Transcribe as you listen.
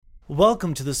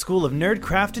Welcome to the School of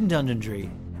Nerdcraft and Dungeonry.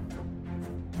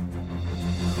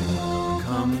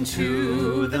 Come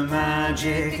to the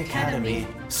Magic Academy,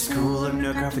 School of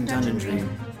Nerdcraft and Dungeonry.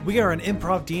 We are an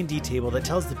improv D&D table that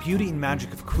tells the beauty and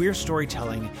magic of queer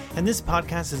storytelling, and this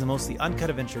podcast is a mostly uncut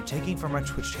adventure taken from our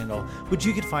Twitch channel, which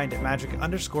you can find at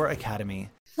magic_academy.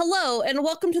 Hello, and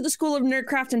welcome to the School of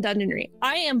Nerdcraft and Dungeonry.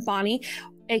 I am Bonnie,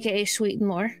 aka Sweet and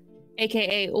Lore,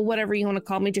 aka whatever you want to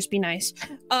call me, just be nice.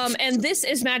 And this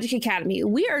is Magic Academy.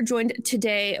 We are joined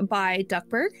today by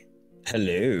Duckburg.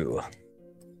 Hello.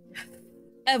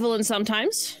 Evelyn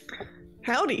sometimes.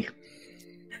 Howdy.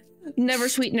 Never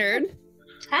Sweet Nerd.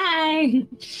 Hi.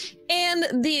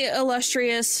 And the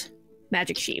illustrious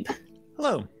Magic Sheep.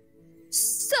 Hello.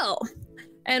 So,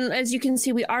 and as you can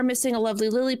see, we are missing a lovely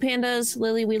Lily Pandas.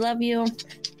 Lily, we love you.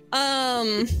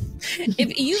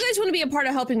 If you guys want to be a part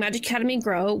of helping Magic Academy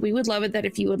grow, we would love it that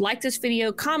if you would like this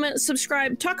video, comment,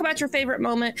 subscribe, talk about your favorite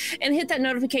moment, and hit that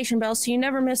notification bell so you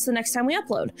never miss the next time we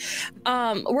upload.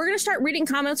 We're going to start reading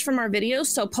comments from our videos,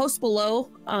 so post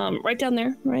below, right down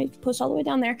there, right? Post all the way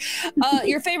down there.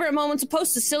 Your favorite moments,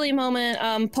 post a silly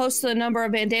moment, post the number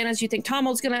of bandanas you think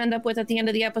Tomo's going to end up with at the end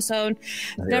of the episode.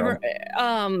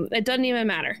 It doesn't even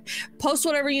matter. Post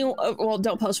whatever you, well,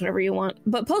 don't post whatever you want,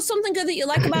 but post something good that you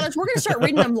like about us. We're going to start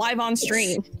reading them live on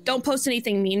stream. Don't post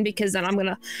anything mean because then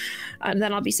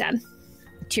then I'll be sad.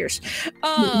 Tears.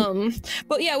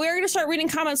 But yeah, we are going to start reading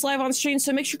comments live on stream,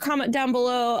 so make sure you comment down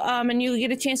below, and you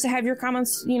get a chance to have your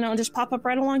comments, just pop up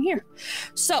right along here.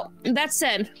 So that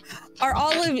said, are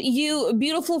all of you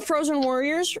beautiful frozen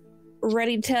warriors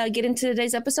ready to get into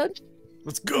today's episode?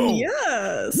 Let's go.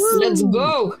 Yes. Let's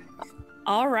go.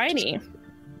 Alrighty.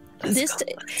 This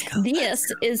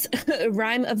is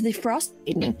Rime of the Frost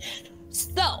Maiden.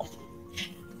 So,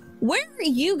 where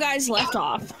you guys left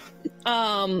off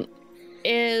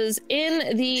is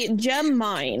in the gem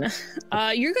mine.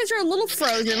 You guys are a little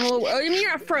frozen. You're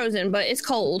not frozen, but it's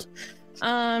cold.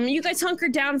 You guys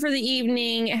hunkered down for the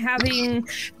evening, having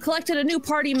collected a new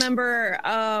party member,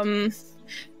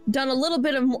 done a little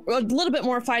bit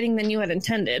more fighting than you had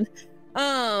intended.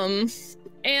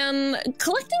 And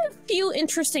collecting a few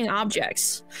interesting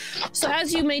objects. So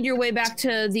as you made your way back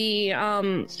to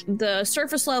the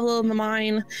surface level of the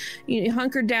mine, you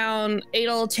hunkered down,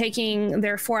 Adel taking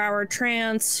their 4-hour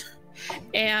trance,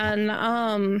 and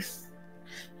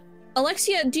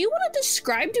Alexia, do you want to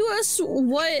describe to us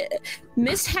what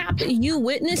mishap you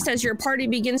witnessed as your party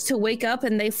begins to wake up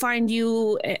and they find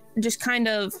you just kind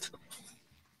of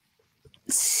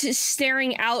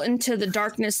staring out into the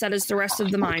darkness that is the rest of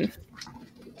the mine?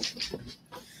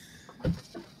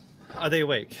 Are they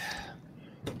awake?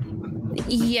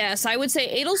 Yes, I would say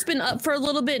Adel's been up for a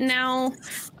little bit now.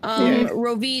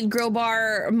 Rovid,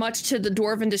 Grillbar, much to the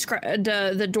dwarven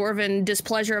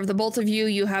displeasure of the both of you,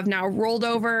 you have now rolled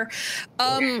over.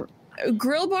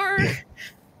 Grillbar,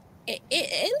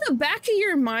 in the back of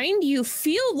your mind, you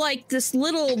feel like this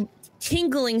little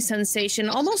tingling sensation,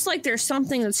 almost like there's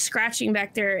something that's scratching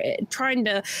back there, trying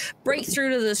to break through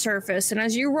to the surface. And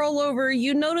as you roll over,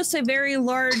 you notice a very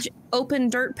large open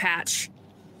dirt patch,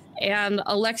 and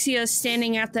Alexia is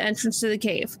standing at the entrance to the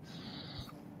cave.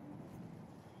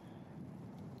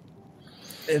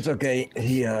 It's okay.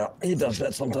 He does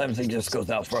that sometimes. He just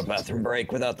goes out for a bathroom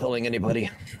break without telling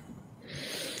anybody.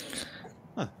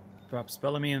 Huh. Perhaps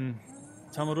Bellamy and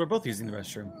Talmud were both using the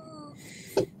restroom.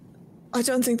 I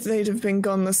don't think they'd have been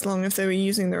gone this long if they were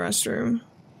using the restroom.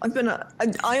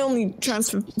 I only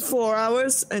transferred 4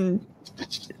 hours, and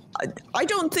I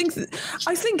don't think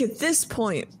I think at this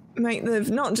point, mate, they've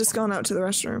not just gone out to the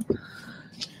restroom.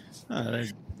 They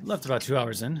left about 2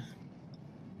 hours in.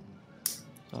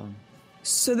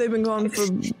 So they've been gone for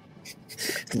Look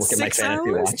at my 6 fantasy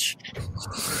hours? watch.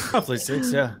 Roughly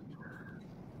 6, yeah.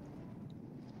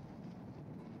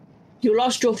 You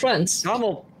lost your friends.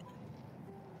 Tomo.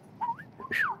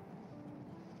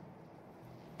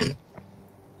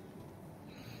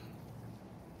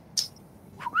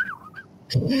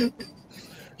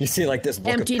 You see, like, this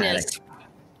book Emptiness. of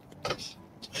panic.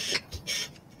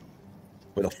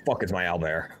 Where the fuck is my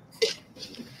owlbear?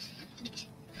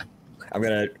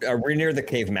 We're near the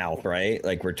cave mouth, right?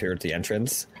 Like, we're towards the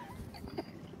entrance.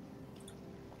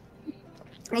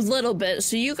 A little bit.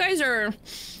 So you guys are,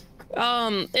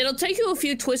 it'll take you a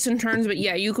few twists and turns, but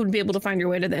yeah, you could be able to find your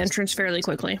way to the entrance fairly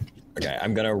quickly. Okay,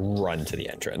 I'm gonna run to the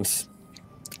entrance.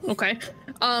 Okay.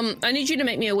 I need you to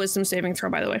make me a wisdom saving throw,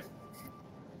 by the way.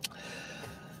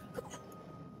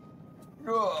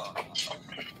 Ugh.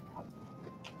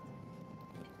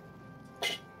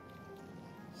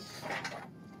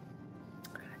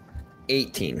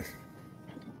 18.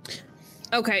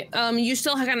 Okay. You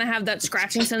still kind of have that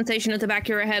scratching sensation at the back of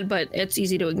your head, but it's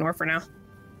easy to ignore for now.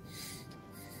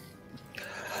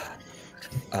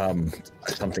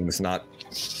 Something's not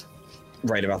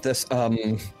right about this.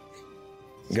 I'm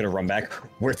gonna run back.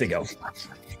 Where'd they go?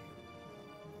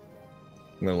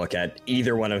 I'm gonna look at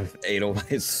either one of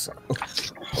Edelweiss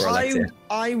or Alexia.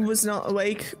 I was not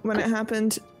awake when it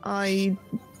happened.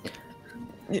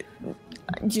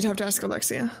 You'd have to ask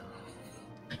Alexia.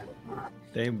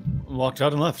 They walked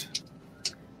out and left.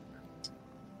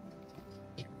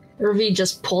 Irvi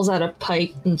just pulls out a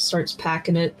pipe and starts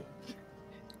packing it.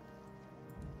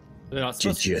 They're not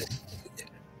supposed to.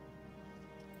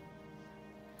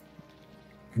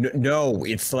 No,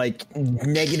 it's like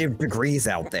negative degrees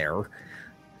out there.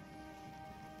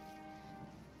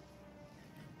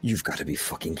 You've got to be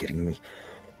fucking kidding me.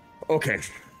 Okay.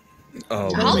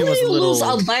 How do you lose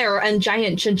a bear and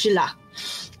giant chinchilla?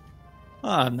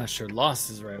 I'm not sure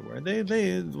lost is the right word.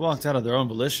 They walked out of their own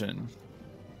volition.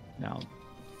 Now,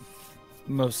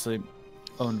 mostly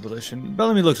own volition.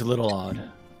 Bellamy looked a little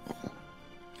odd.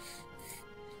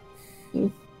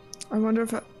 I wonder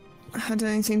if it had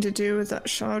anything to do with that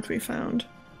shard we found.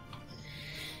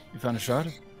 You found a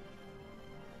shard?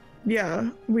 Yeah,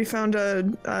 we found we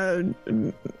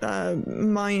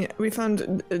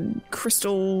found a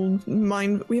crystal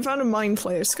mine. We found a mind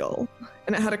flayer skull,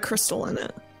 and it had a crystal in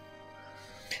it.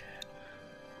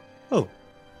 Oh,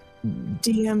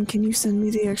 DM, can you send me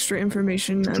the extra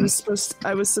information I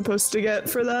was supposed to get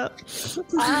for that?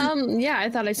 Yeah, I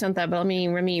thought I sent that, but let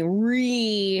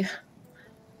me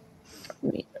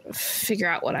figure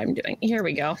out what I'm doing. Here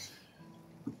we go.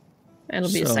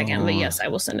 It'll be a second, but yes, I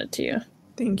will send it to you.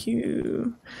 Thank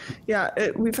you. Yeah,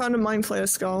 we found a mind flayer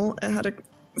skull. It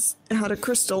had a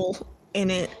crystal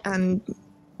in it, and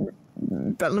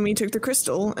Bellamy took the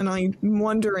crystal, and I'm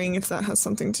wondering if that has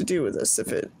something to do with this.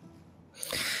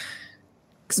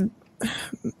 Because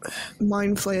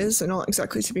mind flayers are not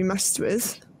exactly to be messed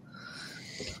with.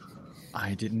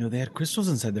 I didn't know they had crystals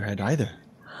inside their head either.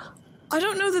 I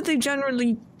don't know that they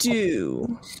generally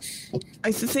do.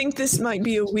 I think this might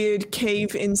be a weird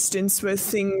cave instance where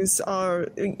things are,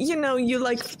 you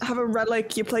like have a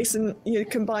relic, you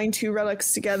combine two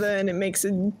relics together and it makes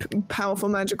a powerful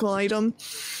magical item.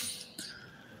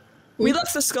 We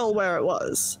left the skull where it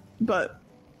was, but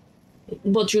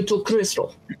you took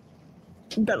crystal.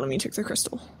 Bellamy took the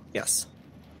crystal, yes.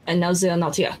 And now they are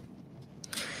not here.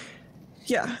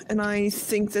 Yeah, and I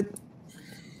think that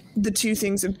the two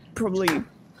things are probably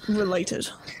related.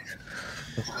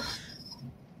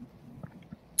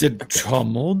 Did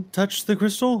Trommel touch the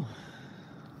crystal?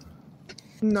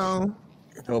 No.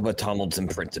 Oh, but Tomald's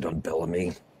imprinted on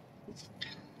Bellamy.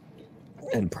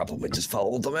 And probably just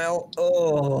followed them out.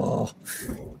 Oh.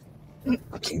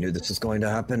 I knew this was going to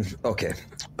happen. Okay.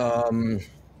 We'll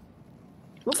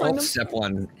find them. Step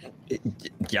one.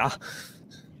 Yeah.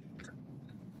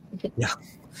 Yeah.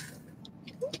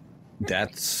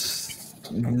 That's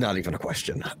not even a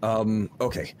question.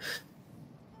 Okay.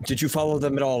 Did you follow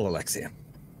them at all, Alexia?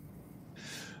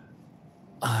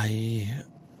 I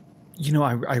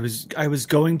was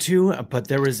going to, but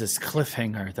there was this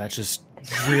cliffhanger that just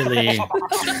really,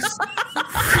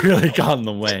 really got in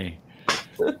the way.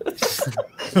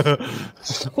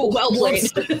 Well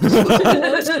played.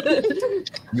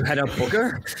 You had a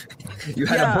booger? You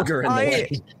had a booger in the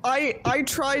way. I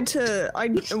tried to.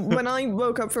 When I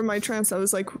woke up from my trance, I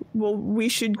was like, "Well, we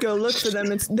should go look for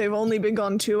them. They've only been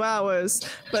gone 2 hours."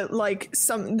 But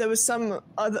there was some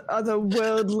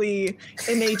otherworldly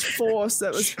innate force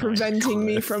that was preventing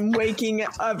me from waking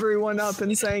everyone up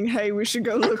and saying, "Hey, we should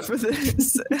go look for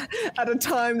this," at a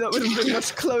time that would have been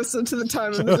much closer to the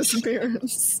time of the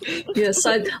disappearance. Yes,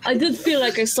 I did feel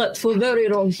like I slept for a very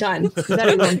long time.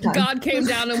 Very long time. God came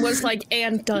down and was like,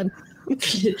 "And done."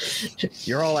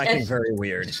 You're all acting very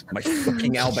weird. My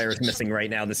fucking owlbear is missing right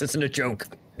now. This isn't a joke.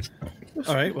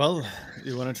 All right, well,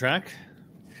 you want to track?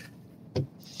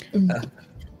 Yeah.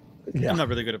 I'm not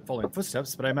really good at following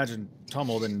footsteps, but I imagine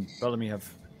Tomold and Bellamy have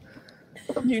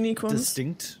Unique ones.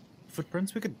 distinct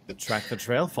footprints. We could track the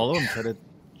trail, follow them, try to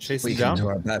chase We them can down. do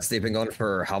our best. They've been gone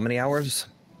for how many hours?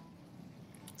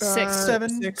 6,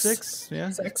 7, six. 6, yeah.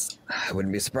 6. I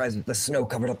wouldn't be surprised if the snow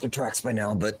covered up their tracks by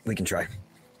now, but we can try.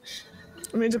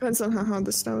 I mean, it depends on how hard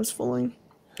the snow is falling.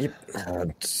 Yep.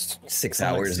 6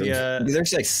 hours.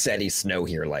 There's like steady snow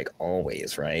here, like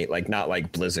always, right? Like not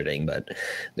like blizzarding, but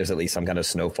there's at least some kind of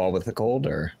snowfall with the cold,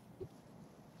 or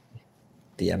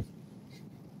DM.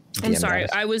 I'm sorry,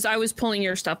 I was pulling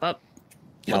your stuff up.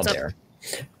 How dare.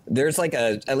 There's like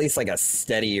at least like a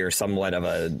steady or somewhat of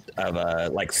a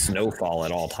like snowfall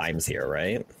at all times here,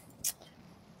 right?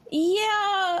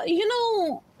 Yeah,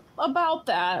 about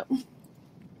that.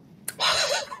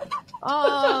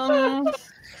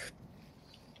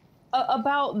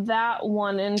 About that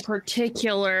one in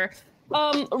particular.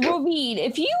 Rovid,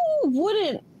 if you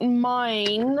wouldn't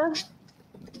mind,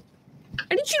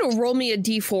 I need you to roll me a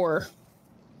d4.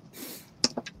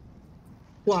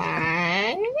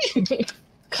 Why?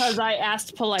 Because I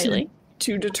asked politely.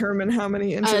 To determine how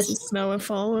many inches of snow have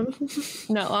fallen.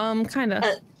 No, kind of.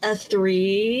 A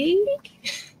 3?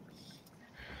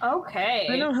 Okay.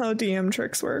 I know how DM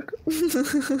tricks work.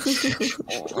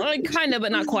 Kind of,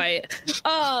 but not quite.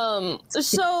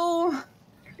 So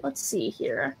let's see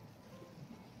here.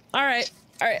 All right.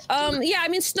 Yeah, I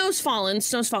mean, snow's fallen.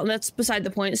 That's beside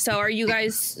the point. So are you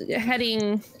guys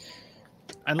heading?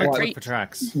 I'd like to look for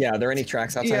tracks. Yeah, are there any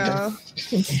tracks outside there?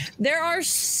 There are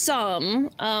some.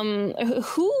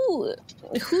 Who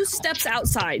steps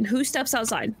outside? Who steps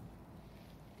outside?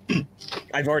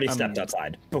 I've already stepped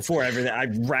outside before everything. I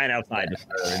ran outside.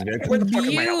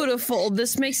 Beautiful.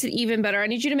 This makes it even better. I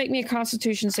need you to make me a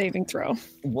Constitution saving throw.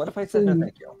 What if I said no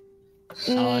thank you?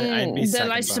 I'd be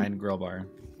second behind Grillbar.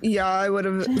 Yeah, I would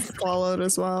have followed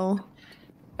as well.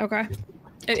 Okay.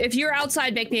 If you're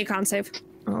outside, make me a con save.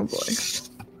 Oh boy.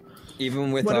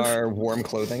 Even with our warm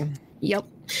clothing? Yep.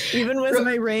 Even with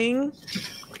my ring?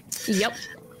 Yep.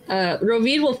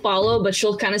 Rovid will follow, but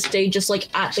she'll kind of stay just like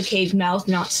at the cave mouth,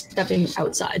 not stepping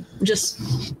outside.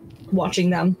 Just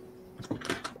watching them.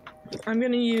 I'm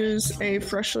going to use a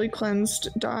freshly cleansed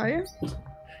die.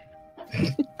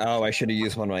 Oh, I should have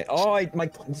used one of my... Oh, my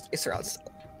dice are outside.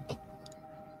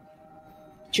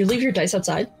 Did you leave your dice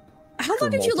outside? How long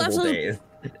did you left them?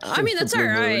 I mean, that's all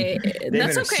right.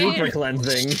 That's okay. Super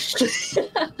cleansing.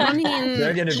 I mean,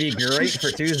 they're gonna be great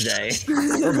for Tuesday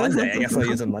or Monday. I guess I'll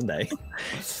use them Monday.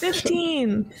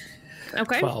 15.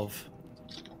 Okay. 12.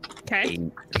 Okay.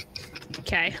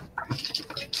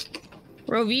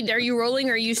 Rovid, are you rolling,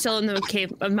 or are you still in the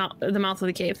cave? The mouth of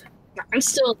the cave. I'm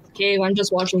still in the cave. I'm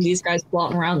just watching these guys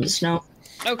floating around in the snow.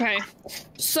 Okay.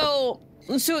 So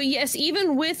yes,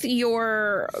 even with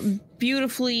your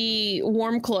beautifully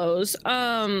warm clothes,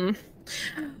 Adel,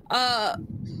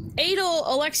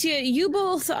 Alexia, you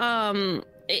both,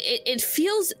 it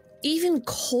feels even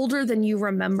colder than you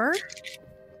remember.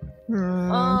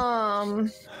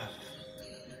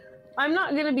 I'm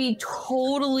not gonna be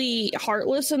totally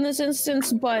heartless in this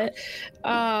instance, but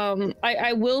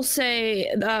I will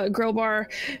say, Grillbar,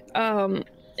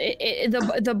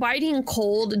 the biting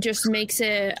cold just makes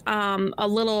it a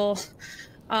little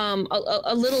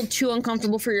too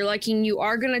uncomfortable for your liking. You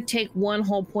are gonna take 1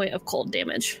 whole point of cold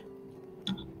damage,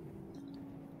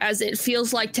 as it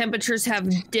feels like temperatures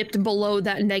have dipped below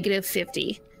that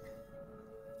 -50.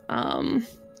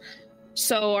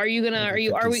 So are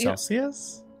we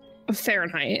Celsius?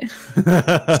 Fahrenheit?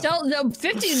 The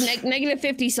 50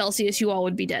 -50 you all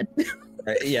would be dead.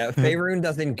 Yeah, Faerun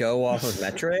doesn't go off of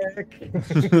metric.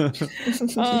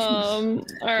 All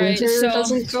right. Winter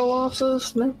doesn't go off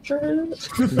of metric.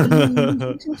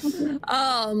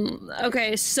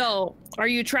 Okay. So, are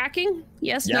you tracking?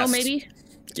 Yes. No. Maybe.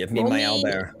 Give me my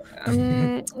owlbear.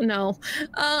 No.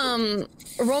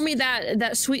 Roll me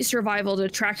that sweet survival to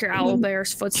track your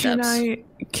owlbear's footsteps.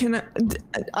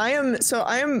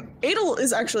 Adel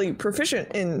is actually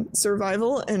proficient in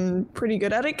survival and pretty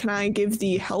good at it. Can I give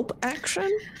the help action?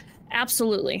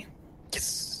 Absolutely.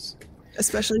 Yes.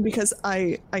 Especially because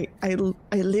I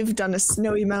lived on a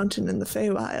snowy mountain in the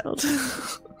Feywild.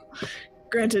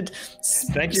 Granted,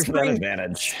 thank you for that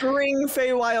advantage. Spring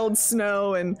Feywild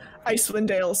snow and Icewind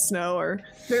Dale snow are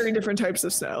very different types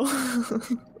of snow.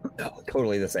 No,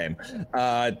 totally the same.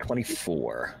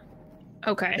 24.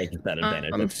 Okay. Thank you for that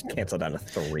advantage. Let's cancel down to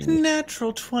 3.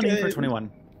 Natural 20 for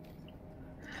 21.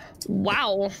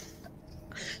 Wow.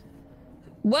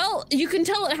 Well, you can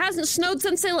tell it hasn't snowed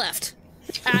since they left,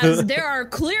 as there are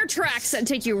clear tracks that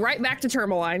take you right back to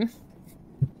Tourmaline.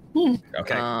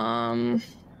 Okay.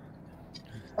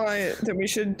 Then we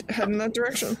should head in that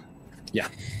direction. Yeah.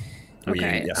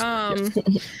 Okay. Yes.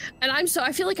 And I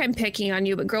feel like I'm picking on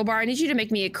you, but Grillbar, I need you to make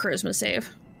me a charisma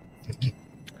save.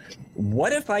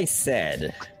 What if I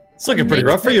said... It's looking pretty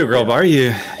rough for you, Grillbar. Are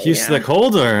you used to the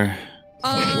cold, or...?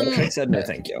 What if I said no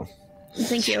thank you?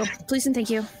 Thank you. Please and thank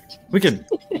you. We could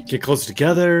get closer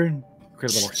together,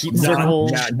 create a little heat circle.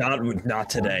 Not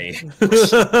today.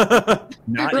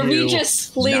 Ravi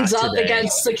just leans up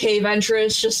against the cave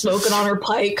entrance, just smoking on her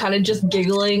pipe, kind of just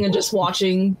giggling and just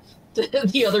watching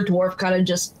the other dwarf kind of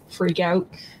just freak out.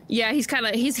 Yeah, he's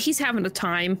having a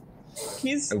time.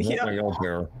 He's having having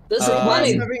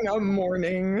a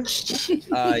morning.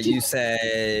 You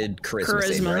said charisma.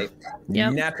 Save, right?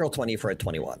 Yep. Natural 20 for a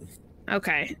 21.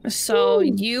 Okay, so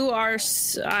you are.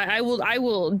 I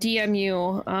will DM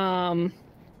you.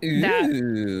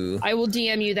 That I will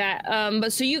DM you that.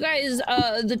 But so you guys,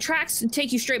 the tracks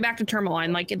take you straight back to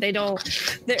Tourmaline. Like they don't.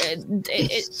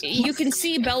 You can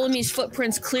see Bellamy's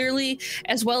footprints clearly,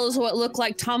 as well as what looked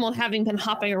like Tommel having been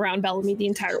hopping around Bellamy the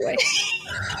entire way.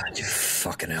 You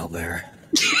fucking owlbear.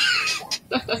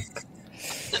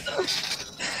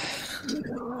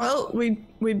 Well,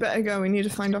 we better go. We need to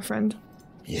find our friend.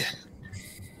 Yeah.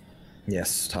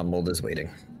 Yes, Tom Mold is waiting.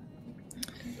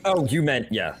 Oh, you meant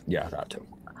yeah, that too.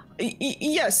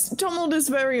 Yes, Tumult is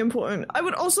very important. I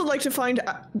would also like to find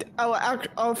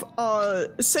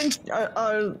sentient's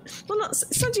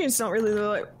not really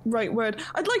the right word.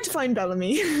 I'd like to find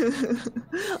Bellamy.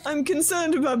 I'm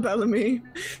concerned about Bellamy.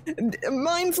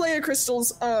 Mind Flayer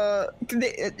crystals, the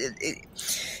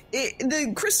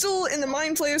crystal in the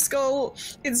Mind Flayer skull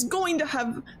is going to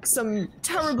have some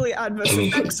terribly adverse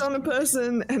effects on a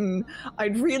person, and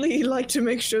I'd really like to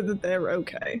make sure that they're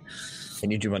okay. I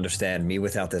need you to understand, me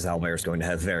without this owlbear is going to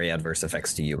have very adverse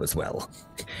effects to you as well.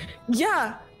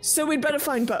 Yeah, so we'd better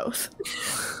find both.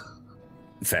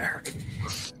 Fair.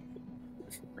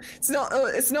 It's not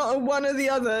a one or the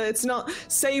other. It's not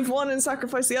save one and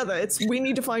sacrifice the other. It's we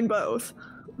need to find both.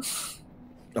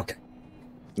 Okay.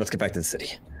 Let's get back to the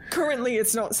city. Currently,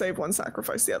 it's not save one,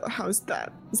 sacrifice the other. How's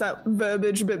that? Is that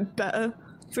verbiage a bit better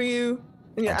for you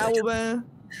and your owlbear?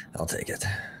 I'll take it.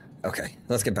 Okay,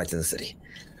 let's get back to the city.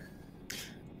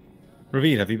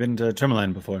 Ravid, have you been to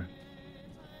Tourmaline before?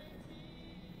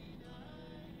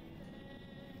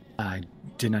 I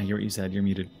did not hear what you said. You're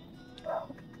muted.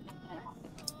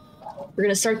 We're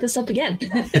gonna start this up again.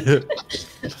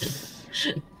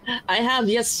 I have,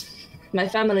 yes. My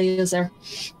family is there.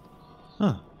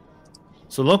 Huh.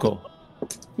 So local.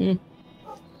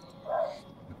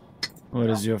 What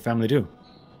does your family do?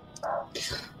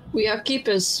 We are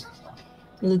keepers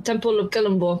in the Temple of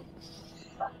Kalambor.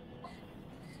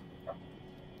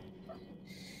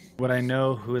 Would I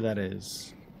know who that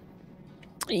is?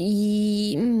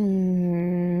 Make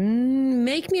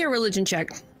me a religion check.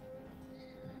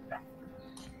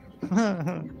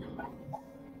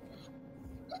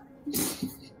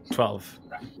 12.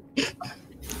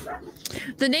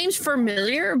 The name's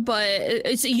familiar, but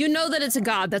it's, you know that it's a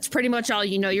god. That's pretty much all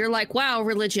you know. You're like, wow,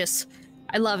 religious.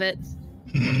 I love it.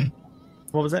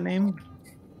 What was that name?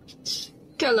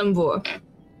 Kalambor.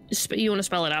 You want to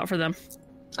spell it out for them?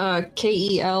 Kel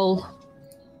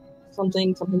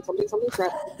something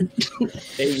crap.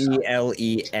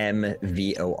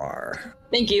 Kelemvor.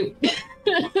 Thank you.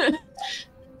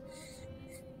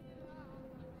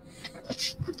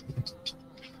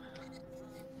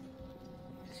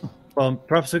 Well,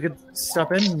 perhaps we could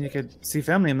stop in and you could see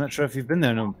family. I'm not sure if you've been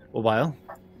there in a while.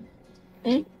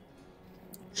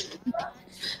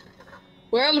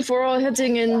 Well, if we're all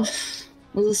heading in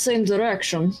the same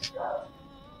direction.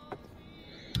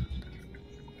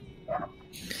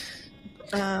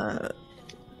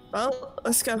 Well,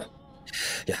 let's go.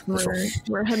 Yeah,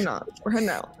 we're heading out. We're heading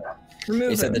out. We're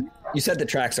moving. You said the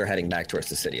tracks are heading back towards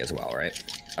the city as well, right?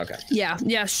 Okay.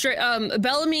 Yeah, straight.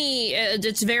 Bellamy,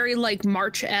 it's very like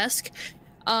March-esque.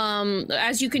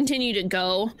 As you continue to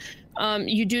go,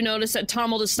 you do notice that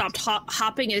Tommel has stopped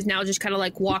hopping, is now just kind of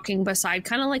like walking beside,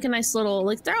 kind of like a nice little,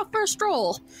 like they're out for a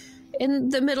stroll in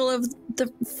the middle of the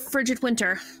frigid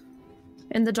winter,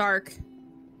 in the dark,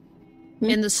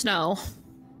 in the snow,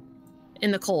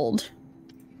 in the cold,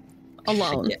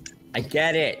 alone. I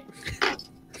get it.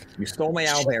 You stole my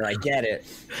owlbear. I get it.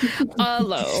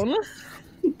 Alone.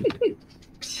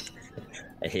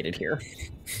 I hate it here.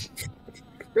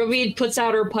 Ravid puts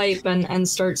out her pipe and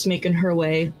starts making her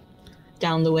way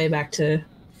down the way back to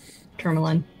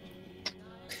Tourmaline.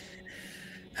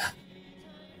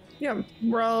 Yeah,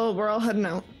 we're all heading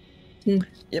out.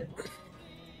 Yep.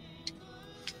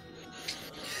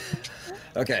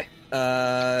 Okay.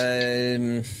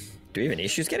 Do we have any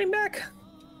issues getting back?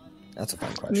 That's a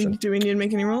fun question. Do we need to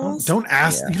make any rolls? Don't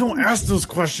ask. Yeah. You don't ask those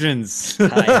questions.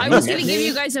 I was going to give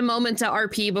you guys a moment to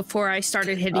RP before I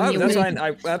started hitting you. That's fine.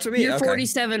 That's what me. Your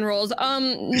 47 rolls.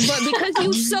 But because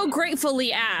you so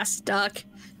gratefully asked, Duck.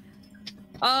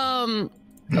 Where?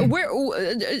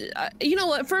 You know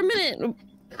what? For a minute,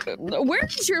 where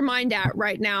is your mind at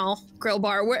right now,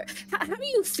 Grillbar? How do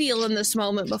you feel in this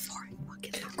moment before?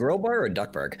 Grillbar or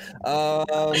Duckburg?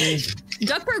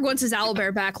 Duckburg wants his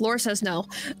owlbear back. Lore says no.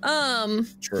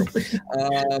 True.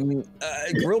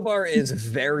 Grillbar is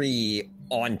very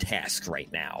on task right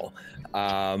now.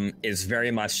 Is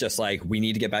very much just like, we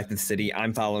need to get back to the city.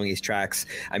 I'm following these tracks.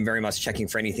 I'm very much checking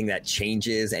for anything that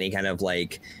changes, any kind of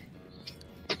like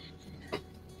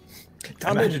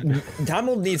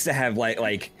Tom needs to have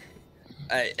like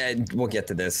we'll get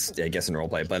to this, I guess, in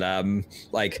roleplay, but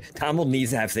Tom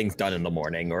needs to have things done in the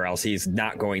morning, or else he's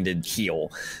not going to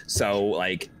heal. So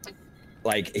like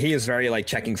he is very like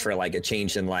checking for like a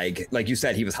change in like you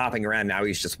said, he was hopping around, now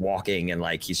he's just walking, and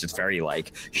like he's just very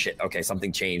like, shit, okay,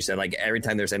 something changed. And like every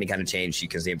time there's any kind of change, he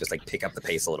can just like pick up the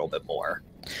pace a little bit more.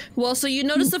 Well, so you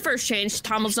notice the first change.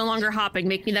 Tom was no longer hopping.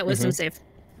 Make me that wisdom save.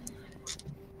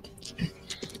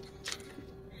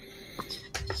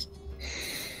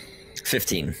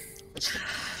 15.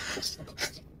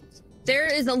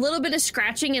 There is a little bit of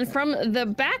scratching, and from the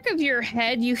back of your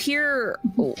head, you hear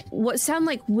what sound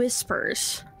like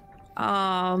whispers.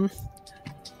 Let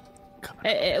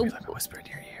me whisper in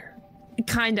your ear.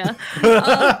 Kinda.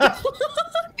 I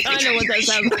know what that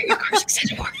sounds like. Your car's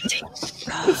extended warranty.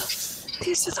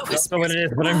 These are the whispers. That's not what it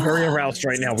is, but I'm very aroused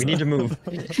right now. We need to move.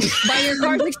 By your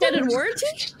car's extended warranty?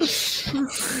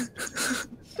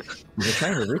 We're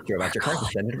trying to reach you about your car's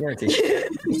extended warranty.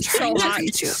 So hot.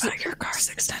 You about your car's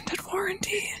extended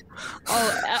warranty.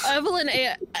 Oh, Evelyn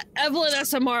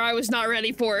SMR, I was not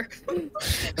ready for.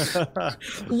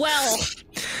 Well,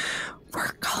 we're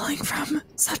calling from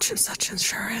such and such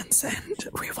insurance, and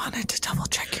we wanted to double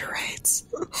check your rates.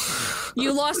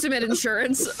 You lost him at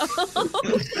insurance.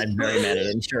 I'm very mad at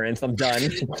insurance. I'm done.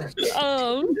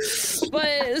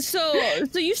 But so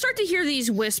you start to hear these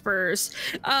whispers,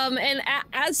 and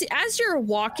as you're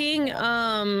walking,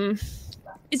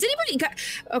 is anybody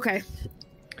okay?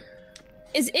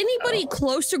 Is anybody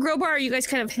close to Grobar? Or are you guys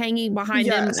kind of hanging behind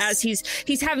him as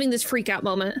he's having this freak out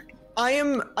moment? I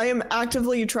am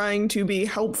actively trying to be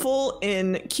helpful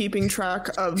in keeping track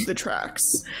of the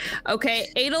tracks.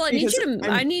 Okay, Adel, I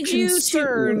need you to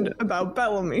concerned about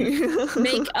Bellamy.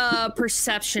 Make a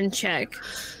perception check.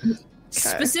 Okay.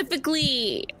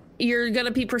 Specifically, you're gonna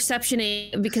be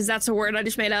perceptioning because that's a word I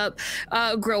just made up.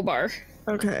 Grobar.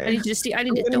 Okay. I need to see. I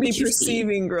need to be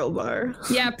perceiving Grobar.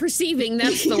 Yeah, perceiving.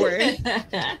 That's the word.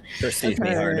 Perceive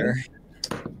me harder.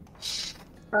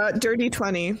 Dirty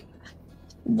 20.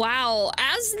 Wow.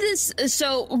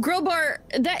 So Grobar,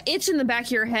 that itch in the back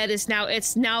of your head is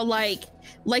now like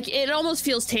it almost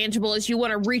feels tangible as you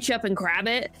want to reach up and grab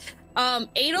it.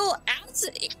 Adel,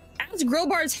 as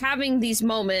Grobar's having these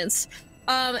moments,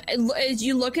 as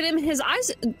you look at him, his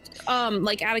eyes,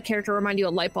 like out of character, remind you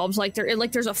of light bulbs.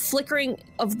 There's a flickering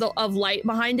of light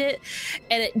behind it,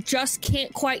 and it just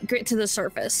can't quite get to the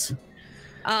surface.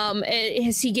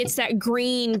 As he gets that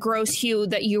green, gross hue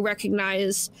that you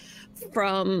recognize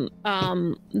from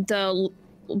the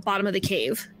bottom of the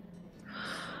cave.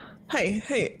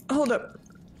 Hey, hold up.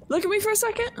 Look at me for a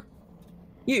second.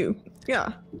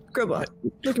 Grobar.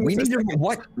 Look at me. We need to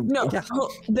what? No,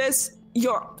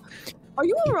 yeah. Are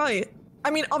you all right?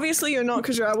 I mean, obviously you're not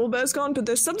because your owlbear's gone, but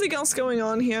there's something else going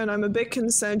on here, and I'm a bit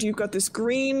concerned. You've got this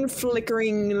green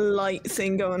flickering light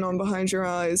thing going on behind your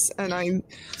eyes, and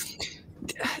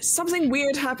something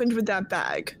weird happened with that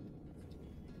bag.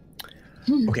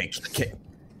 Okay.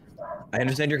 I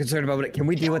understand you're concerned about it. Can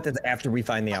we deal with this after we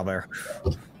find the owlbear?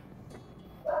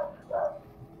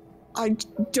 I'm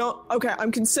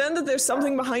concerned that there's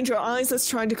something behind your eyes that's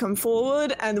trying to come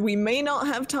forward, and we may not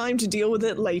have time to deal with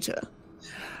it later.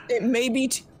 It may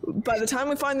be, by the time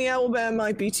we find the owlbear, it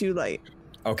might be too late.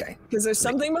 Okay. Because there's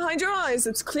something behind your eyes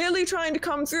that's clearly trying to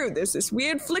come through. There's this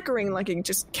weird flickering, like it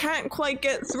just can't quite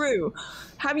get through.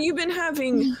 Have you been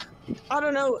having, I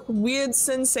don't know, weird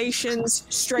sensations,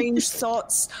 strange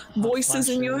thoughts, voices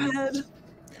in your head?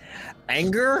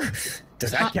 Anger?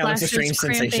 Does that count as a strange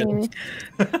sensation?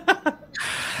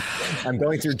 I'm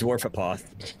going through Dwarfapath.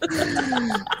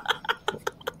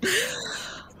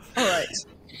 All right.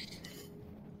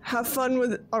 Have fun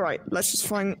with it. All right, I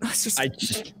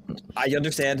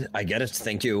understand. I get it.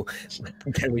 Thank you.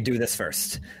 Can we do this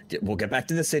first? We'll get back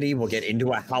to the city. We'll get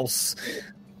into a house.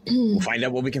 We'll find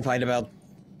out what we can find about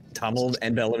Tommel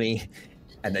and Bellamy,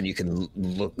 and then you can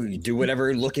do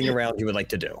whatever looking around you would like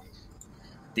to do.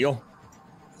 Deal?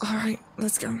 All right,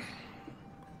 let's go.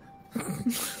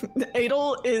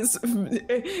 Adel is a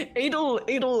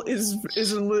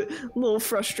little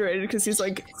frustrated because he's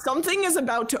like, something is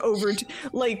about to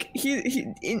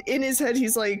in his head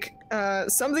he's like,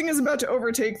 something is about to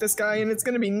overtake this guy, and it's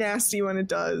going to be nasty when it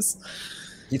does.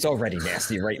 He's already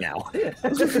nasty right now. No,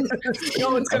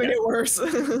 it's going to get worse.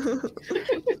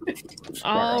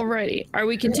 Alrighty, are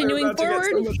we continuing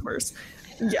forward?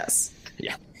 Yes.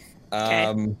 Yeah.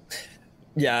 Okay.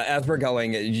 Yeah, as we're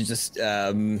going, you just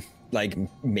like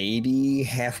maybe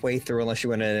halfway through, unless you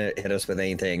want to hit us with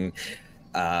anything.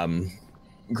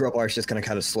 Grobar's just going to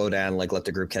kind of slow down, like let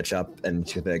the group catch up, and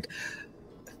she's like,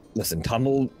 listen,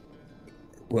 Tommel,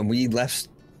 when we left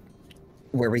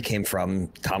where we came from,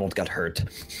 Donald got hurt,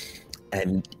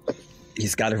 and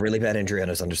he's got a really bad injury on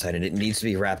his underside, and it needs to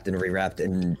be wrapped and rewrapped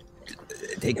and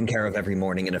taken care of every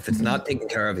morning. And if it's not taken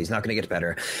care of, he's not going to get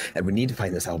better. And we need to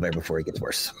find this owlbear before he gets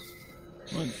worse.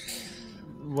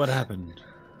 What happened?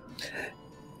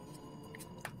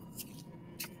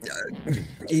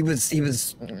 He was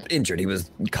injured. He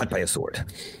was cut by a sword.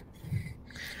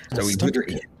 So he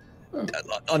literally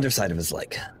underside of his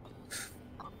leg.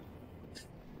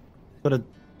 But a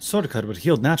sword cut would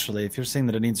heal naturally. If you're saying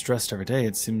that it needs dressed every day,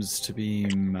 it seems to be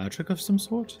magic of some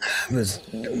sort. It was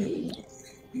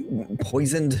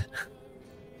poisoned.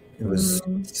 It was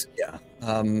yeah.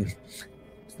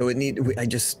 So we need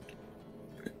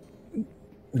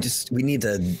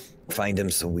to find him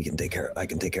so we can I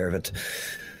can take care of it.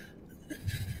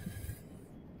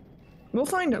 We'll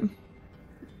find him.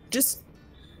 Just,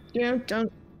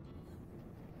 don't.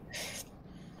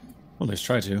 Well, let's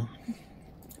try to.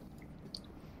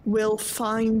 We'll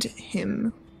find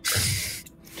him.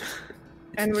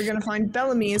 And we're gonna find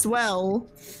Bellamy as well.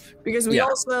 Because we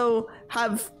also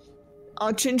have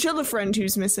our chinchilla friend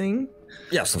who's missing.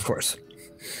 Yes, of course.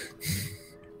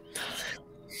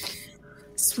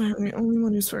 I swear, I'm the only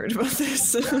one who's worried about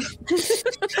this.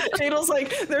 Adel's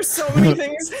like, there's so many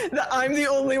things that I'm the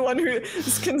only one who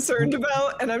is concerned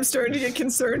about, and I'm starting to get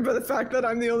concerned by the fact that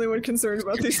I'm the only one concerned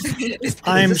about these things.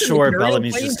 I'm sure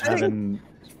Bellamy's just having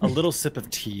a little sip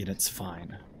of tea and it's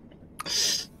fine.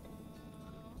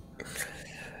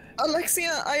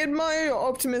 Alexia, I admire your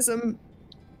optimism,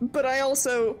 but I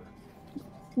also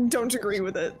don't agree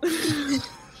with it.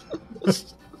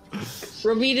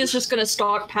 Ravina's just gonna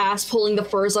stalk past, pulling the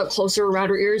furs up closer around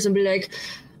her ears and be like,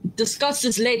 discuss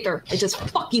this later. It's just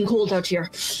fucking cold out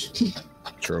here.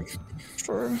 True.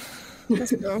 Sure.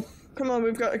 Let's go. Come on,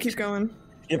 we've got to keep going.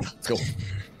 Yep, let's go.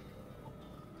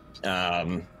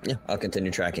 Yeah, I'll continue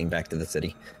tracking back to the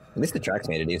city. At least the tracks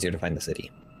made it easier to find the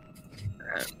city.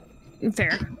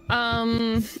 Fair. All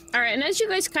right, and as you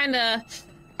guys kind of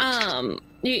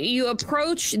you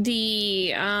approach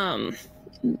the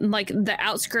like the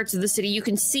outskirts of the city, you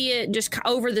can see it just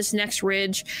over this next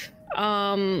ridge.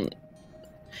 Oh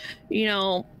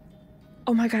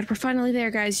my god, we're finally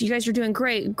there, guys. You guys are doing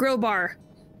great. Grill bar.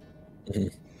 Mm-hmm.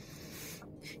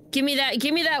 Give me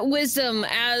that wisdom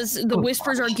as the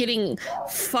whispers are getting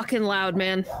fucking loud,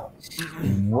 man.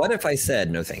 What if I said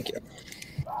no thank you?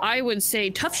 I would say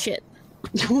tough shit.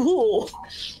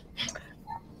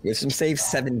 Wisdom save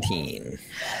 17.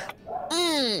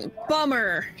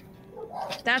 Bummer.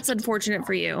 That's unfortunate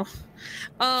for you.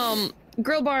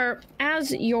 Grill bar,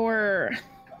 as your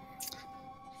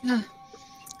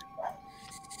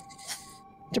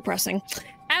depressing.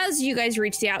 As you guys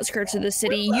reach the outskirts of the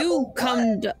city, you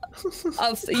come to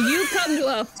a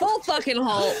full fucking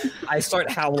halt. I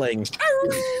start howling.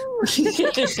 You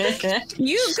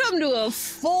come to a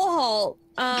full halt.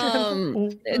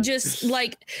 Just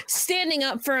like standing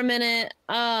up for a minute,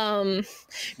 kind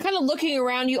of looking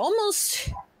around. You almost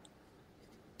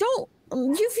don't.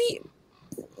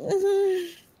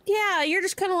 Yeah, you're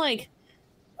just kind of like,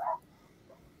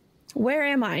 where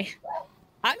am I?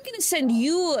 I'm gonna send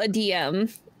you a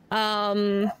DM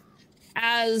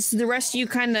as the rest of you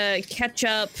kind of catch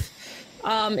up.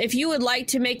 If you would like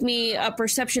to make me a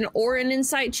perception or an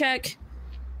insight check,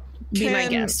 be my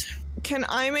guest. Can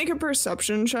I make a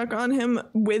perception check on him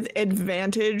with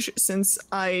advantage since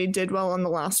I did well on the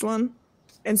last one?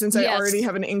 And since I already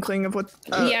have an inkling of what...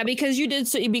 yeah, because you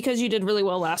did really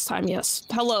well last time, yes.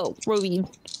 Hello, Rovine.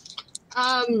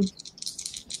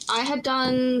 I had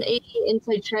done a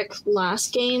insight check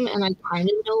last game, and I kind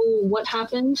of know what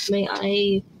happened. May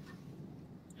I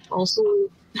also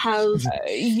have...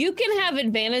 you can have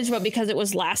advantage, but because it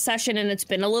was last session and it's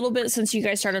been a little bit since you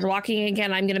guys started walking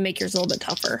again, I'm going to make yours a little bit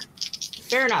tougher.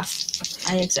 Fair enough.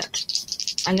 I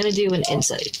accept. I'm going to do an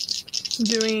insight.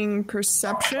 Doing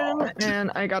perception,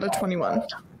 and I got a 21.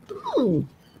 Ooh.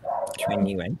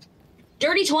 21.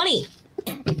 Dirty 20.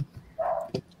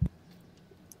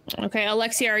 Okay,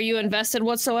 Alexia, are you invested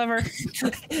whatsoever?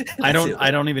 I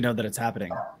don't even know that it's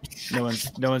happening. No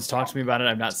one's talked to me about it.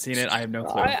 I've not seen it. I have no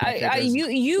clue.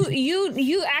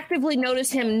 You actively notice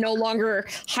him no longer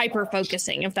hyper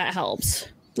focusing, if that helps.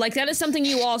 Like, that is something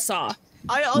you all saw.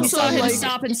 I also saw him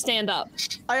stop and stand up.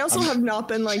 I also have not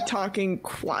been like talking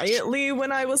quietly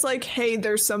when I was like, "Hey,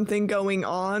 there's something going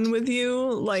on with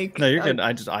you." Like, no, you're good.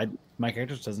 My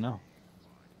character just doesn't know.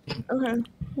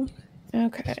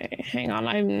 Okay, hang on.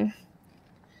 I'm.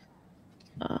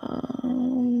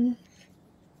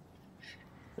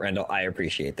 Randall, I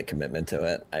appreciate the commitment to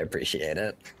it. I appreciate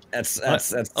it. That's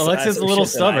Alexia's a little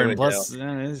stubborn. Plus,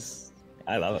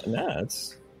 I love it. No,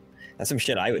 That's some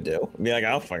shit I would do. I'd be like, I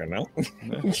don't fucking know.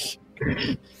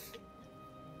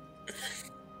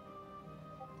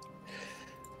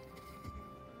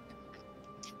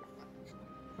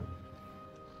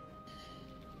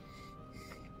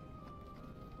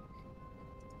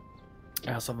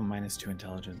 I also have a -2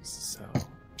 intelligence, so.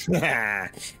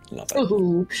 Love it.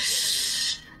 Ooh.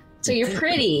 So you're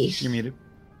pretty. You're muted.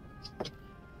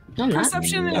 No, I'm not.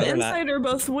 Perception and No, we're not. insight are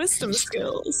both wisdom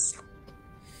skills.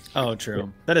 Oh,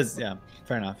 true. That is, yeah,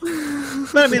 fair enough.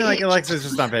 But I mean, like, Alexa's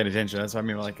just not paying attention. That's what I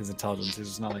mean, like, his intelligence is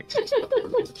just not like.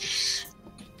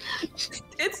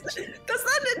 That's not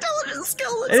an intelligence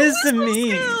skill. It is to wisdom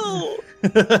me. skill.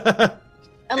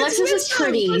 Alexis It's is wisdom.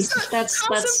 pretty. Passive That's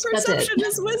it. perception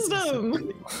is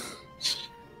wisdom.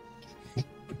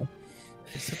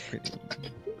 So pretty.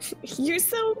 You're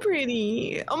so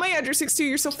pretty. Oh my god, you're 6'2",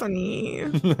 you're so funny.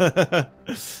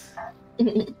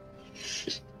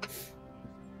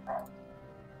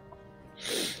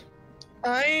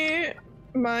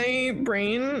 My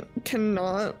brain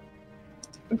cannot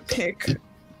pick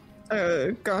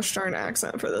a gosh darn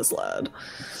accent for this lad.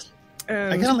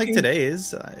 I kind of like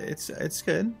today's. It's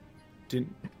good. Dude.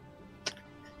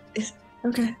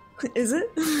 Okay. Is it?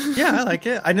 Yeah, I like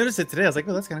it. I noticed it today. I was like,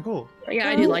 oh, that's kind of cool. Yeah,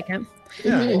 I do like it.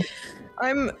 Yeah.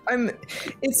 I'm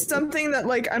it's something that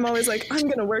like I'm always like I'm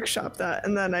gonna workshop that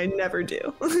and then I never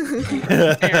do.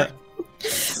 Fair.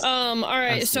 All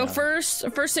right. That's So not-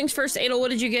 first things first, Adel, what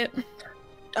did you get?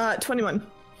 21.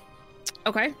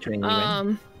 Okay. Training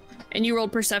win. And you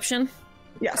rolled perception.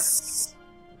 Yes.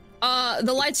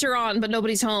 The lights are on, but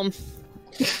nobody's home.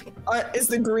 Is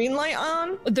the green light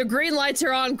on? The green lights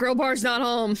are on. Grillbar's not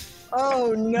home.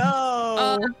 Oh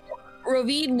no.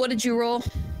 Ravid, what did you roll?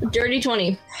 Dirty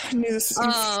 20. I knew this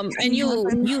was And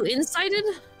you incited?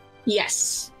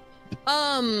 Yes.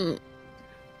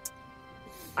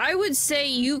 I would say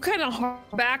you kind of hark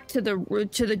back to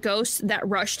the ghost that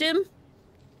rushed him,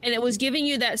 and it was giving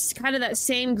you that kind of that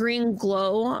same green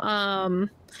glow.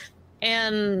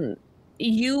 And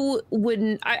you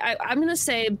wouldn't. I'm gonna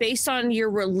say, based on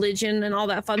your religion and all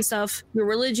that fun stuff, your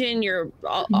religion, your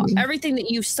everything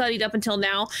that you've studied up until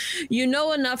now, you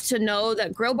know enough to know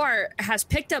that Grillbar has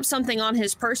picked up something on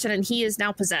his person, and he is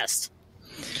now possessed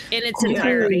in its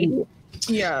entirety.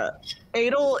 Yeah.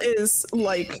 Adel is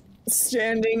like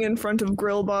standing in front of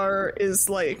Grillbar, is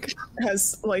like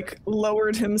has like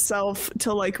lowered himself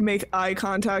to like make eye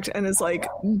contact and is like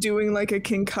doing like a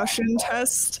concussion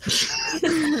test.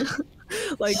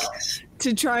 Like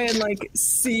to try and like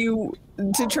see,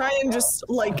 to try and just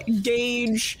like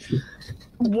gauge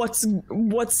what's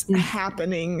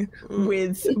happening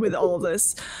with all of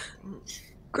this.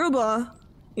 Grillbar,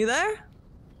 you there?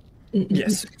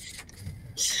 Yes.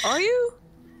 Are you?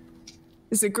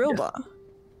 Is it Grillbar?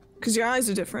 Because your eyes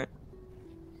are different.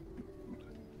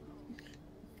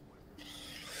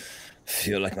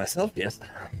 Feel like myself, yes.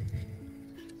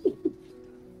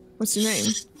 What's your name?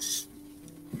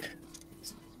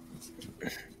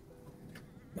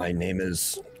 My name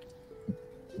is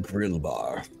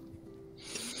Grillbar.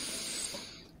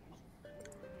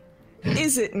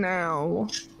 Is it now?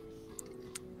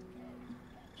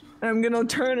 I'm gonna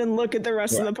turn and look at the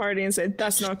rest of the party and say,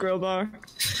 that's not Grillbar.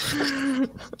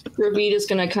 Ravid is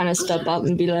gonna kind of step up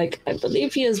and be like, I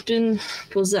believe he has been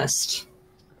possessed.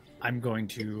 I'm going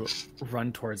to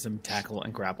run towards him, tackle,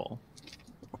 and grapple.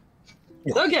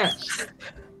 Okay.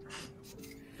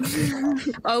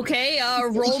 Okay,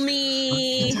 roll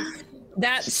me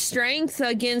that strength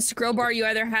against Grillbar. You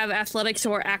either have athletics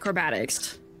or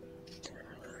acrobatics.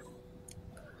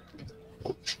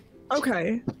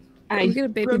 Okay. We get a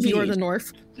baby viewer of the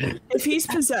north. If he's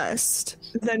possessed,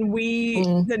 then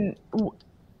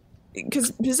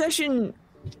because possession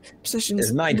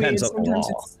Is 9 tenths of the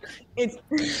law.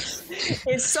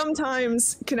 It's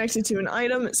sometimes connected to an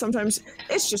item, sometimes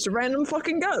it's just a random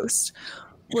fucking ghost.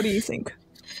 What do you think?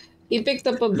 He picked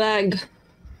up a bag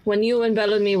when you and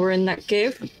Bellamy were in that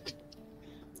cave.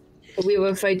 We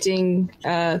were fighting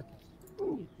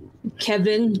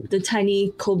Kevin, the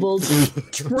tiny kobold.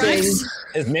 Trex.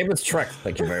 His name was Trek.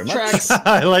 Thank you very much. Trex.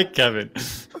 I like Kevin.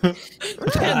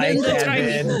 Hi, the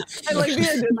Kevin. I like the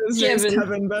idea that his name's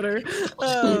Kevin better.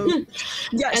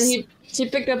 Yes. And he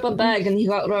picked up a bag and he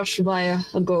got rushed by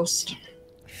a ghost.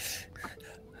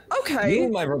 Okay. You,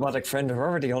 my robotic friend, are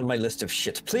already on my list of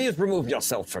shit. Please remove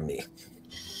yourself from me.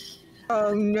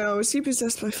 Oh no, is he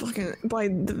possessed by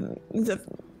the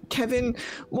Kevin?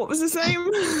 What was his name?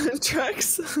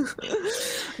 Trex.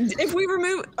 If we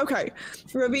remove, okay,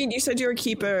 Ravid, you said you're a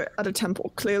keeper at a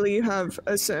temple. Clearly, you have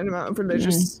a certain amount of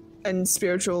religious and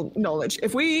spiritual knowledge.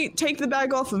 If we take the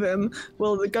bag off of him,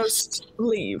 will the ghost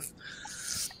leave?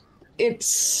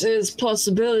 it's a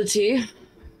possibility.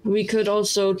 We could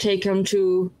also take him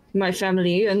to my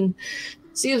family and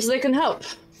see if they can help.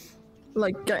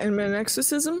 Like get him an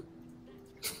exorcism?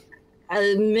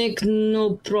 I make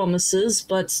no promises,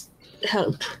 but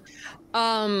help.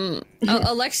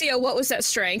 Alexia, what was that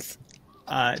strength?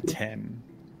 10.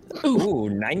 Ooh,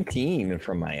 19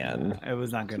 from my end. It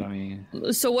was not good on me.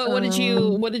 So what did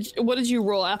you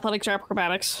roll? Athletics or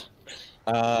acrobatics?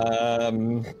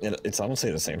 It's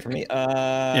honestly the same for me.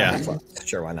 Yeah.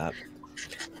 Sure, why not?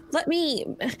 Let me.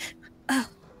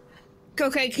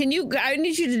 Okay, I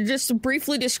need you to just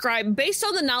briefly describe, based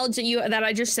on the knowledge that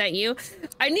I just sent you,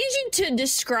 I need you to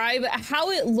describe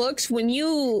how it looks when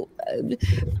you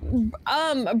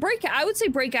break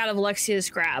out of Alexia's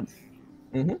grab.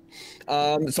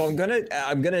 Mm-hmm. So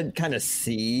I'm gonna kind of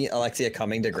see Alexia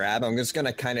coming to grab. I'm just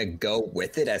gonna kind of go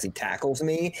with it as he tackles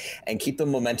me and keep the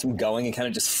momentum going and kind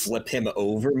of just flip him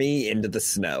over me into the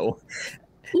snow.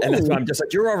 And that's why I'm just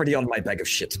like, you're already on my bag of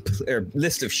shit, or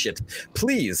list of shit.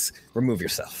 Please remove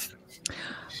yourself.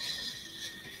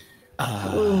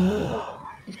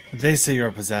 They say you're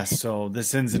possessed, so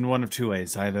this ends in one of two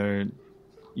ways. Either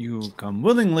you come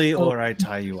willingly, or I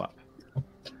tie you up.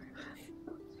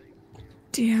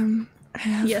 DM,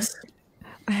 Yes.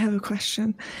 I have a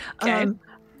question. Okay.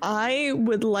 I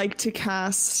would like to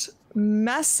cast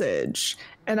message,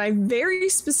 and I very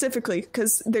specifically,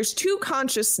 because there's two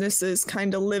consciousnesses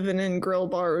kind of living in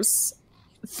Grillbar's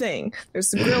thing.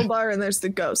 There's the Grillbar and there's the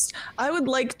ghost. I would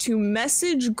like to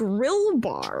message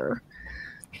Grillbar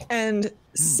and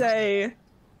say,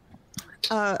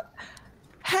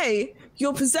 hey,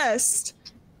 you're possessed.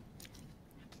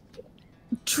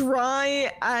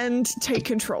 Try and take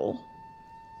control.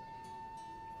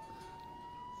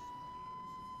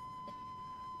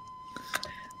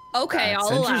 Okay, That's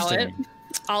I'll allow it. interesting.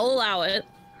 I'll allow it.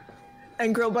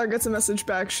 And Grillbar gets a message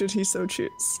back should he so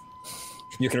choose.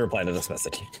 You can reply to this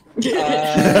message.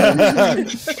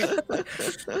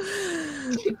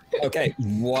 Okay,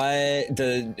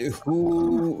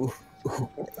 who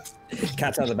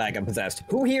cat's out of the bag, I'm possessed.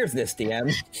 Who hears this, DM?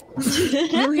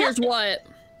 Who hears what?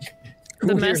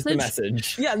 Who hears the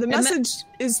message? Yeah, the message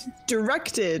is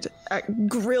directed at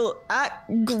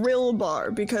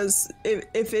Grillbar, because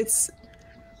if it's,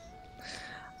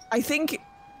 I think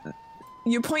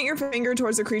you point your finger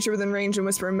towards a creature within range and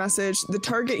whisper a message. The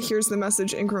target hears the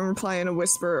message and can reply in a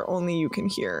whisper only you can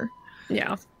hear.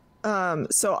 Yeah.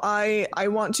 So I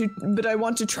want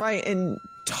to try and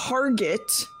target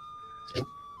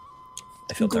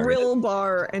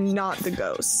Grillbar and not the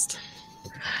ghost.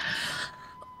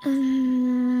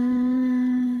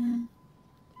 Come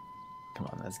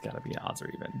on, that's gotta be odds or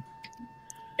even.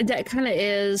 That kind of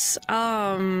is.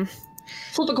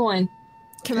 Flip a coin.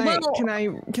 Can I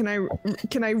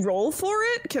roll for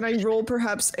it? Can I roll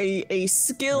perhaps a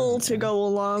skill to go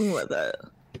along with it?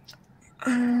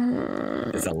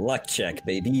 It's a luck check,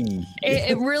 baby.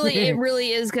 It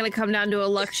really is going to come down to a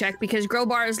luck check, because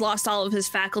Grillbar has lost all of his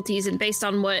faculties, and based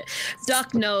on what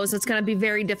Duck knows, it's going to be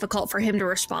very difficult for him to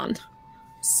respond.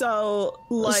 So,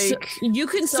 you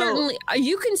can certainly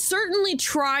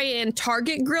try and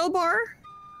target Grillbar.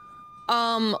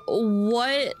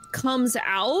 What comes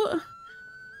out?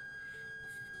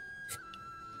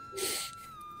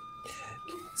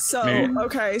 So,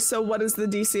 okay, so what is the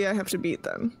DC I have to beat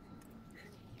then?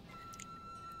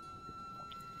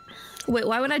 Wait,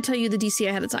 why would I tell you the DC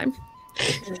ahead of time?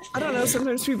 I don't know,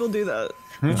 sometimes people do that.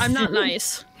 I'm not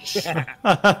nice.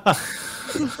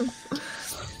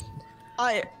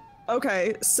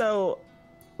 Okay, so,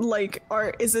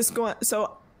 is this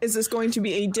going to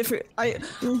be a different, I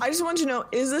just want to know,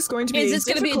 is this going to be Is this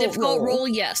going to be a difficult roll?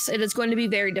 Yes, it is going to be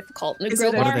very difficult. Is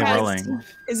it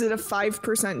a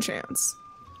 5% chance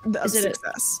of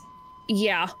success?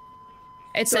 Yeah.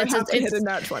 I have to hit a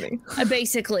nat 20.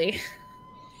 Basically.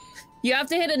 You have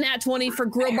to hit a nat 20 for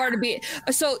Grillbar to be...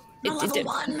 So... Level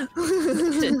 1.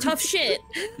 Tough shit.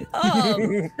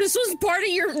 This was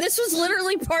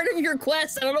literally part of your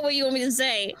quest. I don't know what you want me to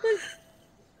say.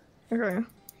 Okay.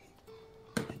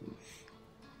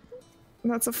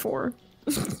 That's a 4.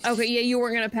 Okay, yeah, you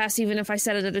weren't gonna pass even if I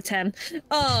set it at a 10.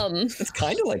 It's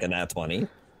kind of like a nat 20.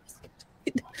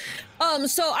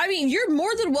 So I mean, you're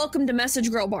more than welcome to message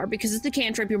Grillbar, because it's the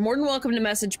cantrip. You're more than welcome to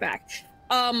message back.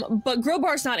 But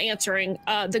Grillbar's not answering.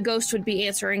 The ghost would be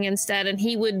answering instead, and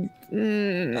he would.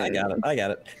 I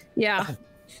got it. Yeah.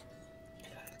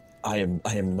 I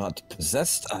am not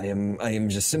possessed. I am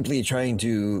just simply trying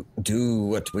to do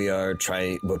what we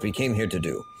came here to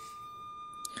do.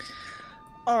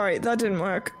 All right, that didn't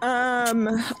work. All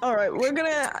right,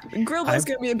 Grillbar's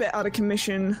gonna be a bit out of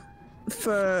commission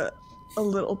for a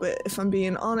little bit, if I'm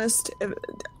being honest.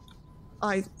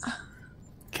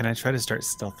 Can I try to start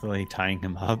stealthily tying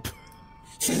him up?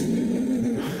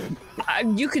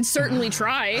 You could certainly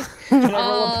try. Can I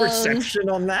roll a perception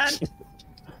on that?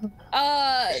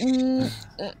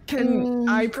 Can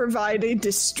I provide a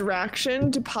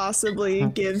distraction to possibly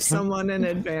give someone an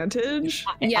advantage?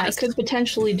 Yes. I could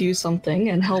potentially do something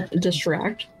and help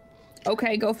distract.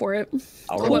 Okay, go for it.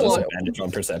 I'll roll disadvantage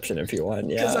on perception if you want.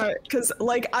 Yeah. Because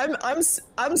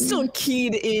I'm still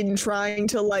keyed in trying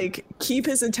to like keep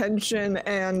his attention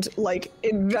and like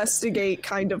investigate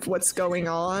kind of what's going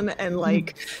on and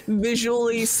like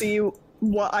visually see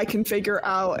what I can figure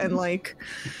out and like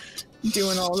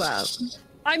doing all that.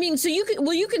 I mean, so you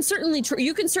can certainly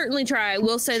try.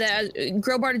 We'll say that.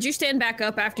 Grillbar, did you stand back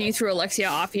up after you threw Alexia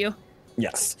off you?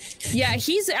 Yes. Yeah,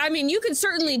 you can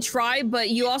certainly try, but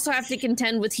you also have to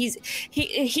contend with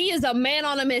he is a man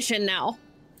on a mission now.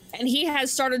 And he has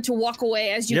started to walk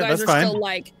away as you guys are still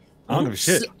like, I don't give a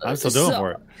shit. I'm still doing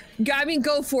for it. I mean,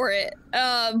 go for it.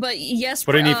 But yes.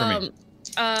 What do you need from me?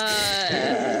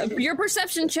 Your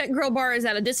perception check, Grillbar, is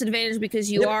at a disadvantage because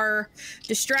you are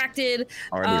distracted.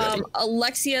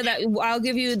 Alexia, I'll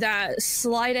give you that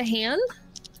sleight of hand.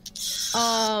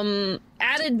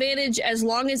 At advantage as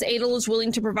long as Adel is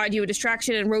willing to provide you a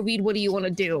distraction. And Rovid, what do you want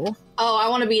to do? Oh, I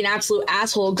want to be an absolute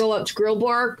asshole. Go up to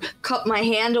Grillbar, cup my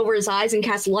hand over his eyes, and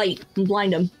cast light and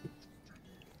blind him.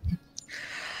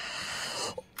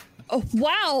 Oh,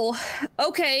 wow.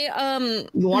 Okay.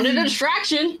 You wanted a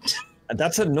distraction.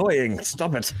 That's annoying.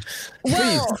 Stop it.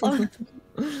 Well,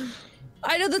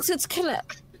 I know it's kind of.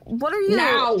 What are you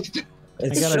now?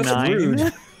 It's I got a just 9.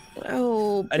 rude.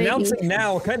 Oh, baby. Announcing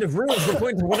now kind of ruins the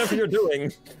point of whatever you're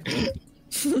doing.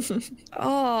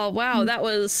 Oh wow,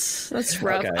 that's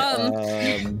rough.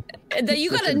 Okay,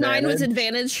 You got a 9 with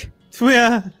advantage.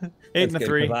 Yeah, 8 and a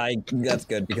 3. That's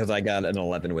good because I got an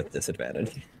 11 with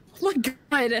disadvantage. Oh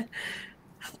my god.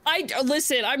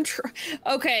 Listen.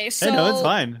 Okay, so. Hey, no, that's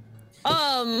fine.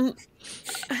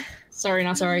 Sorry,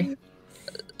 not sorry.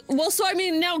 Well, so I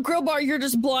mean, now Grillbar, you're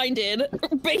just blinded.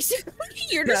 Basically,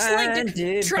 you're just like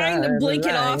trying to blink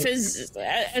it off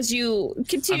as you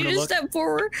continue to step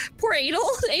forward. Poor Adel.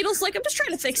 Adel's like, I'm just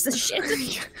trying to fix this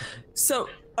shit. So,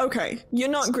 okay, you're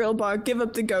not Grillbar. Give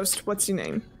up the ghost. What's your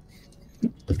name?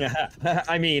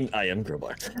 I mean, I am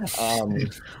Grillbar.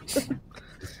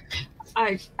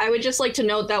 I would just like to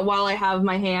note that while I have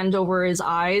my hand over his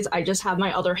eyes, I just have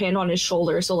my other hand on his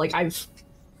shoulder. So, like, I've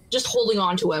just holding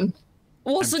on to him.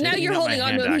 Well, so now you're holding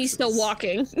on to him. He's still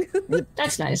walking.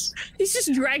 That's nice. He's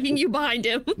just dragging you behind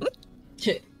him.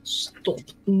 Stop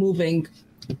moving.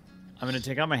 I'm going to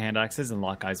take out my hand axes and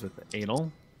lock eyes with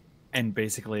Adel. And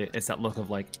basically, it's that look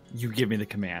of like, you give me the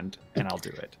command, and I'll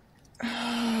do it.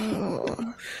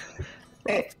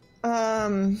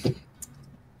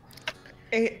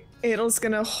 Adel's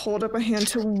gonna hold up a hand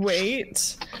to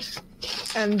wait,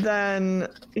 and then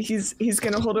he's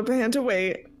gonna hold up a hand to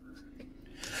wait.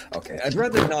 Okay, I'd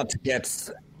rather not get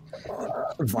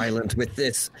violent with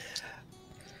this.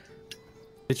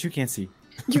 But you can't see.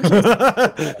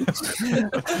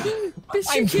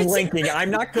 I'm blinking.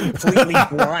 I'm not completely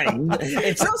blind.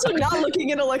 It's also not looking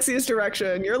in Alexia's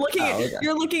direction. You're looking.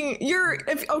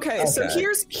 Okay. So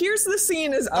here's the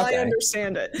scene as I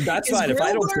understand it. That's fine. If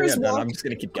I don't see it, then I'm just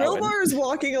gonna keep going. Grillbar is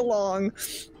walking along.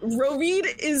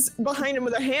 Rovid is behind him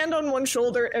with a hand on one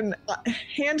shoulder and a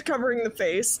hand covering the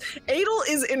face. Adel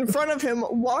is in front of him,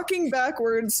 walking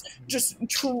backwards, just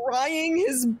trying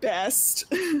his best.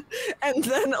 And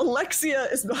then Alexia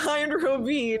is behind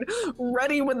Rovid,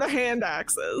 ready with the hand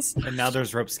axes. And now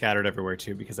there's rope scattered everywhere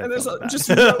too, because there's just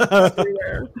rope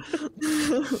everywhere.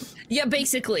 Yeah,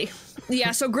 basically.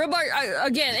 Yeah, so Grillbar,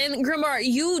 again, and Grillbar,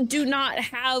 you do not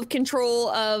have control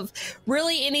of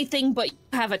really anything, but you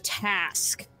have a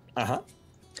task. Uh-huh.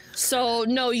 So,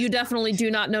 no, you definitely do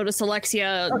not notice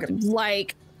Alexia,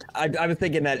 like... I was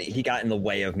thinking that he got in the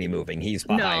way of me moving. He's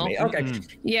behind me. Okay.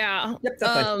 Mm-hmm. Yeah. Yep,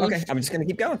 that's fine. Okay, I'm just going to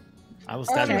keep going. I will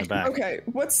stab you in the back. Okay,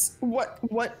 what?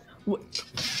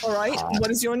 All right,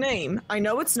 what is your name? I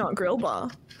know it's not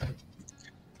Grillbar. I'm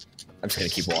just going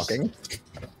to keep walking.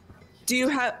 Do you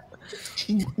have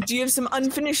some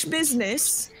unfinished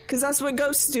business? Because that's what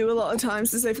ghosts do a lot of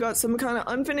times, is they've got some kind of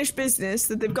unfinished business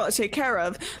that they've got to take care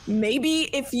of. Maybe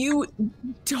if you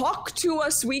talk to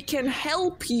us, we can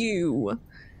help you.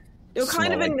 You're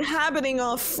kind of inhabiting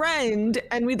our friend,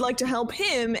 and we'd like to help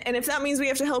him, and if that means we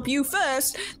have to help you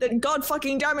first, then god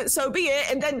fucking damn it, so be it,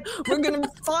 and then we're gonna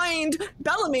find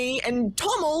Bellamy and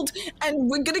Tomald, and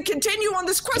we're gonna continue on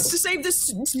this quest to save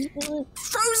this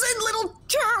frozen little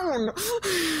town!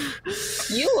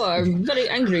 You are very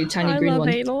angry, tiny green one.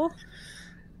 Adel.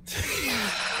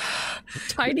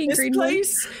 Tiny This green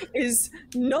place is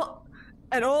not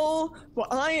at all what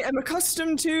I am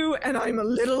accustomed to, and I'm a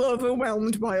little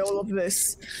overwhelmed by all of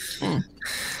this.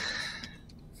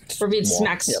 Ravid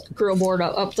smacks Grillboard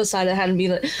up the side of the head and be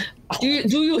like, do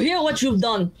you hear what you've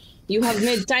done? You have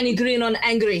made Tiny Green one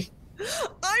angry.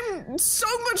 I'm so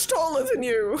much taller than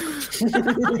you.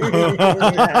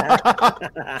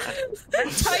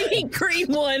 Tiny green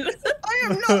one. I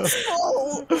am not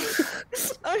small.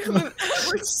 I am an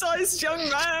average-sized young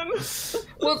man.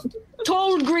 Well,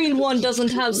 tall green one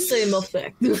doesn't have the same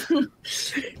effect.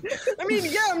 I mean,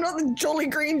 yeah, I'm not the jolly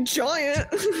green giant.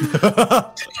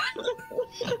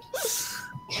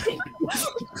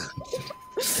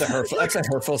 That's a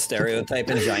hurtful stereotype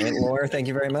in giant lore. Thank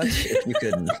you very much. If you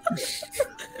could,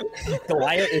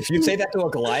 Goliath. If you say that to a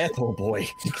Goliath, oh boy.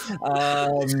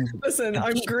 Listen,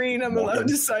 I'm green. I'm allowed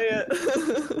to say it.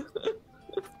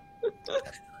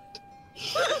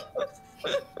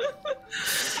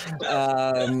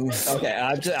 Okay,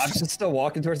 I'm just still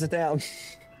walking towards the town.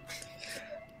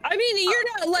 I mean, you're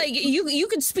not like you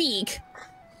can speak.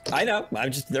 I know.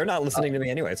 They're not listening to me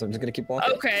anyway, so I'm just gonna keep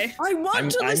walking. Okay. I want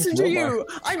to listen to you.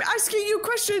 I'm asking you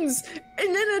questions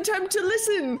in an attempt to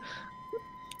listen.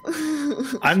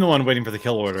 I'm the one waiting for the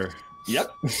kill order.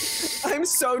 Yep. I'm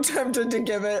so tempted to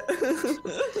give it.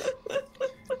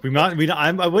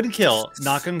 I wouldn't kill.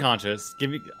 Knock unconscious.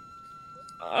 Give me.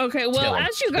 Okay, well,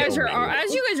 as you guys are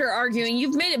arguing,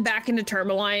 you've made it back into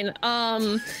Tourmaline.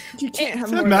 You can't have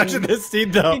more Imagine this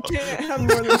scene, though. You can't have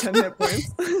more than 10 hit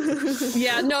points.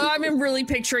 Yeah, no, I'm really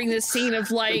picturing this scene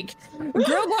of, like,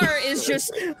 Grillbar is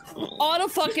just on a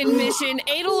fucking mission.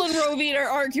 Adel and Rovid are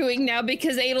arguing now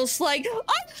because Adel's like,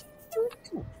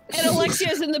 and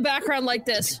Alexia's in the background like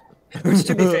this. Which,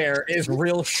 to be fair, is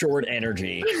real short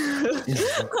energy. I'm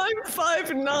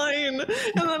 5'9", and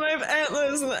then I have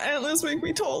antlers, and the antlers make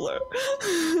me taller.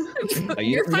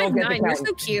 You're 5'9", you're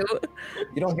so cute.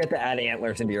 You don't get to add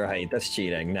antlers into your height. That's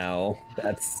cheating. No,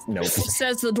 that's nope.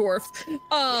 Says the dwarf.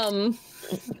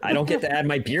 I don't get to add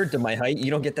my beard to my height. You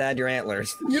don't get to add your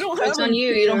antlers. You don't have It's on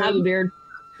you. You don't have a beard.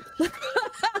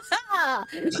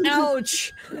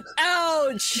 Ouch!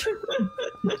 Ouch!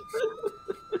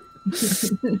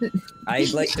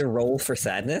 I'd like to roll for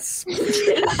sadness.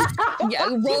 Yeah,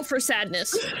 roll for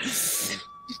sadness.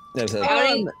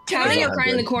 Counting or crying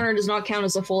in the corner does not count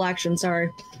as a full action,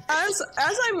 sorry. As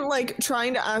I'm, like,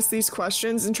 trying to ask these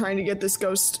questions and trying to get this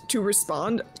ghost to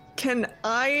respond, can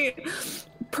I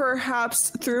perhaps,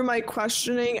 through my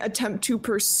questioning, attempt to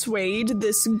persuade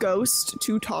this ghost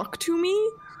to talk to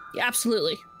me? Yeah,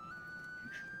 absolutely.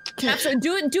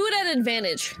 Absolutely. Do it at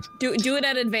advantage. Do it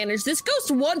at advantage. This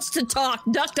ghost wants to talk.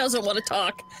 Duck doesn't want to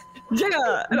talk.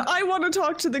 Yeah, and I want to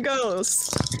talk to the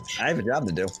ghost. I have a job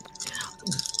to do.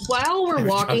 While we're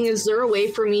walking, is there a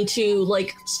way for me to,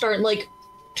 like, start, like,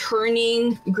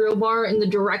 turning Grillbar in the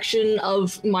direction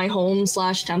of my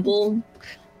home/temple?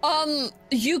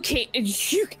 You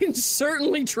can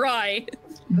certainly try.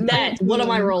 Bet. What am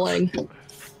I rolling?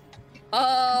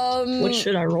 What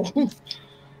should I roll?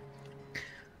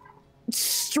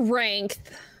 Strength.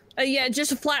 Yeah,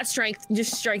 just a flat strength.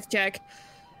 Just strength check.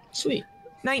 Sweet.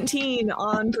 19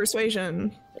 on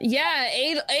persuasion. Yeah,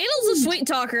 Adel's a sweet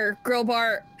talker,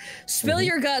 Grillbar. Spill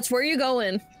your guts. Where are you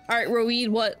going? All right, Roid,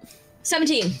 what?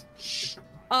 17.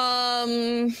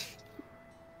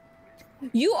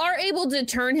 You are able to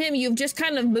turn him. You've just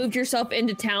kind of moved yourself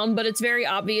into town, but it's very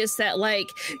obvious that, like,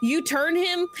 you turn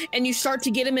him and you start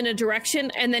to get him in a direction,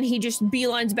 and then he just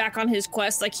beelines back on his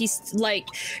quest. Like, he's like,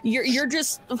 you're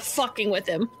just fucking with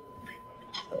him.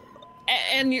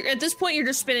 And at this point, you're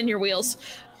just spinning your wheels.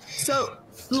 So,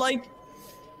 like,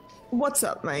 what's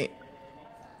up, mate?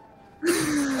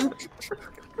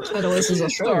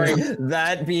 Sorry,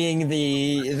 that being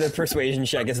the persuasion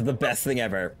check is the best thing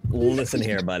ever. Listen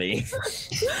here, buddy.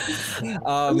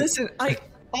 Listen, I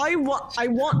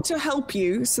want to help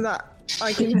you so that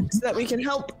we can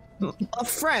help a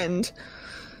friend.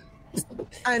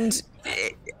 And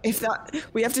if that,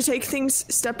 we have to take things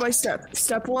step by step.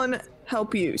 Step 1,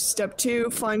 help you. Step 2,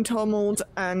 find Tormald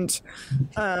and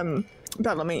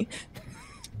Bellamy.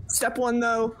 Step 1,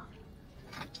 though,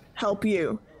 help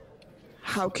you.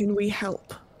 How can we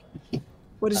help?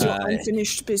 What is your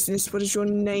unfinished business? What is your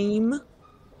name?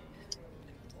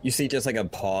 You see just like a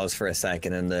pause for a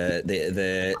second, and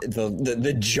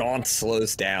the jaunt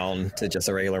slows down to just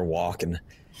a regular walk. And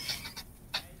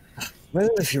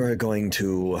well, if you're going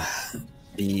to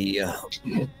be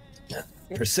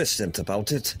persistent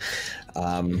about it,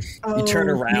 you turn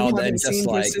around and just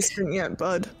like persistent yet,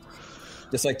 bud.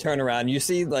 just like turn around. You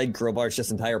see like Grillbar's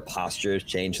just entire posture has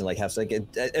changed and like has like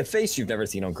a face you've never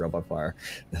seen on Grillbar before.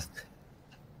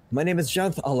 My name is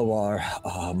Janth Alawar,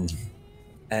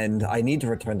 and I need to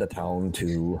return to town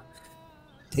to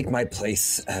take my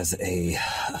place as a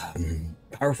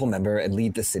powerful member and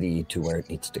lead the city to where it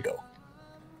needs to go.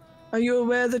 Are you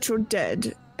aware that you're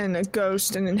dead and a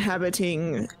ghost and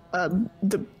inhabiting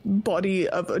the body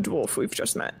of a dwarf we've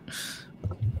just met?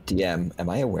 DM, am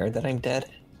I aware that I'm dead?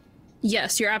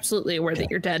 Yes, you're absolutely aware that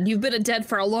you're dead. You've been dead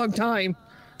for a long time.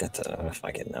 That's if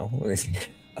I can know.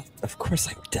 Of course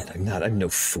I'm dead. I'm no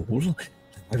fool.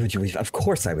 Why would you? Of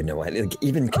course I would know. Like,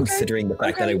 even considering the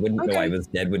fact that I wouldn't know I was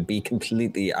dead would be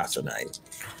completely asinine.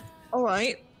 All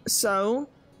right, so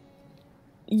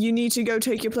you need to go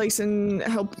take your place and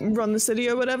help run the city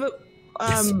or whatever.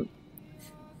 Yes.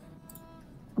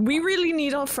 We really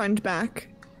need our friend back.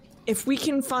 If we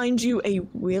can find you a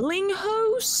willing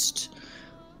host,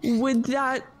 would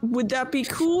that be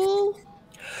cool?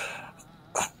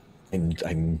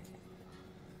 I'm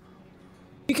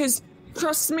Because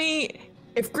trust me,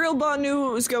 if Grillbar knew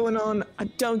what was going on, I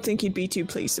don't think he'd be too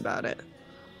pleased about it.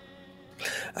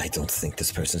 I don't think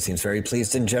this person seems very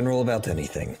pleased in general about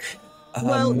anything.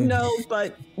 Well, no,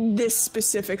 but this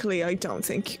specifically I don't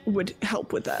think would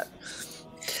help with that.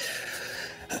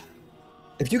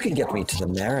 If you can get me to the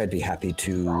mayor, I'd be happy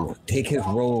to take his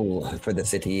role for the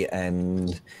city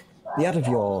and be out of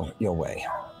your way.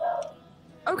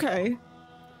 Okay.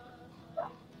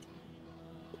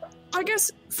 I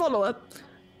guess follow up.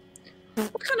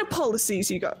 What kind of policies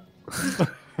you got? I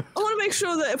want to make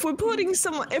sure that if we're putting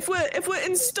someone, if we're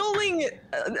installing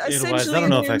essentially, I don't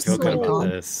know if I feel soul, good about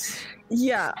this.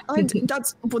 Yeah,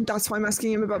 that's why I'm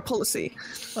asking him about policy.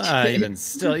 Even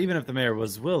if the mayor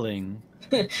was willing.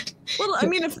 Well, I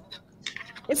mean,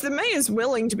 if the mayor's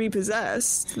willing to be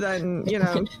possessed, then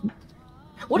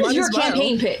What is your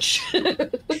campaign pitch?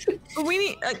 But we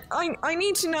need. I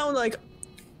need to know. Like,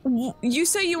 you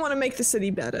say you want to make the city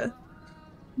better.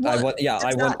 I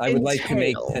would like to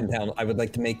make entail? 10 towns. I would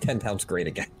like to make 10 towns great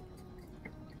again.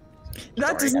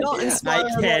 That does not inspire.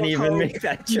 I can't even make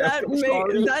that joke.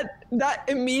 That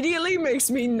immediately makes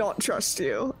me not trust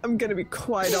you. I'm gonna be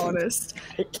quite honest.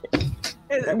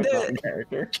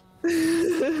 Character.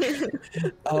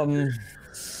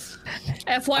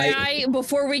 FYI,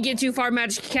 before we get too far,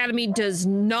 Magic Academy does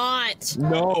not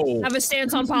have a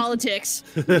stance on politics.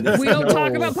 We don't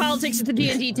talk about politics at the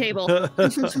D&D table.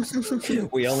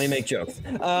 We only make jokes.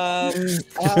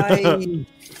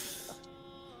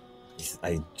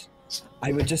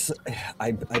 I would just,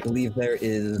 I believe there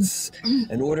is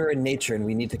an order in nature, and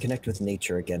we need to connect with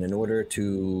nature again in order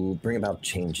to bring about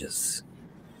changes.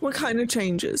 What kind of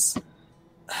changes?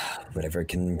 Whatever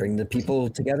can bring the people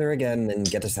together again and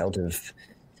get us out of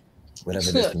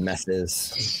whatever this mess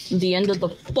is. The end of the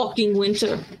fucking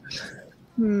winter.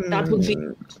 That would be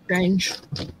strange.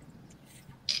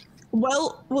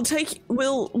 Well, we'll talk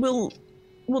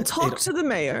to the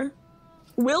mayor.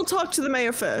 We'll talk to the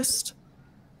mayor first.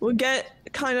 We'll get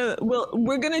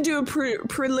we're gonna do a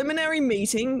preliminary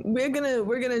meeting. We're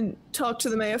gonna talk to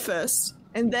the mayor first,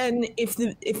 and then if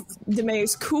the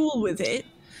mayor's cool with it,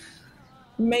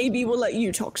 maybe we'll let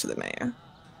you talk to the mayor.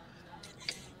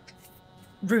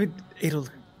 Adel,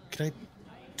 can I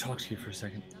talk to you for a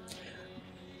second?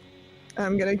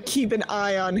 I'm gonna keep an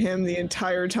eye on him the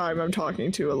entire time I'm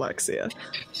talking to Alexia.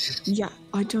 Yeah,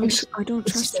 I don't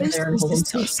trust this.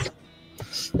 This is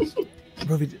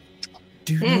Rovi,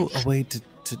 do you know a way to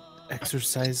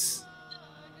exercise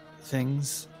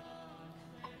things?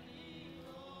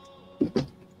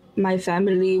 My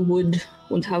family would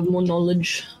have more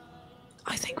knowledge.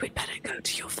 I think we'd better go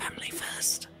to your family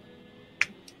first.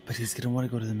 But he's gonna want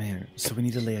to go to the mayor, so we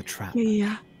need to lay a trap.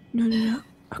 Yeah. No.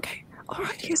 Okay. All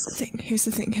right. Here's the thing.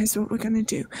 Here's what we're gonna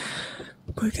do.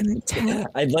 We're gonna tell.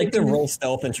 I'd like to roll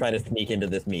stealth and try to sneak into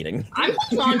this meeting. I'm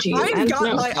on to you. I've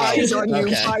got my eyes on you,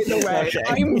 Okay. by the way. Okay.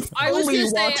 I'm I was fully gonna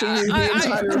say, watching you the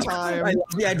entire time. I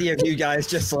love the idea of you guys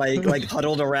just like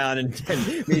huddled around and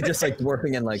me just like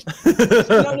working and like.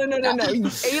 No.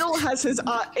 Adel has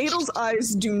Adel's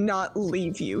eyes do not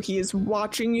leave you. He is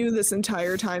watching you this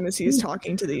entire time as he is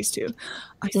talking to these two.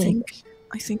 I think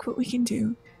what we can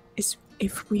do is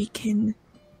if we can.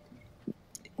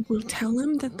 We'll tell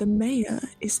him that the mayor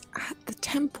is at the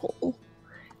temple.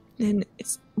 Then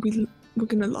we're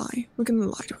gonna lie. We're gonna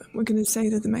lie to him. We're gonna say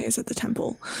that the mayor's at the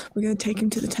temple. We're gonna take him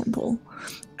to the temple,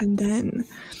 and then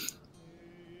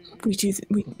we do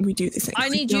the thing. I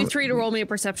need you three to roll me a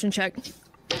perception check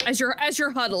as you're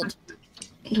huddled.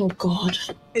 Oh God.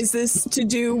 Is this to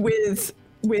do with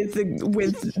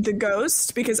the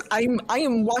ghost because I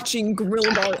am watching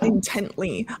Grillbar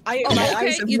intently. My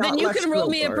eyes have not then you left can roll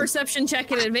me a Grillbar. perception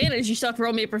check at advantage. You still have to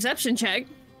roll me a perception check.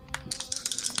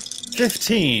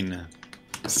 15.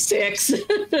 6.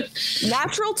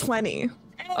 Natural 20.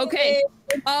 Okay.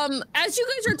 As you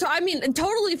guys are,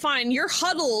 totally fine. You're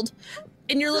huddled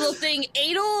in your little thing.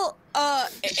 Adel,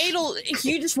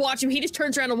 you just watch him. He just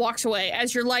turns around and walks away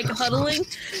as you're like huddling.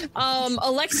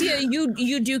 Alexia,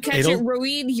 you do catch Adel? it.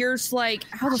 Roid, you're just like,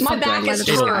 how the My fuck do I back let is it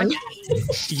go? turned.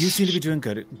 You seem to be doing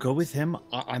good. Go with him.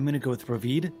 I'm gonna go with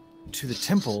Ravid to the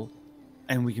temple,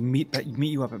 and we can meet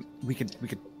you up. And we could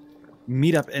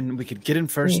meet up, and we could get in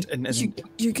first. And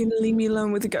You're gonna leave me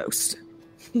alone with the ghost.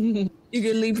 You're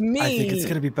gonna leave me. I think it's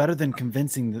gonna be better than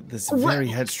convincing this very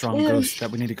headstrong ghost that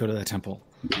we need to go to the temple.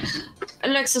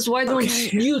 Alexis, why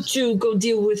don't you two go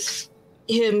deal with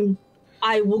him?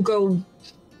 I will go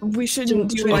We shouldn't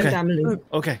to do my Okay. family.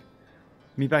 Okay,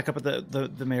 meet back up at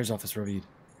the mayor's office, Ravid.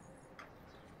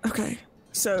 Okay.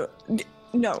 So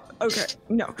no. Okay.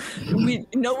 No.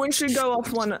 No one should go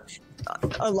off one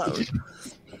alone.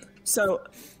 So,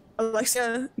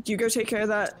 Alexia, you go take care of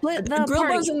that. Split the Grillbar's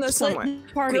party. in there Split somewhere.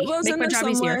 the party. Grillbar's Make in my there job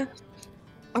easier. somewhere.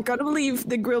 I've got to believe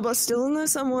the Grillbar's still in there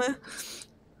somewhere,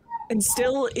 and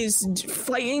still is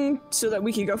fighting so that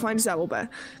we can go find his owlbear.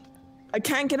 I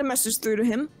can't get a message through to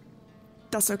him.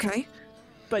 That's okay.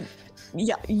 But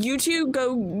yeah, you two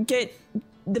go get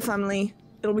the family.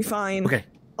 It'll be fine. Okay.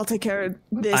 I'll take care of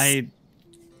this. I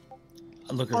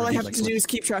look at All I Ravid have like, to do is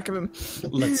keep track of him.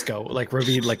 let's go. Like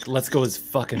Ravid, like let's go as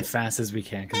fucking fast as we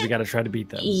can because we got to try to beat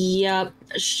them. Yep,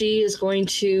 she is going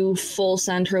to full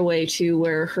send her way to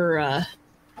where her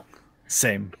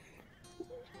Same.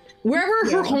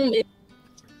 wherever her home is,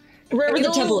 wherever the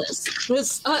Adel- temple is.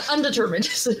 It's undetermined.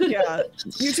 Yeah,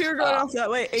 you two are going off that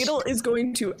way. Adel is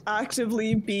going to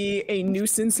actively be a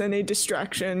nuisance and a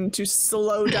distraction to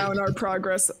slow down our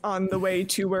progress on the way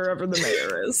to wherever the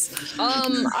mayor is.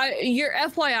 Your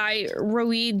FYI,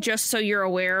 Roid, just so you're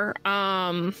aware,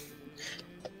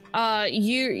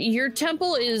 your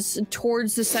temple is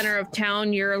towards the center of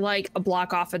town. You're like a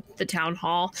block off at the town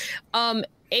hall.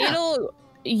 Adel,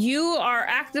 you are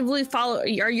actively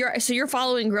you're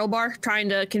following Grillbar, trying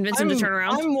to convince him to turn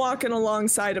around. I'm walking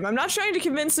alongside him. I'm not trying to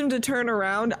convince him to turn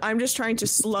around. I'm just trying to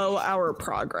slow our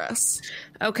progress.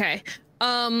 Okay.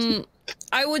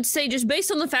 I would say just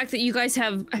based on the fact that you guys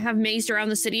have mazed around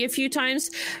the city a few times,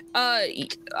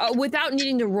 without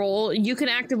needing to roll, you can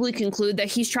actively conclude that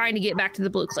he's trying to get back to the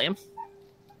Blue Clam.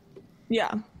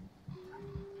 Yeah.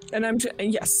 And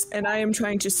I am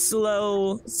trying to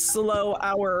slow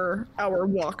our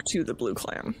walk to the Blue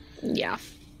Clam. Yeah.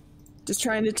 Just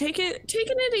trying to taking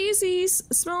it easy,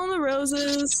 smelling the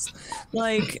roses.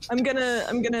 Like I'm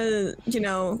gonna,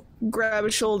 grab a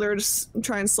shoulder to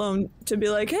try and slow him to be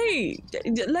like, hey,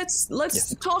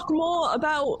 let's talk more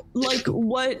about like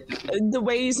what the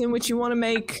ways in which you want to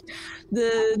make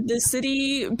the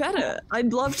city better.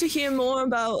 I'd love to hear more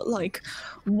about like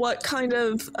what kind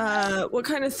of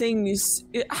things.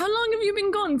 How long have you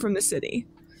been gone from the city?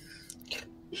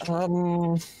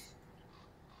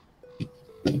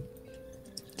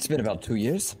 It's been about 2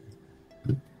 years.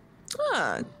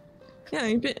 Ah, yeah,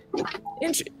 a bit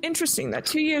interesting. That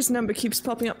 2 years number keeps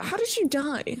popping up. How did you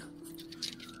die?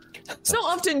 It's not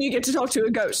often you get to talk to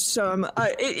a ghost, so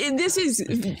this is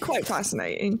quite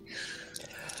fascinating.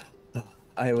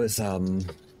 I was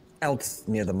out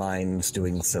near the mines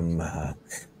doing some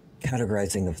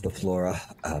categorizing of the flora.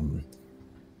 And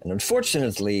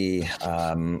unfortunately,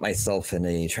 myself and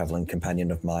a traveling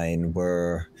companion of mine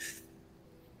were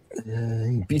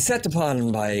beset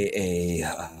upon by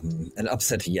an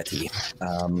upset yeti.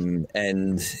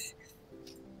 And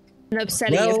An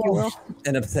upsetting, if you will.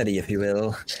 an upsetty, if you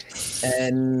will.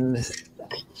 And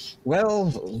well,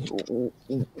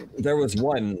 there was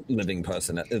one living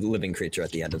creature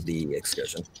at the end of the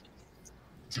excursion.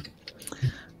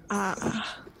 That's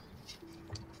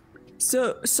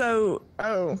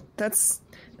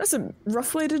a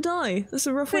rough way to die. That's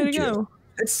a rough way to Thank you. go.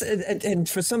 It's and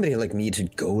for somebody like me to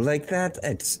go like that,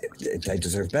 I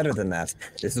deserve better than that.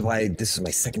 This is why this is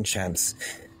my second chance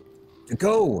to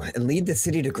go and lead the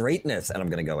city to greatness, and I'm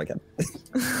gonna go again.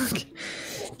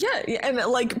 Yeah, and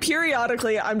like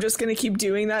periodically, I'm just gonna keep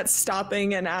doing that,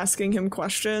 stopping and asking him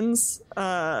questions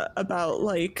about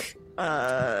like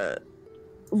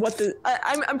what the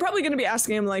I'm probably going to be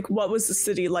asking him like, what was the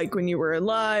city like when you were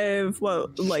alive?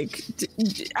 What like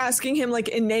asking him like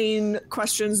inane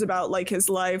questions about like his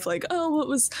life, like, oh,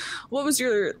 what was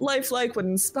your life like? What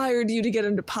inspired you to get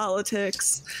into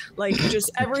politics? Like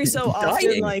just every so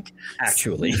often, like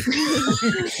actually,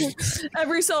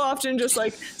 every so often, just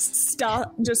like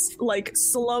stop, just like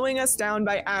slowing us down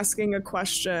by asking a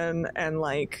question and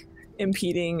like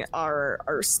impeding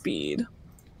our speed.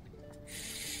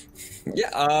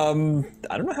 Yeah, I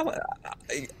don't know how.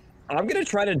 I'm gonna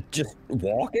try to just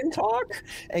walk and talk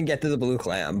and get to the blue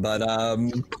clam, but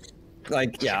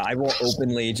like, yeah, I will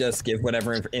openly just give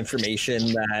whatever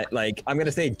information that, like, I'm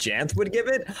gonna say Janth would give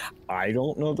it. I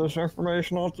don't know this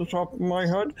information off the top of my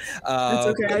head. That's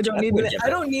okay. I don't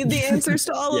need the answers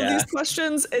to all of these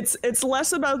questions. It's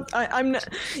less about. I'm not.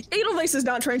 Edelweiss is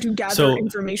not trying to gather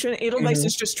information. Edelweiss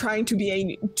is just trying to be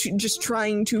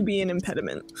an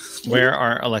impediment. Where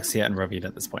are Alexia and Ravid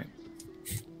at this point?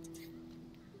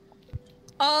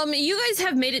 You guys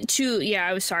have made it to. Yeah,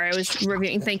 I was sorry. I was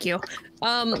reviewing. Thank you.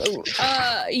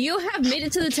 You have made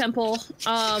it to the temple,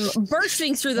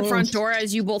 bursting through the front door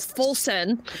as you both full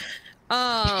send.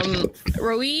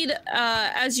 Roid,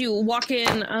 as you walk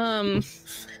in,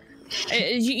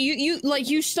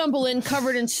 you stumble in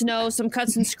covered in snow, some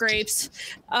cuts and scrapes,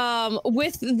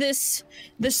 with this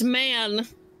man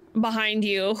behind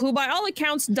you, who by all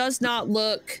accounts does not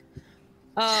look,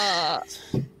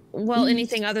 well,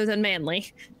 anything other than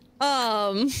manly.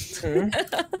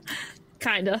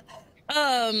 Kinda.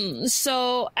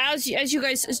 So as you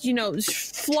guys,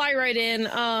 fly right in,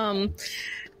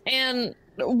 and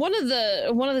one of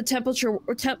the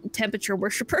temperature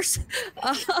worshippers,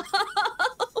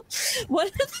 one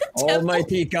of the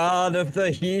Almighty God of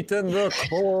the heat and the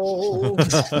cold.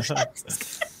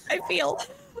 I feel,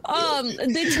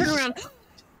 they turn around.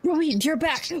 Roid, you're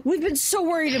back. We've been so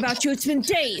worried about you. It's been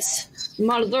days.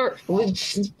 Mother, we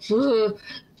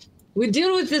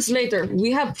deal with this later.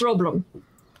 We have problem.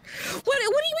 What do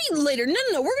you mean later? No.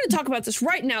 We're going to talk about this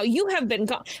right now. You have been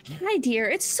gone. Hi, dear.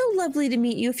 It's so lovely to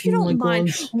meet you. If you don't mind,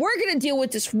 we're going to deal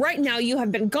with this right now. You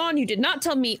have been gone. You did not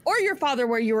tell me or your father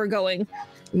where you were going.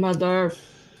 Mother.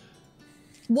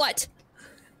 What?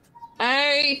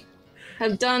 I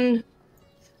have done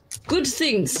good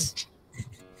things.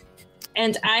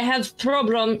 And I have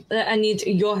problem that I need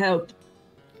your help.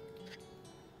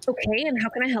 Okay, and how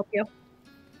can I help you?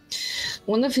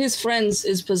 One of his friends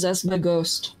is possessed by a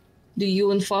ghost. Do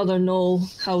you and father know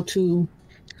how to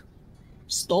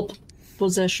stop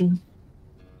possession?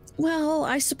 Well,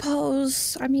 I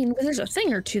suppose, I mean, there's a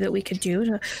thing or two that we could do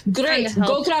to Great,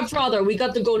 go grab father. We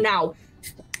got to go now.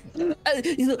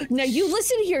 Now you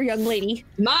listen here, young lady.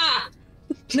 Ma!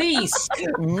 Please!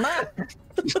 Ma!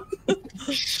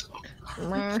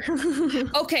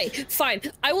 Okay, fine.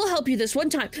 I will help you this one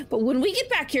time. But when we get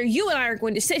back here, you and I are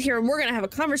going to sit here and we're going to have a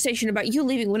conversation about you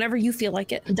leaving whenever you feel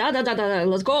like it.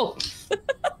 Let's go.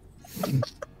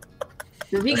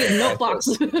 Your vegan notebox.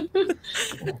 So,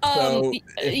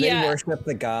 if they worship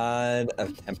the god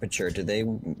of temperature, do they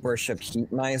worship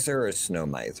heat miser or snow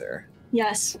miser?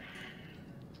 Yes.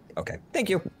 Okay, thank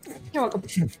you. You're welcome.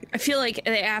 I feel like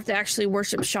they have to actually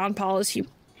worship Sean Paul as he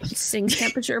sings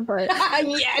temperature, but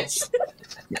yes.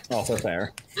 Also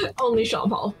fair. Only Sean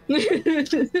Paul.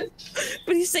 But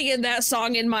he's singing that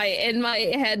song in my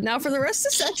head now for the rest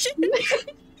of the session.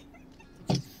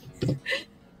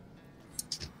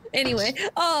 Anyway,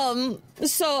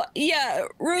 so yeah,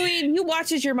 Ruin, you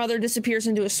watch as your mother disappears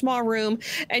into a small room,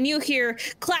 and you hear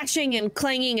clashing and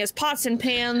clanging as pots and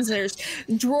pans. There's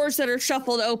drawers that are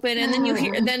shuffled open, and then you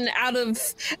hear, then out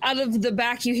of the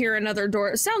back you hear another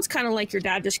door. It sounds kind of like your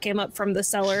dad just came up from the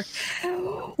cellar.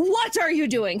 What are you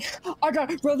doing? Our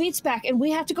daughter, Rovid's back, and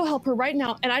we have to go help her right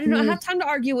now. And I do not have time to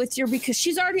argue with you because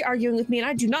she's already arguing with me, and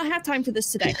I do not have time for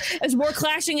this today. As more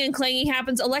clashing and clanging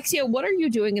happens, Alexia, what are you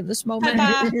doing in this moment?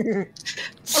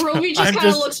 Rovi just kind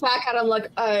of looks back at him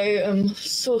like, I am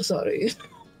so sorry.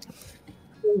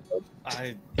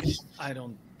 I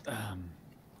don't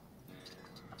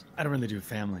really do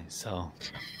family, so.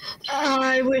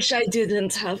 I wish I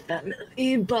didn't have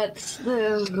family, but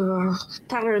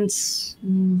parents.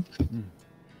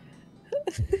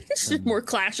 It's just more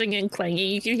clashing and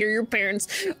clanging. You can hear your parents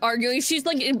arguing. She's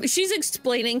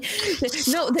explaining.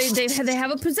 No, they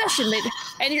have a possession.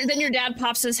 Then your dad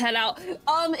pops his head out.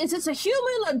 Is this a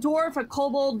human, a dwarf, a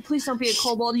kobold? Please don't be a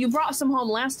kobold. You brought some home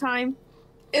last time.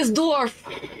 It's dwarf.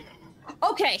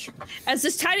 Okay. As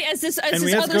this and this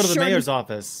we have other to go to the mayor's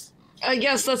office.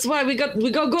 Yes, that's why we go.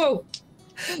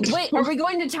 Wait, are we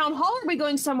going to town hall or are we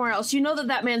going somewhere else? You know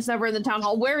that man's never in the town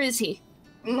hall. Where is he?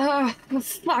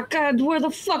 Fuck, God, where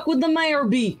the fuck would the mayor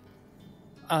be?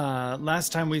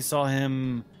 last time we saw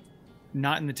him,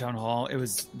 not in the town hall, it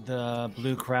was the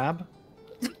blue crab.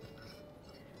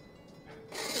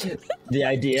 The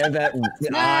idea that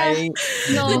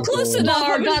No, Close enough.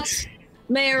 Bar, that's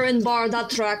Mayor and Bar, that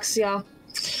tracks, yeah.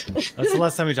 That's the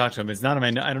last time we talked to him. It's not in my.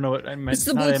 I don't know what. It's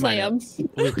the blue clam.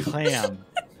 Blue clam.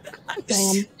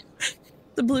 Damn.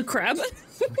 The blue crab.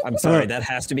 I'm sorry, that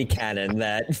has to be canon.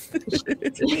 That.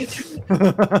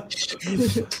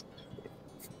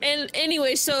 And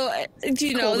anyway, so do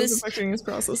you know Cold is this? affecting his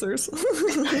processors.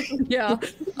 Yeah.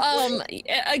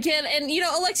 Again, and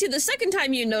Alexia, the second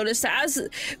time you noticed,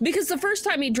 because the first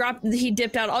time he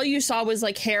dipped out, all you saw was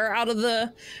like hair out of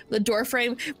the door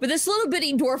frame. But this little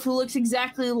bitty dwarf who looks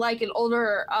exactly like an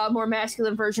older, more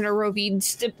masculine version of Rovi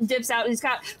dips out. He's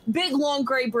got big, long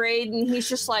gray braid, and he's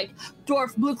just like,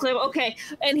 dwarf, blue clam, okay.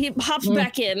 And he hops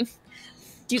back in.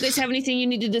 Do you guys have anything you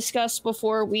need to discuss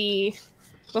before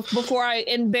I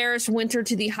embarrass Winter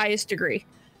to the highest degree?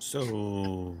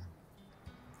 So,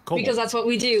 Because that's what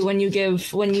we do when you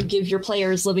give your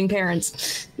players living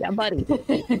parents. Yeah, buddy.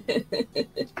 you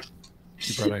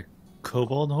brought a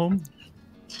kobold home?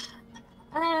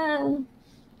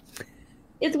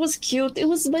 It was cute. It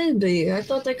was baby. I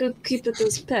thought I could keep it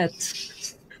as pet.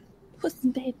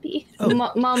 With baby. Oh.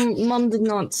 Mom did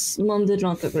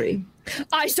not agree.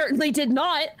 I certainly did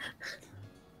not.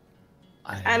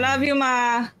 I love you,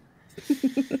 Ma.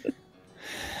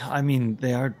 I mean,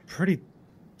 they are pretty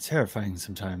terrifying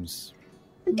sometimes.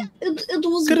 It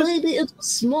was baby. It was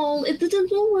small. It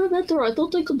didn't know better. I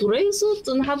thought I could raise it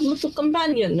and have a little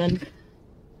companion. And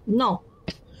no.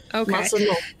 Okay. Ma said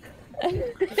no.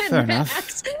 Fair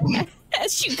enough.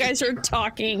 As you guys are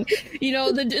talking,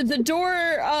 the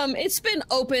door, it's been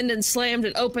opened and slammed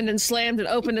and opened and slammed and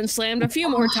opened and slammed a few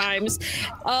more times.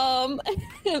 Finally,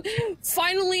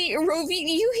 Rovi,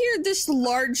 you hear this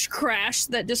large crash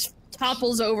that just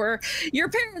topples over. Your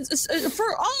parents,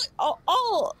 for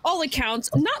all accounts,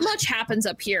 not much happens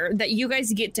up here that you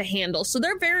guys get to handle. So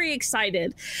they're very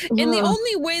excited. And the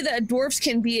only way that dwarfs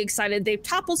can be excited, they've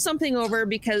toppled something over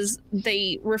because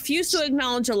they refuse to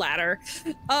acknowledge a ladder.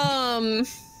 Dog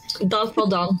fell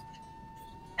down.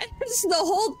 It's the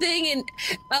whole thing, and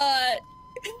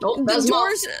that's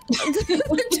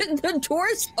the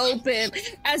doors open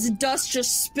as dust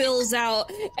just spills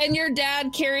out, and your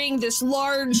dad carrying this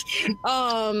large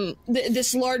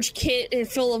kit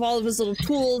full of all of his little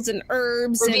tools and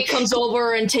herbs. Ruby comes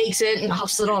over and takes it and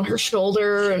hops it on her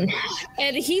shoulder, and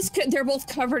they're both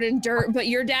covered in dirt, but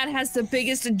your dad has the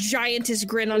biggest, giantest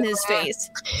grin on his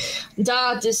face.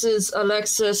 Dad, this is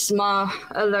Alexis,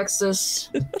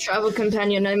 Alexis, travel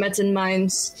companion I met in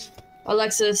mines.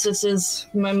 Alexis, this is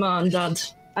my mom, Dad.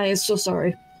 I am so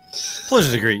sorry.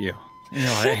 Pleasure to greet you.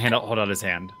 Hold out his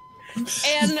hand.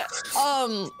 And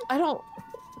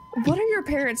what are your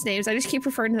parents' names? I just keep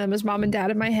referring to them as Mom and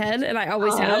Dad in my head, and I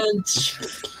always have.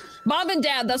 Mom and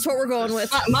Dad, that's what we're going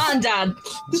with. Ma and Dad.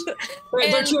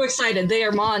 They're too excited. They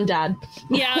are Ma and Dad.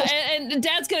 Yeah, and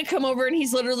Dad's gonna come over and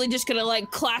he's literally just gonna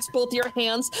clasp both your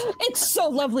hands. It's so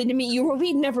lovely to meet you.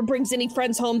 Rovi never brings any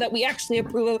friends home that we actually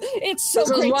approve of. It's so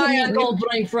great to meet you. This is why I don't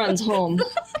bring friends home.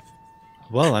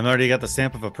 Well, I've already got the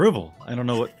stamp of approval. I don't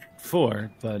know what for,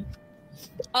 but...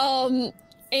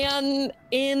 And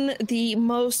in the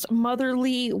most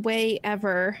motherly way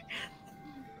ever...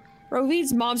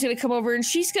 Rovi's mom's gonna come over and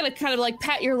she's gonna kind of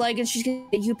pat your leg and she's gonna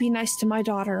say, you be nice to my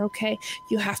daughter, okay?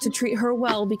 You have to treat her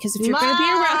well because if you're gonna be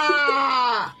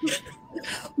around...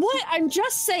 What? I'm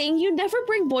just saying you never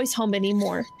bring boys home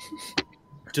anymore.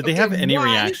 Do they have any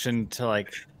reaction to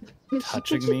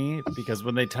touching me? Because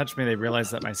when they touch me, they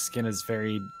realize that my skin is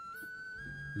very,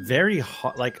 very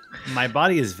hard. My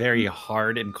body is very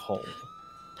hard and cold.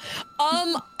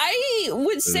 I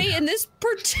would say in this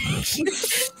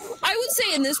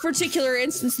particular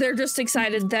instance, they're just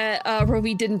excited that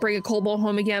Rovi didn't bring a kobold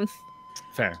home again.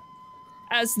 Fair.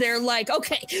 As they're like,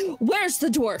 okay, where's the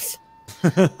dwarf?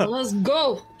 Let's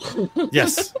go.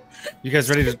 Yes. You guys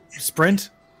ready to sprint?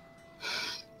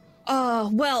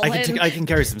 Well, I can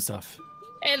carry some stuff.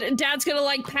 And Dad's gonna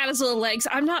pat his little legs.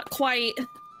 I'm not quite.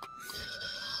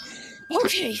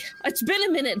 Okay, it's been a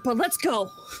minute, but let's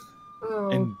go.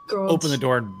 And God. open the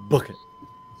door and book it.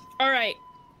 All right.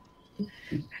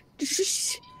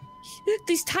 These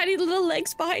tiny little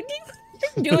legs behind you,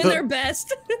 doing their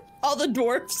best. All the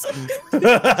dwarfs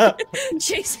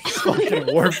chasing. Fucking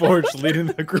Warforged leading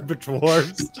the group of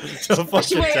dwarves to a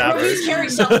fucking tavern.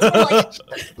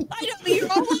 I know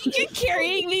you're all you're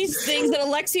carrying these things, and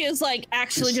Alexia is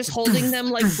actually just holding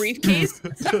them like briefcase.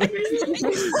 These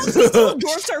little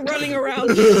dwarfs are running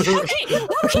around. Okay, we're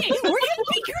gonna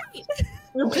be great.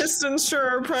 The Pistons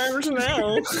sure are primed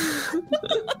now.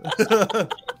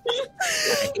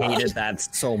 I hated that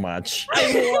so much.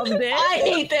 I loved it. I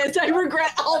hate this. I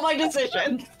regret all my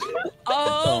decisions.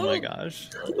 Oh my gosh.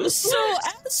 So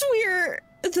as we're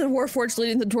the Warforged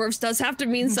leading the dwarves does have to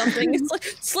mean something.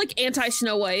 It's like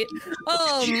anti-Snow White.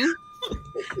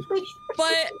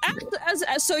 But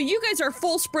as so you guys are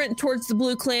full sprint towards the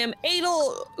blue clam.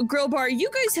 Adel, Grillbar, you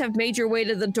guys have made your way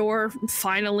to the door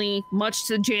finally, much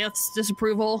to Janth's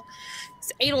disapproval.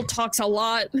 Adel talks a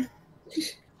lot.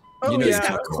 Oh, know He's you got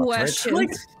talk a lot, right? questions.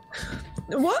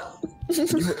 Like, what?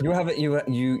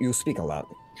 You speak a lot.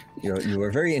 You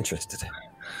are very interested.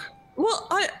 Well,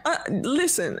 I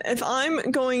listen, if I'm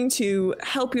going to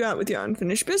help you out with your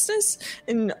unfinished business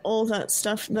and all that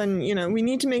stuff, then, we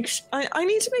need to make I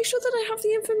need to make sure that I have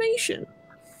the information.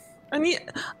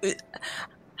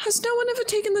 Has no one ever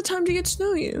taken the time to get to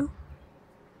know you?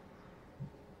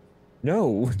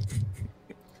 No.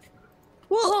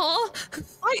 Well,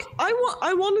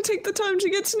 I want to take the time to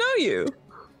get to know you.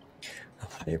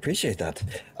 I appreciate that.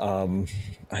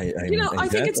 I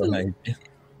think it's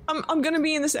I'm going to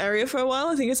be in this area for a while.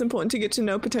 I think it's important to get to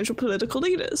know potential political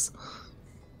leaders.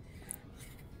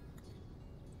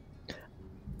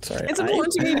 Sorry, It's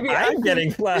important to me to be I'm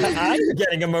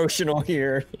getting emotional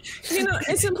here.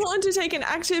 It's important to take an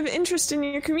active interest in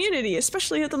your community,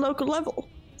 especially at the local level.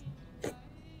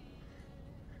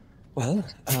 Well,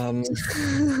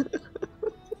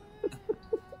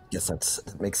 yes,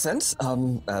 that makes sense.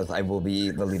 As I will be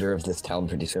the leader of this town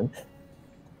pretty soon.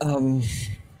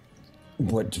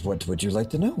 What would you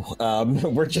like to know?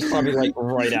 We're just probably like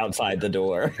right outside the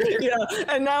door. Yeah,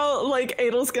 and now like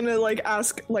Adel's gonna like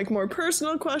ask like more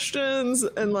personal questions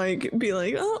and like be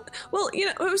like, oh, well,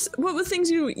 what were things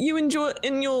you enjoy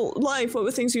in your life? What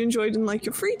were things you enjoyed in like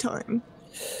your free time?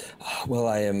 Well,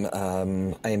 I am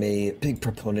a big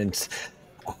proponent.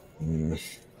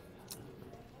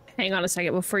 Hang on a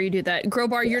second before you do that.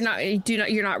 Grillbar,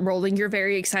 you're not rolling. You're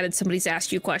very excited somebody's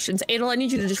asked you questions. Adel, I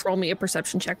need you to just roll me a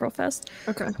perception check real fast.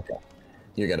 Okay.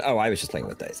 You're good. Oh, I was just playing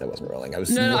with dice. I wasn't rolling. I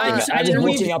was I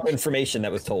looking up information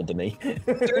that was told to me.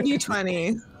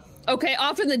 30-20. Okay,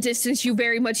 off in the distance, you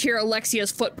very much hear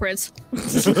Alexia's footprints.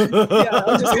 Yeah,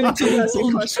 I'm just gonna keep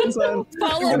asking questions then.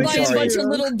 Followed by a bunch of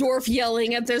little dwarf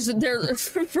yelling at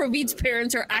Rovid's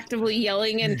parents are actively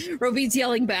yelling, and Rovid's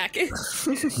yelling back.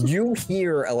 You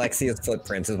hear Alexia's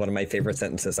footprints is one of my favorite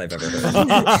sentences I've ever heard.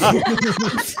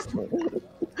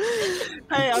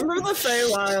 Hey, I'm from the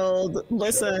Feywild.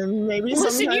 Listen, maybe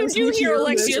sometimes you do hear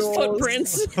Alexia's visuals.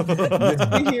 footprints.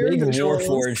 You hear Big visuals.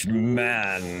 Warforged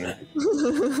man.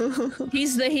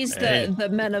 He's the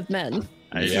men of men,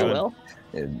 if you will.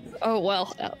 Oh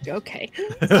well, okay.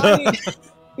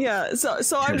 Yeah, so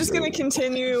I'm just gonna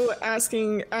continue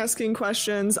asking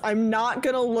questions. I'm not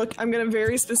gonna look. I'm gonna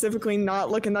very specifically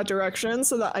not look in that direction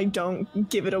so that I don't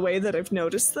give it away that I've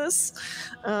noticed this.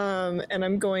 And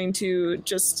I'm going to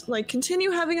just like continue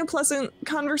having a pleasant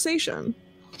conversation.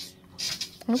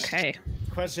 Okay.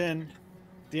 Question.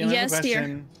 Deanna, Yes,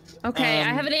 question. dear. Okay, I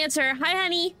have an answer. Hi,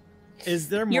 honey. Is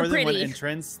there You're more than one pretty.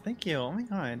 entrance? Thank you. Oh my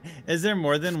god. Is there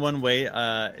more than one way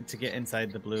to get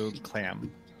inside the blue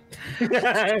clam? You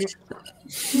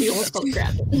almost felt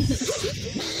crap.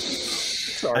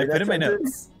 Sorry, I put in my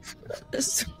notes.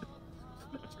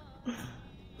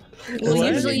 Well,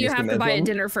 What? usually you have to buy a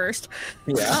dinner first.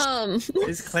 Yeah.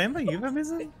 Is clam a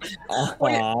euphemism?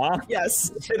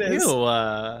 Yes, it is. Ew.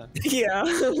 Yeah.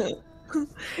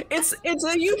 It's a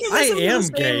I euphemism. am for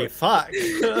the gay. same- Fuck.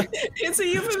 It's a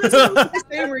euphemism for the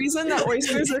same reason that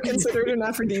oysters are considered an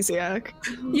aphrodisiac.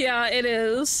 Yeah, it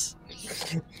is.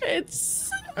 It's.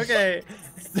 Okay.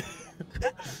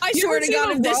 I You swear ever to seen God,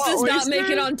 a if this raw does not oyster? make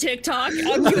it on TikTok,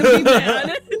 I'm gonna be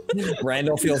mad.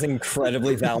 Randall feels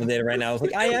incredibly validated right now. I was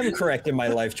like, I am correct in my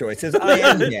life choices. I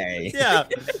am gay. Yeah.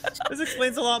 This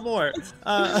explains a lot more.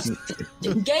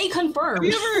 Gay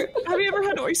confirmed. Have you ever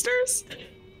had oysters?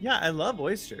 Yeah, I love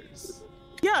oysters.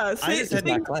 Yeah, I just had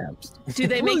Not clams. Do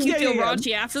they make Well, you yeah, feel yeah, yeah.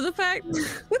 raunchy after the fact?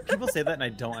 People say that and I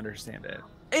don't understand it.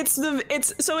 it's not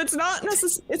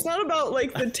it's not about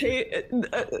like the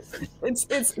it's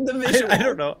the visual. I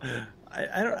don't know.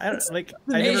 I don't like.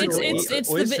 I never go eat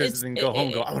oysters and go home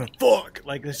and go, I want to fuck.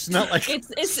 Like it's not like.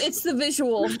 It's the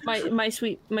visual, my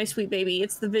sweet baby.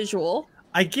 It's the visual.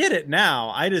 I get it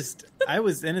now. I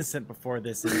was innocent before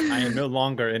this, and I am no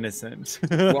longer innocent.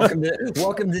 Welcome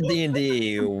to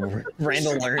D&D.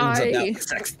 Randall learns about the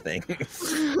sex thing.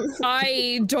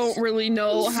 I don't really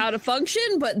know how to function,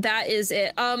 but that is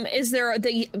it. Is there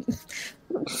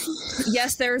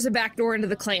Yes, there is a back door into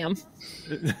the clam.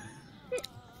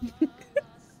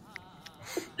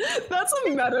 That's a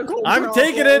medical I'm problem.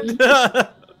 taking it.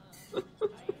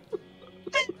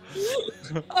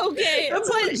 Okay, That's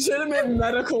a legitimate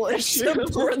medical issue.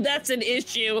 that's an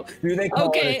issue. Do they call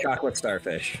Okay. it a chocolate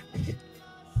starfish?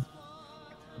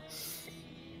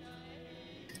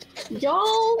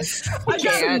 Y'all, I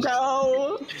gotta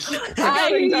go. I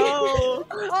gotta go.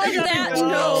 On that go.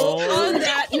 note, on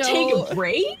that take note, a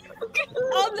break.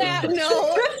 on that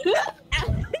note,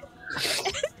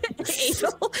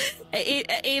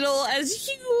 Adel, as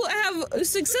you have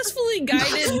successfully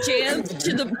guided Jan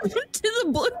to the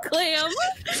book clam,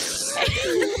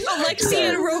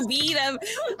 Alexia and Rovid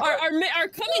are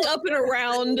coming up and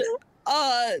around.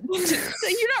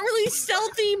 You're not really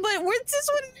stealthy, but this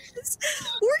one is.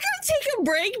 We're gonna take a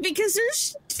break because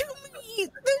there's too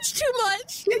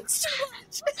much. It's too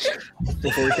much.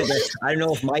 Before we take that, I don't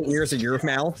know if my ears or your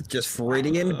mouth, just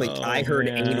Freudian, but I heard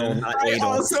man. anal, not I anal.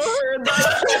 also heard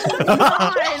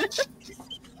that.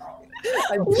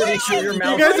 I'm pretty sure your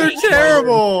mouth. You guys are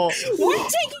terrible. We're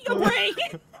taking a break.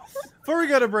 Before we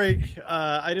go to break,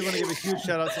 I did want to give a huge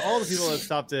shout out to all the people that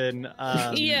stopped in.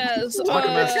 Yes.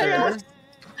 Master,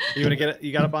 you want to get it?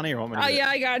 You got it, Bonnie, or want me to do it? Yeah,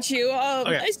 I got you.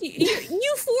 Okay.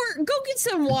 You four, go get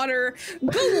some water.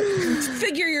 Go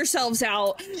figure yourselves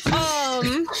out. It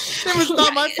was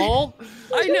not my fault.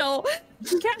 I know.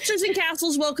 Captures and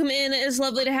Castles, welcome in. It's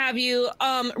lovely to have you.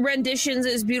 Renditions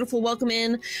is beautiful. Welcome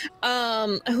in.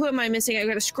 Who am I missing? I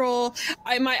gotta scroll.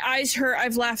 My eyes hurt.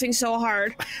 I'm laughing so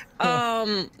hard.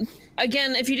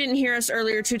 Again, if you didn't hear us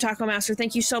earlier, to Taco Master,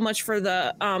 thank you so much for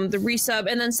the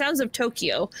resub. And then Sounds of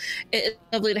Tokyo, it's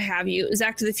lovely to have you.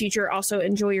 Zach to the Future, also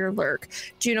enjoy your lurk.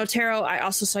 Juno Taro, I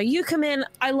also saw you come in.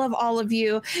 I love all of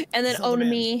you. And then Zelda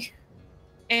Onami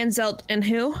and Zelda and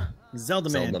who? Zelda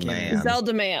Man. Zelda came in. Man.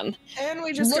 Zelda Man. And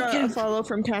we just got Look a at- follow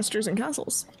from Casters and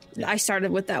Castles. I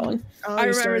started with that one. Oh, I you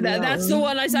remember started that. That's the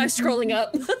one I saw scrolling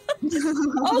up.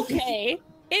 Okay.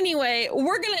 Anyway,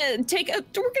 we're gonna take a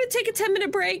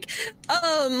 10-minute break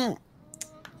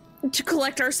to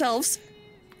collect ourselves.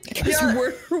 Because Yeah.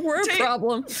 we're a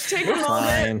problem. Take a moment,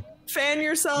 Fine. fan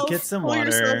yourself, Get some pull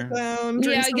yourself water. down,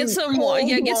 drink Yeah, get some cold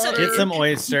yeah, get some- Get some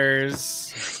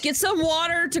oysters. Get some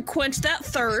water to quench that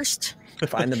thirst.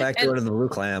 Find the back door to the blue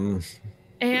clam.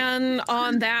 And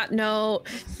on that note,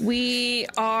 we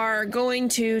are going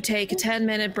to take a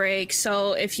 10-minute break.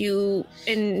 So if you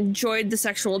enjoyed the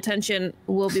sexual tension,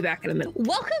 we'll be back in a minute.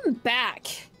 Welcome back.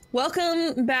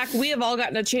 Welcome back. We have all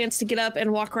gotten a chance to get up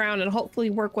and walk around and hopefully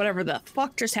work whatever the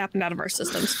fuck just happened out of our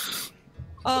systems.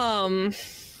 Well,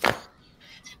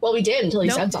 we did until you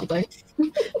Nope. said something.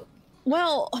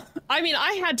 Well, I mean,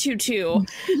 I had to too.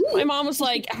 My mom was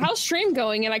like, "How's stream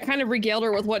going?" And I kind of regaled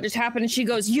her with what just happened, and she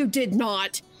goes, "You did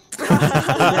not."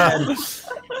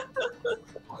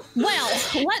 Well,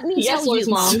 let me Yes, tell Laura's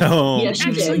you. mom. So, Yes, she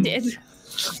Actually did. did.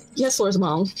 Yes, Laura's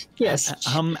mom. Yes.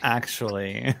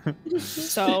 actually.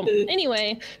 So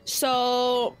anyway,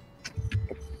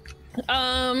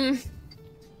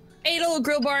 Adel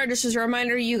Grill Bar, just as a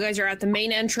reminder, you guys are at the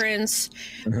main entrance.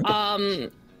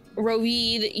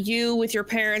 Rovid, you with your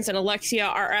parents and Alexia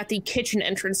are at the kitchen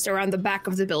entrance around the back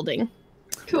of the building.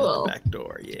 Cool. Back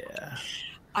door, yeah.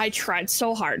 I tried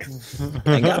so hard.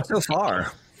 I got so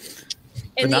far.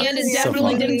 In the not end, it so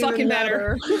definitely far. didn't fucking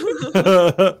matter.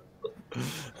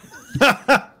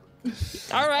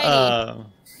 Alrighty.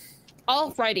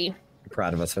 Alrighty.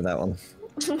 Proud of us for that one.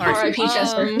 R.I.P.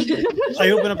 Chester. I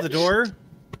open up the door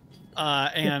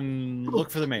and look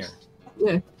for the mayor.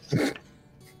 Yeah.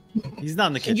 He's not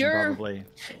in the kitchen, You're- probably.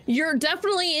 You're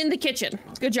definitely in the kitchen.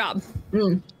 Good job.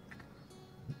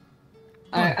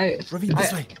 Ravi,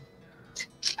 this way.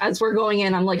 As we're going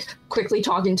in, I'm like quickly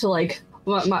talking to like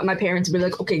my parents and be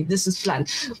like, okay, this is plan.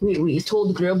 We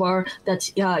told Grillbar that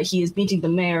he is meeting the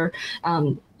mayor.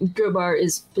 Grillbar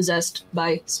is possessed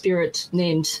by spirit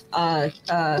named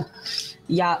Yaneth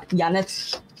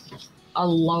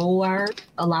Alawar.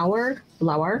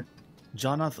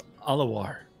 Jonath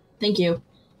Alawar. Thank you.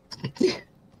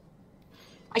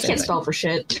 I can't spell for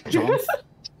shit. Jonth?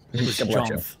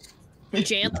 Jonth.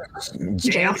 Janth.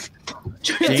 Janth.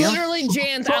 It's Jam? literally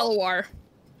Janth Alawar.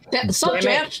 Sup,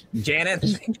 Janth? Janet.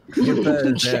 They're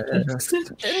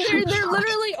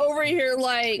literally over here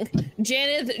like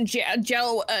Janet,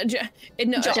 Jonathan?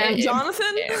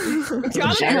 Jonathan.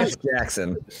 Janet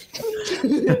Jackson.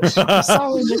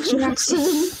 Sorry, Miss Jackson.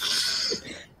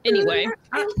 Anyway,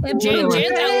 Janth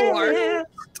Alawar.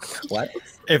 What?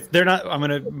 If they're not, I'm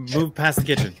going to move past the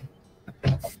kitchen.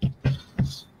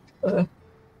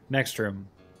 Next room.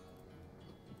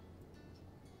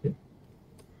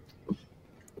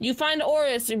 You find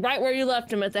Oris right where you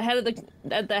left him at the head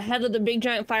of the big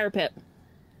giant fire pit.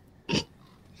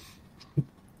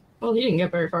 Well, he didn't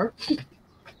get very far.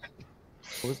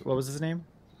 What was his name?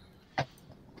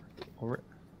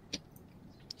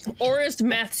 Oris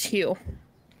Matthew.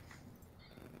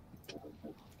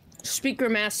 Speaker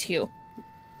Matthew.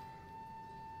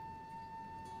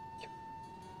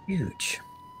 Huge.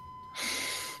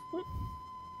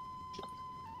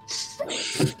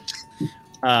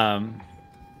 I'm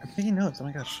taking notes. Oh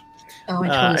my gosh. Oh,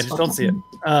 I just don't see it.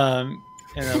 And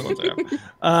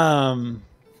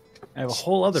I have a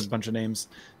whole other bunch of names.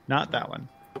 Not that one.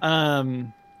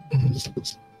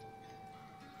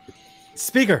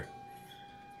 Speaker.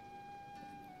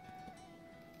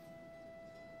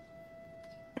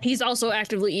 He's also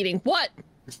actively eating. What?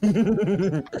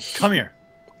 Come here.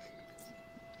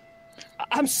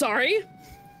 I'm sorry?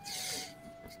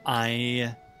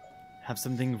 I have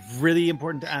something really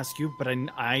important to ask you, but I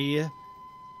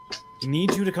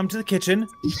need you to come to the kitchen.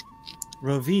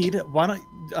 Rovid, why don't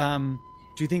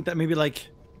do you think that maybe like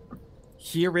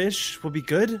here-ish will be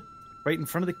good? Right in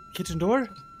front of the kitchen door?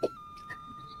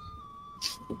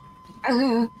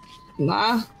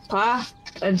 Pa,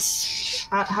 it's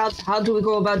how do we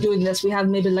go about doing this? We have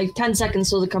maybe like 10 seconds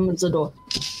till they come into the door.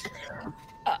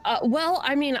 Well,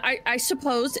 I mean, I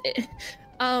suppose,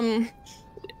 well,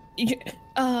 you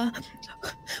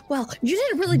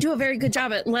didn't really do a very good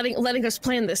job at letting us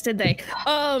plan this, did they?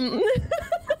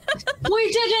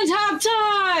 We didn't have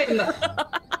time.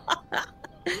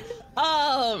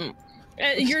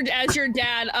 As your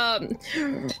dad,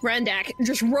 Rendak,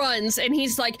 just runs and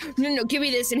he's like, no, give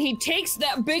me this, and he takes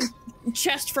that big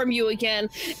chest from you again,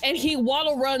 and he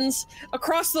waddle runs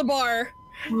across the bar.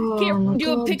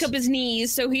 Can't pick up his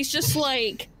knees, so he's just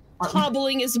like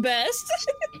hobbling his best.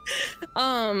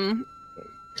 And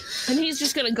he's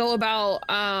just gonna go about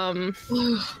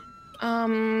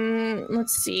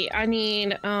let's see, I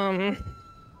need I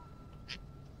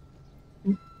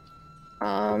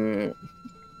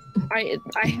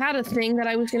had a thing that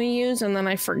I was gonna use and then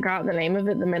I forgot the name of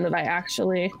it the minute I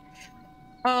actually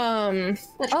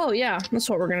oh yeah, that's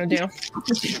what we're gonna do.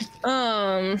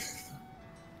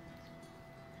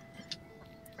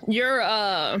 Your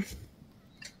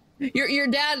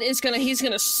dad is he's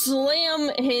gonna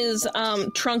slam his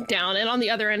trunk down, and on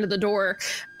the other end of the door,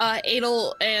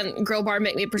 Adel and Grillbar,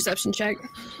 make me a perception check.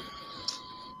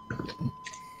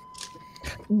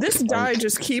 This die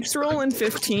just keeps rolling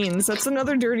 15s. That's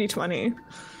another dirty 20.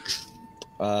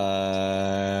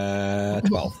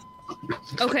 12.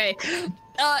 Okay.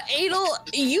 Adel,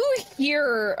 you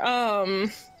hear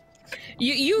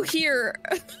you hear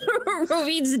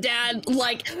Rovid's dad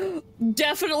like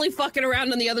definitely fucking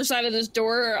around on the other side of this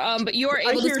door, but you are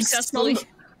able to successfully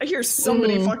I hear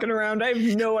somebody fucking around. I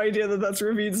have no idea that that's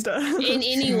Rovid's dad. In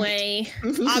any way.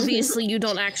 Obviously you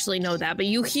don't actually know that, but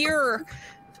you hear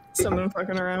someone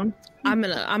fucking around. I'm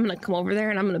gonna come over there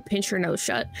and I'm gonna pinch your nose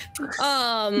shut.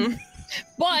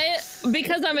 But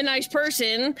because I'm a nice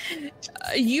person,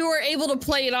 you are able to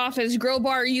play it off as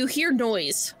Grillbar. You hear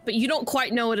noise, but you don't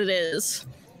quite know what it is.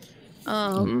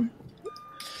 We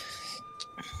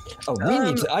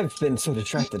need to. I've been so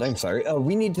distracted. I'm sorry.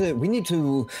 We need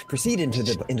to proceed into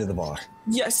the bar.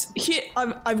 Yes,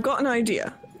 I've got an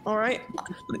idea. All right.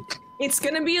 It's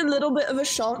going to be a little bit of a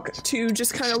shock to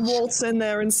just kind of waltz in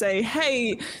there and say,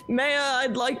 hey,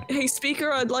 Mayor, hey,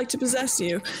 Speaker, I'd like to possess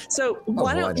you. So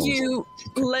why don't you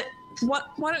let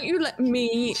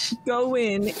me go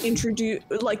in,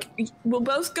 we'll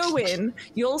both go in,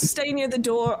 you'll stay near the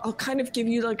door, I'll kind of give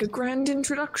you like a grand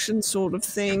introduction sort of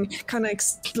thing, kind of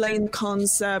explain the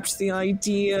concept, the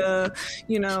idea,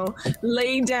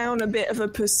 lay down a bit of a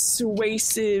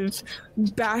persuasive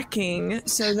backing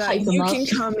so that you can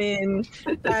come in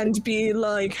and be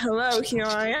like, hello, here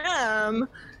I am,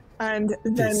 and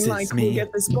then we'll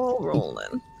get this ball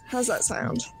rolling. How's that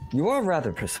sound? You are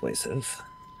rather persuasive.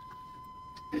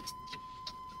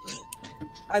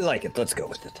 I like it. Let's go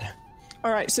with it.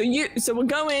 All right. So we'll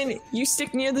go in. You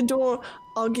stick near the door.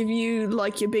 I'll give you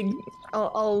like your big.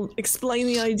 I'll explain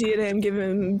the idea to him. Give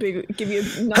you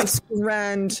a nice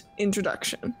grand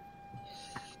introduction.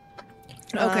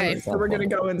 Okay. So we're gonna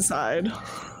go inside.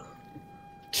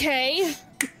 Okay.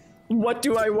 What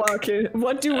do I walk in?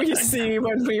 What do we see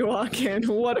when we walk in?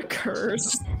 What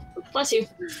occurs? Bless you.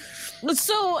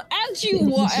 So as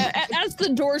as the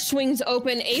door swings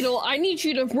open, Adel, I need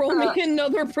you to roll me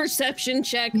another perception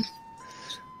check.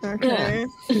 Okay.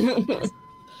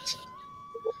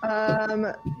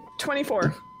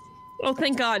 24. Oh,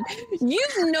 thank God. You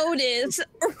notice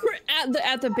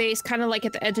at the base, kind of like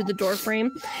at the edge of the door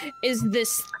frame, is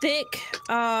this thick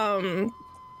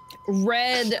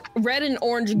red and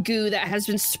orange goo that has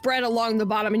been spread along the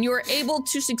bottom, and you are able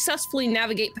to successfully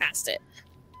navigate past it.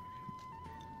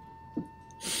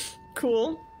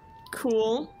 Cool.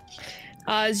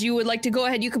 As you would like to go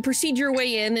ahead, you can proceed your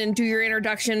way in and do your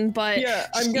introduction, but Yeah,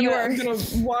 I'm gonna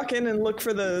walk in and look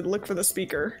for the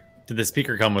speaker. Did the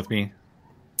speaker come with me?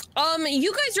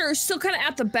 You guys are still kind of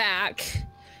at the back,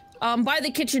 by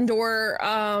the kitchen door.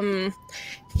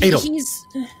 He's.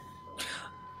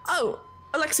 Oh,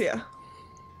 Alexia.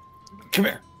 Come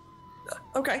here.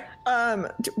 Okay.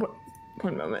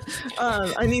 One moment.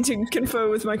 I need to confer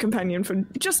with my companion for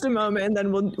just a moment, and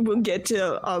then we'll get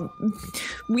to.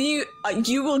 You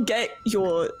will get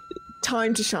your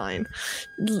time to shine.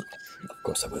 Of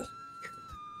course I will.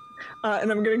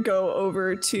 And I'm gonna go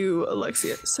over to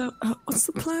Alexia. So, what's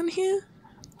the plan here?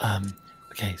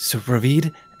 Okay, so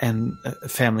Ravid and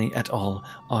family et al.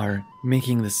 Are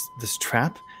making this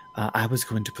trap. I was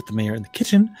going to put the mayor in the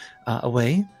kitchen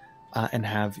away and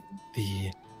have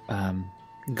the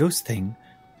ghost thing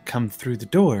come through the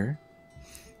door,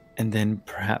 and then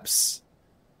perhaps...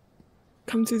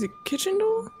 Come through the kitchen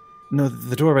door? No,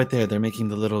 the door right there. They're making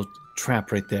the little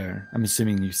trap right there. I'm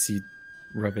assuming you see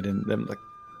Ravid and them, like,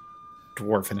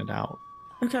 dwarfing it out.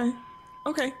 Okay.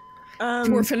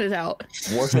 Dwarfing it out.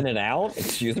 Dwarfing it out?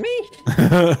 Excuse me?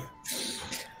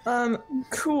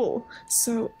 Cool.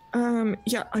 So,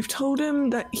 yeah, I've told him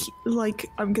that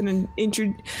I'm gonna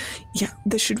yeah,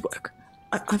 this should work.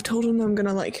 I've told him I'm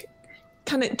gonna,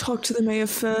 kind of talk to the mayor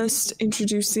first,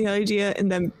 introduce the idea, and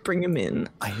then bring him in.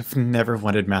 I have never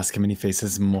wanted Mask of Many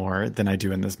Faces more than I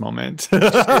do in this moment.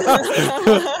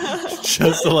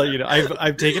 Just to let you know,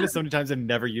 I've taken it so many times and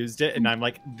never used it, and I'm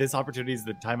like, this opportunity is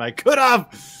the time I could have.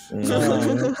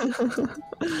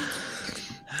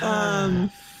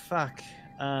 Fuck.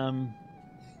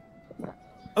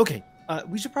 Okay.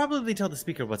 We should probably tell the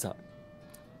speaker what's up.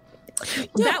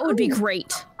 Yeah, that would be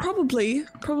great. Probably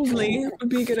would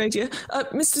be a good idea.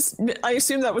 I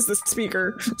assume that was the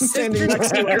speaker standing next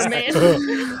to us.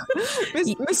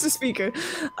 Mr. Speaker.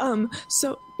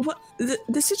 So what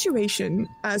the situation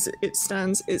as it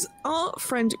stands is our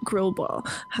friend Grillbar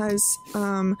has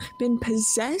been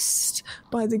possessed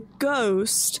by the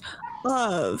ghost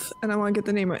of, and I want to get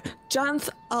the name right, Janth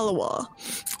Alawa.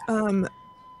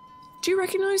 Do you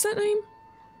recognize that name?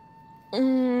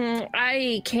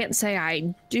 I can't say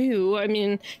I do. I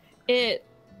mean, it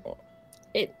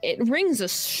rings a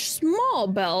small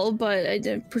bell, but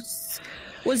it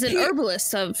was an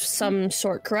herbalist of some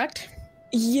sort, correct?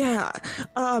 Yeah.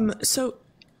 So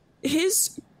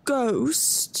his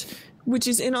ghost, which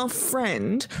is in our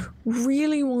friend,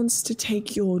 really wants to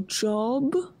take your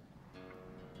job.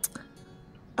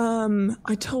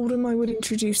 I told him I would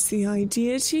introduce the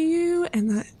idea to you, and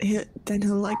that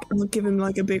I'll give him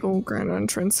a big old grand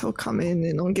entrance. He'll come in,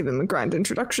 and I'll give him a grand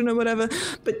introduction or whatever.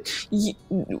 But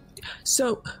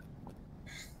so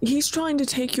he's trying to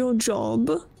take your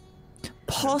job,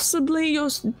 possibly your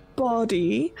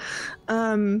body,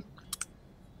 not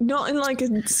in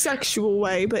a sexual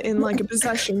way, but in a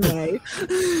possession way.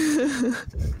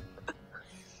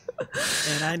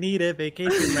 And I need a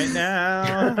vacation right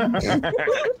now.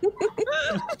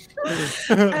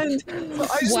 And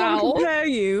I just want to prepare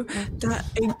you that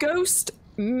a ghost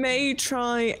may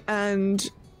try and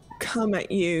come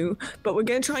at you, but we're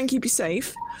going to try and keep you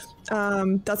safe.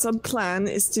 That's our plan,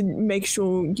 is to make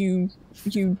sure you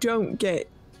don't get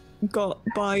got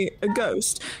by a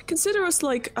ghost. Consider us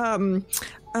like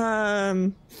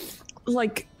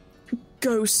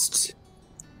ghost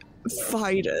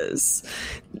fighters.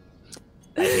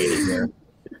 I hate it here.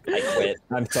 I quit.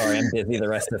 I'm sorry. I'm busy the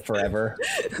rest of forever.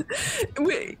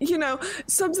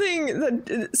 Something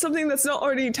that's not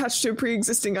already attached to a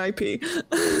pre-existing IP.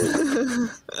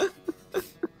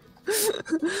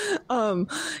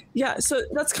 Yeah. So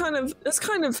that's kind of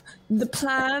the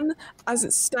plan as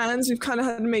it stands. We've kind of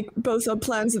had to make both our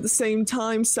plans at the same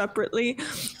time separately.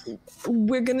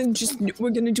 We're gonna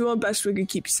do our best. We're gonna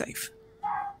keep you safe.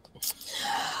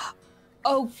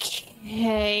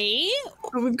 Okay.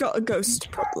 But we've got a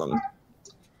ghost problem.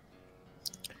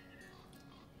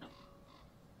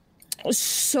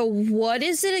 So what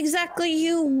is it exactly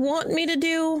you want me to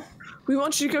do? We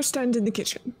want you to go stand in the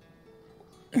kitchen.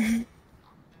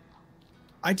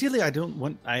 Ideally, I don't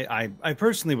want... I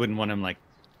personally wouldn't want him,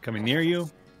 coming near you.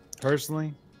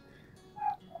 Personally.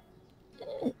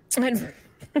 And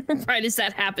right as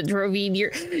that happens, Ravid,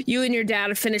 you and your dad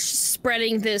have finished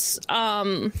spreading this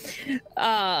what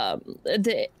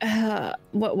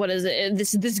is it?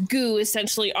 This goo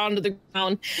essentially onto the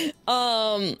ground.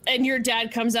 And your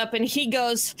dad comes up and he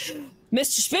goes,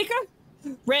 "Mr. Speaker,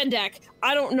 Randak,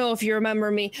 I don't know if you remember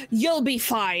me. You'll be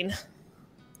fine."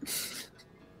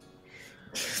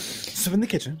 So in the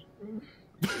kitchen,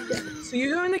 So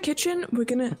you go in the kitchen.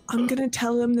 I'm gonna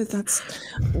tell them that that's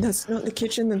not the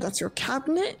kitchen. That's your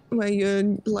cabinet where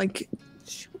you're like.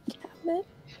 Cabinet?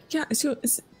 Yeah.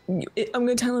 I'm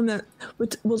gonna tell him that.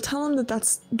 We'll tell him that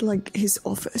that's like his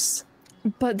office.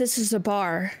 But this is a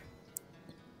bar.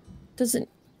 Doesn't.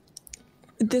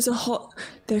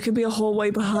 There could be a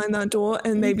hallway behind that door,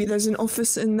 and maybe there's an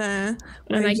office in there.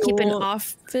 And I keep an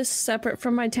office separate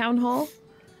from my town hall?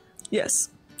 Yes.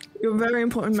 You're a very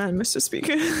important man, Mr.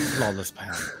 Speaker. Flawless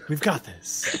plan. We've got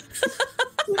this.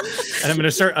 And I'm going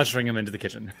to start ushering him into the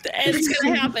kitchen. And it's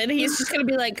going to happen. He's just going to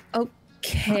be like,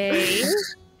 okay.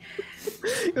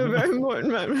 You're a very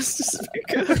important man, Mr.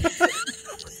 Speaker.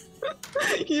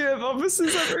 You have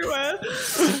offices everywhere.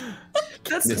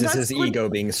 This is his ego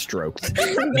being stroked.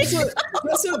 That's what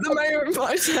the mayor of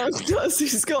my town does.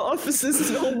 He's got offices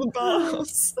in all the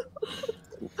bars.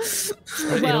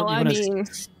 Well, I mean...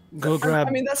 Go grab...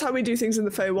 I mean, that's how we do things in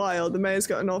the Feywild. The mayor's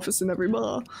got an office in every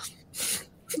bar.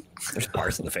 There's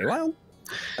bars in the Feywild?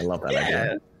 I love that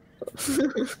idea.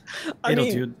 I do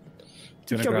you want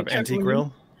to grab Antique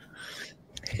Grill?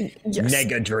 Yes.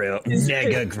 Nega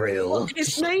Grill.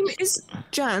 His name is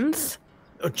Janth.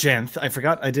 Oh, Janth. I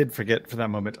forgot. I did forget for that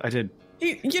moment. I did.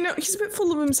 He's a bit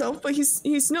full of himself, but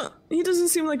he's not. He doesn't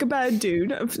seem like a bad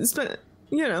dude. I've spent,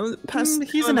 past.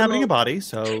 He's inhabiting a body,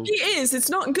 so he is. It's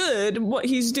not good what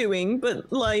he's doing,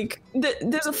 but like,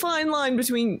 there's a fine line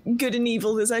between good and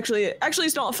evil. There's actually,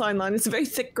 it's not a fine line. It's a very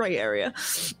thick gray area.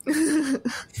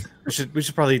 we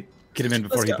should probably get him in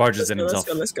before he barges in himself.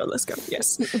 Let's go.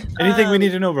 Yes. Anything we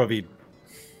need to know, Ravid?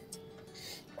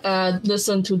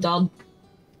 Listen to Dad.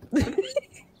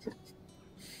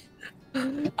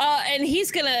 And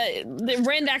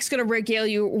Randak's gonna regale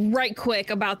you right quick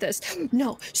about this.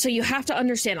 No, so you have to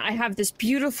understand, I have this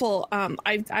beautiful,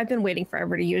 I've been waiting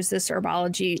forever to use this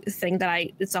herbology thing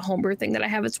it's a homebrew thing that I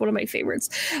have. It's one of my favorites.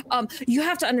 You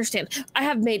have to understand, I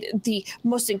have made the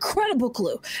most incredible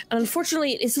glue. And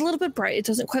unfortunately, it's a little bit bright. It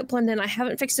doesn't quite blend in. I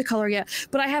haven't fixed the color yet,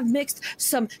 but I have mixed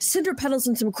some cinder petals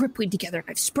and some gripweed together. And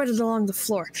I've spread it along the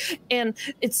floor. And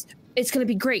it's going to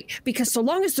be great, because so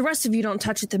long as the rest of you don't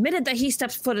touch it, the minute that he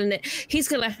steps foot in it, he's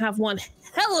going to have one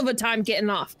hell of a time getting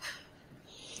off.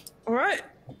 All right,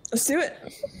 let's do it.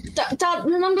 Dad,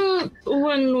 remember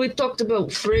when we talked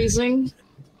about phrasing?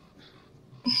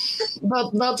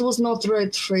 But that was not the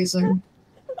right phrasing.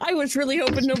 I was really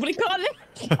hoping nobody caught it.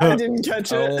 I didn't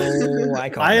catch it. Oh,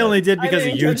 I only did because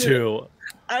of you two.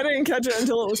 I didn't catch it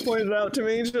until it was pointed out to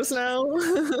me just now.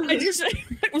 I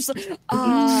was like,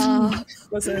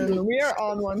 Listen, we are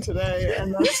on one today,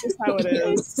 and that's just how it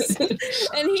is.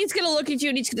 And he's going to look at you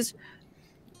and he's going to...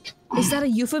 Is that a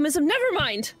euphemism? Never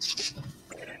mind.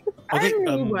 Okay,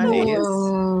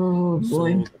 Oh,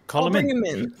 boy. call him bring in. him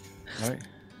in. All right.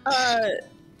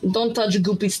 Don't touch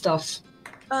goopy stuff.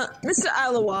 Mr.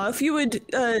 Alawa, if you would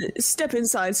step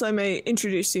inside so I may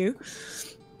introduce you.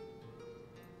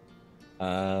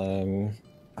 Where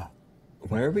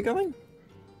are we going?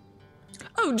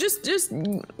 Oh, just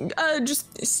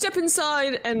step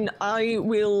inside, and I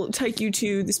will take you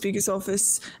to the speaker's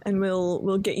office, and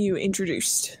we'll get you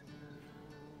introduced.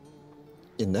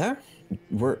 In there?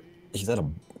 Is that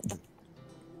the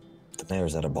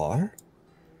mayor's at a bar?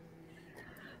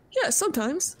 Yeah,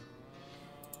 sometimes.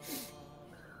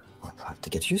 I'll have to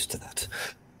get used to that.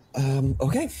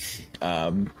 Okay.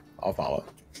 I'll follow.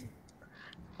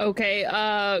 Okay,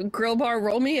 Grill Bar,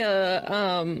 roll me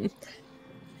a,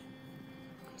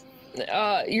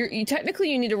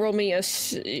 technically you need to roll me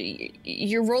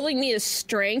you're rolling me a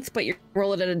strength, but you're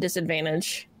rolling at a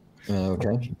disadvantage.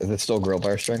 Okay. Is it still Grill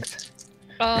Bar strength?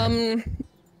 I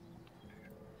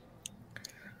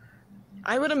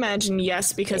would imagine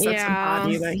yes, because that's the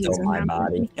body that he's in. My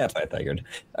body. That's what I figured.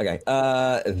 Okay.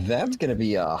 That's gonna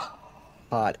be a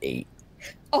hot 8.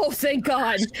 Oh, thank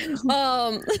God.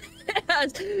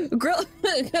 Grill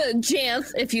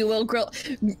Janth, if you will,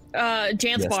 Janth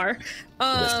Yes. Bar.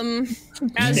 As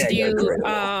Nega you grill.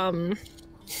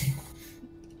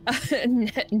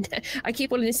 I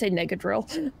keep wanting to say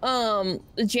Negadrill.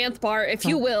 Janth Bar, if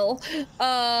you will,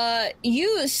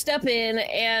 you step in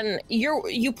and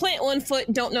you plant one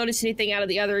foot, don't notice anything out of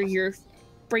the other. You're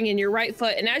bringing your right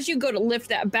foot, and as you go to lift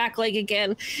that back leg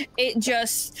again,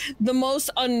 the most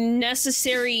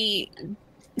unnecessary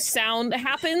sound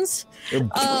happens.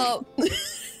 I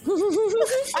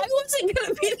wasn't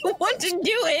gonna be the one to do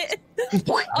it.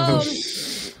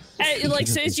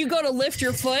 So as you go to lift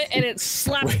your foot and it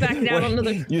slaps back down onto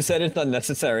the... You said it's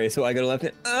unnecessary, so I gotta left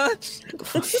it. Where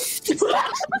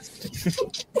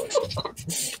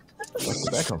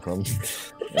did that come from?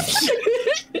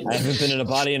 I haven't been in a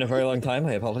body in a very long time.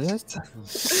 I apologize.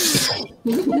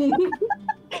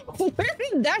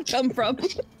 did that come from?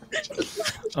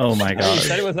 Oh my You god.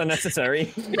 said it was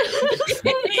unnecessary.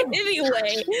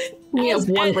 Anyway, We have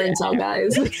one brain cell,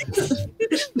 guys.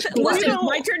 listen,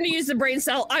 my turn to use the brain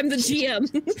cell. I'm the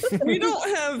GM. We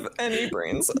don't have any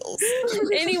brain cells.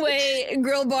 Anyway,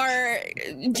 grill bar,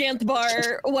 janth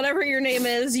bar, whatever your name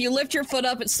is, you lift your foot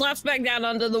up, it slaps back down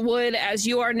onto the wood as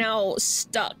you are now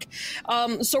stuck.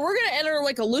 So we're gonna enter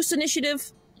like a loose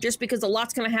initiative, just because a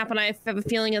lot's gonna happen. I have a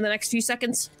feeling in the next few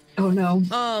seconds. Oh no.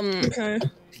 Okay.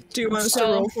 Do you want us to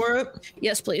So- roll for it?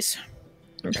 Yes, please.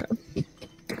 Okay.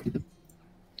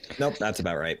 Nope, that's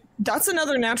about right. That's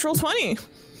another natural 20.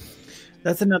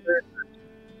 That's another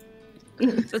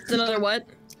That's another what?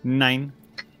 9.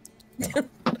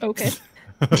 Okay.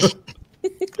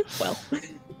 Well,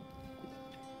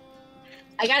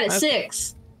 I got a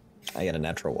 6. I got a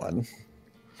natural 1.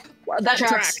 that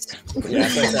tracks. tracks. Yeah,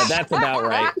 so I said that's about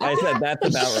right. I said that's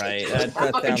about right. That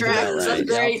Fucking sounds about tracks. right.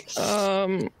 That's Yep.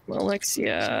 great.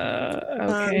 Alexia.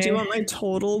 Okay. Do you want my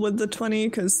total with the 20?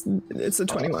 Because it's a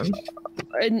 21.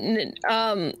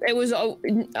 It was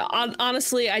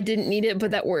honestly, I didn't need it,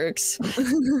 but that works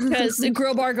because the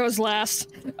grill bar goes last.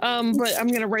 But I'm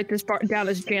gonna write this bar down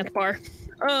as janth bar.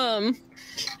 All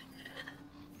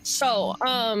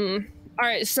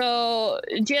right. So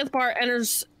janth bar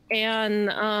enters, and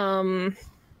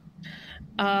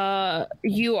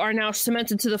you are now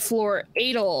cemented to the floor.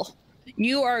 Adel,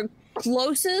 you are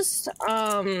closest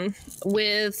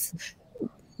with.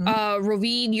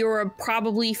 Ravid, you're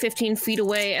probably 15 feet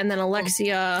away, and then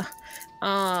Alexia,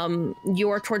 you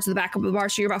are towards the back of the bar,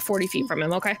 so you're about 40 feet from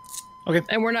him, okay? Okay.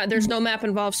 And there's no map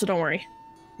involved, so don't worry.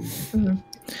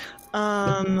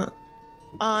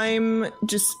 I'm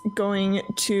just going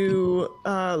to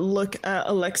look at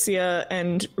Alexia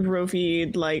and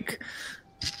Rovid like,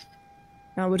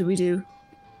 now what do we do?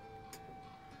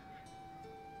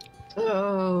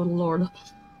 Oh lord.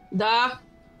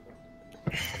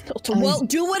 Well,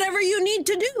 do whatever you need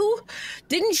to do.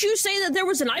 Didn't you say that there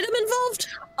was an item involved?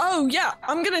 Oh yeah,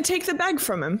 I'm gonna take the bag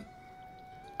from him.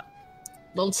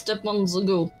 Don't step on the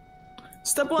goo.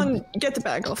 Step one, get the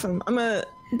bag off him. I'm gonna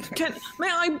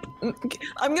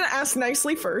ask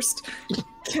nicely first.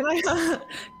 Can I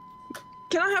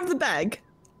have the bag?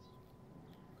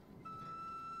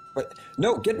 But,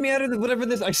 no, get me out of whatever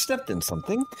this. I stepped in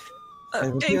something.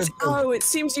 It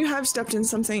seems you have stepped in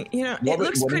something. You know, What, it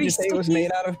looks what did pretty you say it was sticky.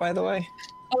 made out of, by the way?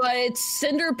 It's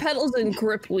cinder petals and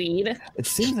gripweed. It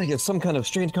seems like it's some kind of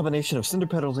strange combination of cinder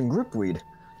petals and gripweed.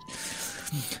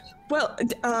 Well,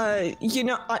 you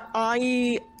know,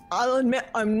 I'll admit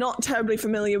I'm not terribly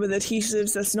familiar with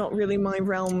adhesives. That's not really my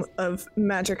realm of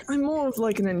magic. I'm more of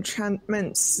like an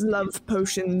enchantments, love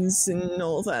potions, and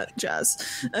all that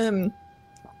jazz. Can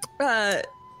I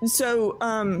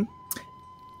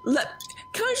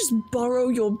just borrow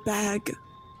your bag?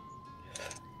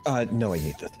 No, I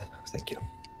need this. Thank you.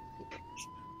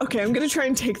 Okay, I'm gonna try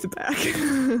and take the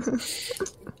bag.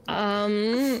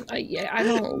 I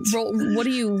don't roll. What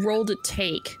do you roll to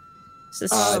take? Is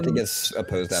this, I think it's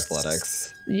opposed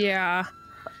athletics. yeah.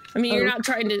 I mean, you're not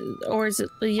trying to, or is it?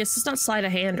 Yes, it's not sleight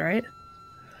of hand, right?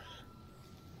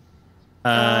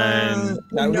 No,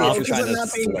 no, if you're because trying I'm to not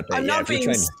being. flip it, I'm yeah, not if you're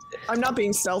being. trying- I'm not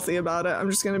being stealthy about it. I'm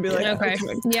just gonna be like, Okay.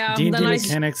 Yeah. D&D Then I.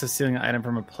 mechanics of stealing an item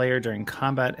from a player during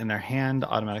combat in their hand,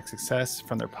 automatic success.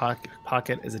 From their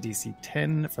pocket is a DC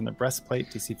 10. From the breastplate,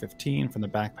 DC 15. From the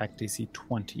backpack, DC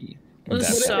 20.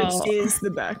 So, is the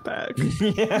backpack.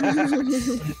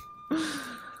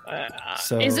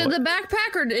 So is it the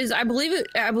backpack, or is I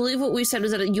believe what we said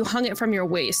is that you hung it from your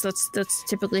waist. That's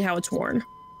typically how it's worn.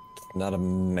 Not a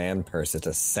man purse, it's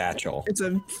a satchel. It's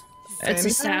a It's a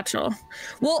satchel.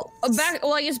 Well,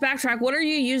 I guess backtrack. What are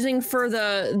you using for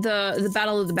the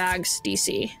Battle of the Bags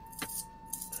DC?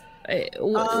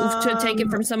 To take it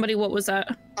from somebody, what was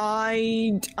that?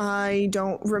 I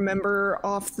don't remember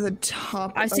off the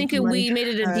top. I think of my we made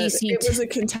it a head. DC. It was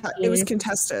it was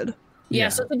contested. Yeah,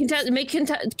 so make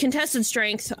contested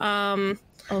strength.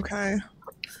 Okay.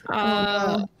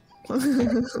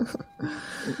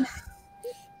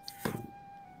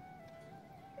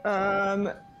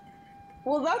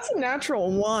 Well, that's a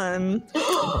natural 1.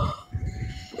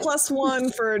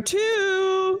 +1 for a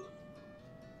 2.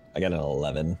 I got an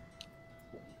 11.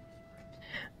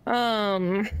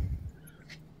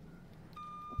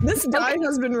 This die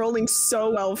has been rolling so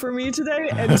well for me today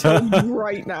until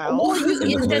right now. I'm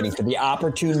just waiting for the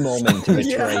opportune moment to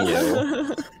betray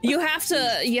you. You have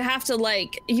to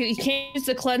like you can't use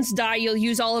the cleanse die. You'll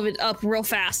use all of it up real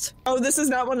fast. Oh, this is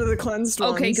not one of the cleansed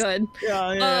ones. Okay, good.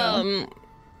 Yeah.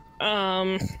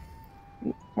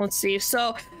 Let's see.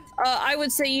 So, I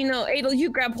would say, Adel, you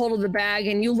grab hold of the bag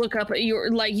and you look up at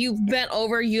you've bent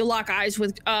over, you lock eyes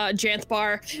with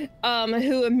Janthbar,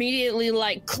 who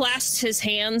immediately clasps his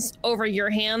hands over your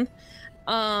hand.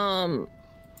 And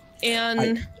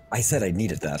I said I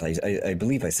needed that. I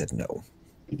believe I said no.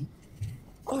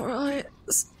 All right.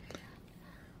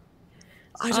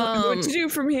 I don't know what to do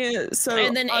from here. So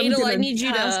and then I'm Adel, I gonna need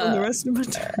you pass to. on the rest of my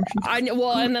turn.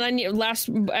 And then I need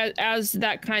as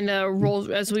that kind of rolls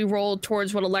as we roll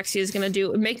towards what Alexia is going to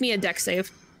do. Make me a dex save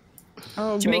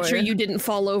to make sure you didn't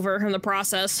fall over in the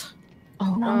process.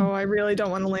 Oh no! Oh, I really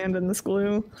don't want to land in this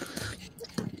glue.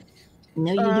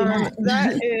 No, you do not.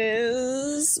 That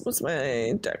is what's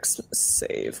my dex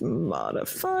save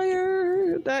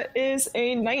modifier? That is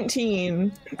a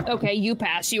 19. Okay, you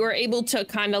pass. You are able to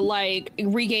kind of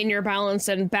regain your balance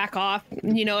and back off.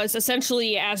 It's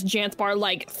essentially as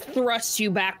Janthbar thrusts you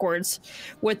backwards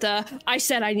with the "I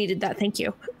said I needed that, thank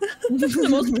you," the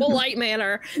most polite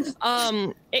manner.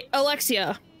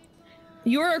 Alexia,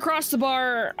 you are across the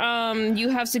bar. You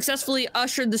have successfully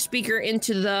ushered the speaker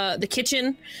into the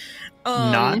kitchen.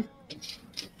 Not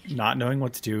knowing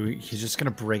what to do, he's just gonna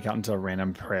break out into a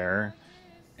random prayer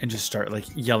and just start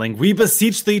yelling, "We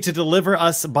beseech thee to deliver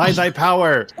us by thy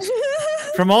power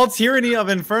from all tyranny of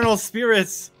infernal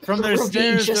spirits, from their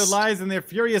snares, their lies, and their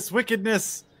furious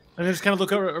wickedness." And then just kind of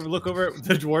look over.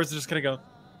 The dwarves are just gonna go,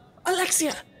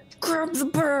 Alexia, grab the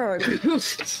bird.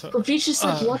 Ravish's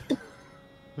just what the?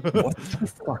 What the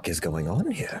fuck is going on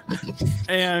here?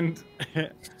 And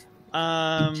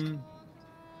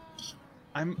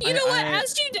You know what?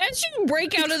 As you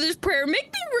break out of this prayer, make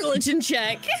me a religion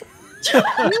check. You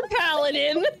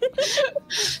paladin.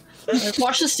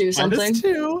 Watch this do something.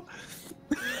 -2.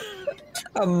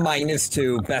 A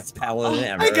 -2, best paladin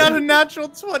ever. I got a natural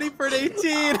 20 for an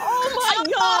 18. Oh my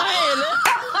god!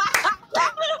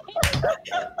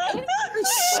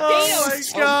 Oh my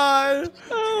god!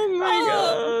 Oh my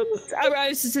god!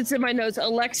 It's in my notes.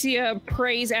 Alexia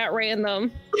prays at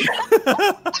random.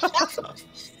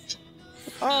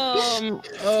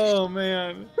 Oh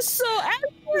man. So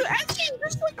as you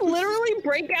just literally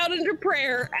break out into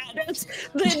prayer,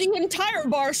 the entire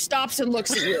bar stops and looks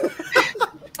at you.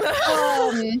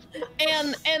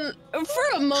 And for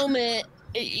a moment,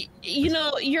 you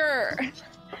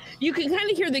can kind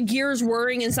of hear the gears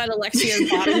whirring inside Alexia's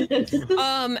body.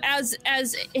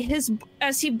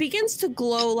 As he begins to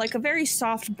glow like a very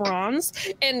soft bronze,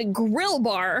 and Grill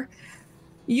Bar,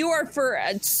 you are for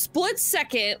a split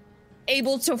second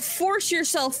able to force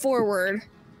yourself forward.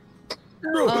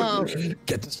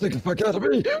 Get this thing fuck out of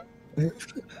me!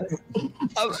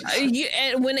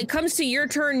 And when it comes to your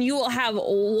turn, you will have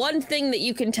one thing that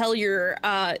you can tell your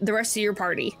the rest of your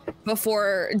party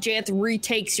before Janth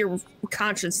retakes your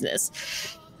consciousness.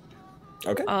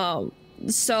 Okay.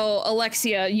 So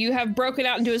Alexia, you have broken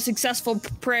out into a successful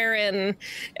prayer, and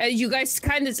you guys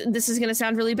this is going to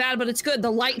sound really bad, but it's good.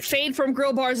 The light fade from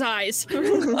Grillbar's eyes.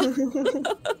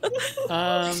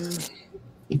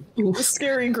 The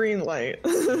scary green light.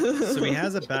 So he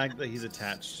has a bag that he's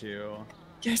attached to.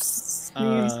 Yes.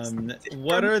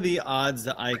 What are the odds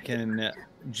that I can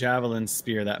javelin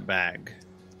spear that bag?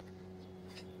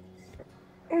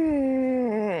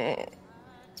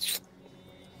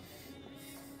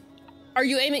 Are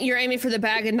you aiming? You're aiming for the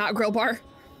bag and not Grillbar?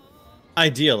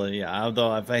 Ideally, yeah.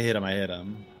 Although if I hit him, I hit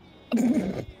him.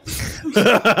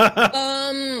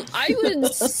 I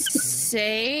would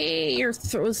say you're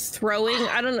throwing.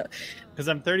 I don't know, because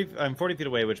I'm 40 feet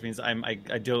away, which means I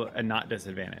do a not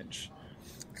disadvantage.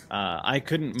 I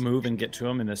couldn't move and get to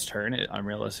him in this turn,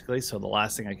 unrealistically. So the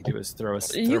last thing I could do is throw my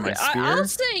spear. I'll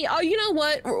say, you know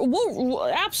what? We'll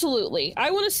absolutely.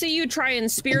 I want to see you try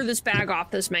and spear this bag off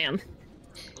this man.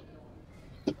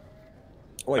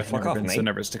 Wait, I've fuck never off, been mate. so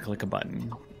nervous to click a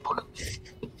button.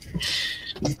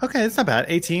 Okay, that's not bad.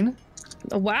 18.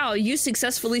 Wow, you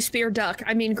successfully spear duck.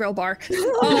 I mean, grill bar. As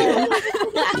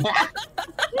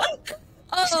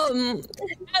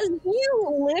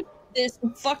you lift this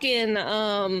fucking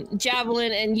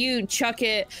javelin and you chuck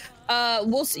it,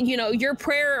 your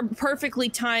prayer perfectly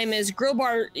timed as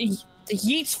Grillbar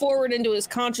yeets forward into his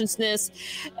consciousness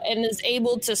and is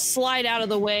able to slide out of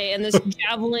the way, and this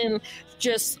javelin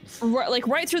just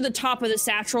right through the top of the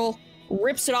satchel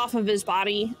rips it off of his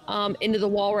body into the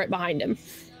wall right behind him.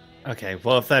 Okay,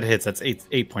 well, if that hits, that's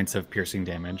 8 points of piercing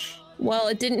damage. Well,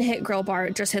 it didn't hit Grillbar,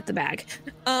 it just hit the bag.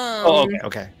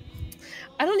 Okay.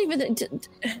 I don't even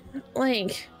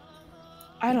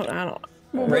I don't.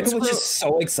 Randall was just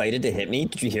so excited to hit me.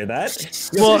 Did you hear that?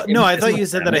 Well, no, I thought you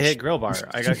said that I hit Grillbar.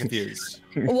 I got confused.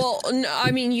 Well, no,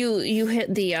 I mean you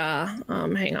hit the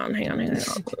hang on. You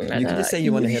can just say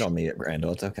you want to hit on me,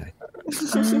 Randall. It's okay.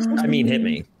 I mean, hit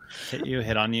me. Hit you,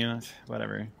 hit on you,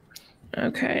 whatever.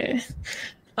 Okay.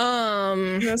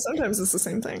 Sometimes it's the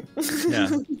same thing. Yeah.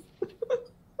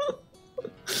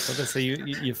 So they say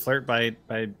you flirt by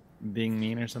being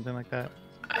mean or something like that.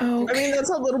 Oh, I mean, that's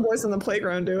how little boys on the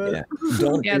playground do it. Yeah.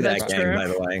 Don't Yeah, do that, that's gang, true. by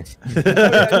the way.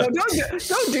 No,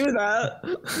 don't do that.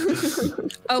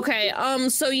 okay.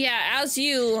 So yeah, as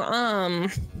you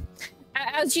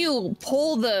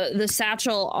pull the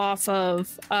satchel off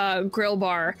of Grill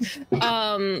Bar,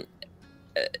 the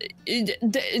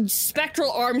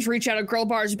spectral arms reach out of Grill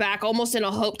Bar's back, almost in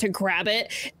a hope to grab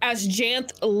it. As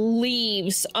Janth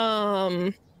leaves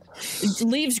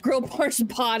Grill Bar's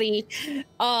body,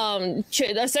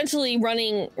 essentially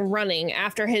running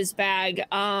after his bag,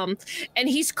 and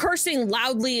he's cursing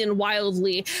loudly and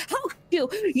wildly. How you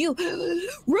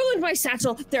ruined my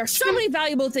satchel? There are so many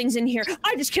valuable things in here.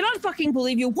 I just cannot fucking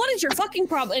believe you. What is your fucking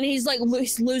problem? And he's like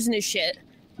losing his shit.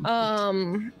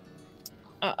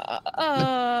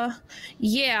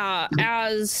 Yeah,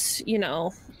 as you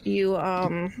know, you All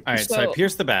right, so I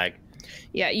pierced the bag.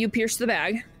 Yeah, you pierced the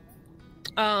bag.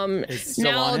 It's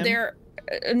still now on him? they're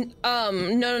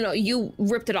no, you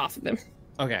ripped it off of him.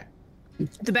 Okay.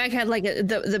 The bag had like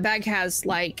the bag has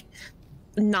like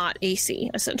not AC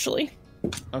essentially.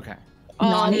 Okay.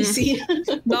 Non-AC.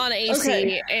 Non-AC.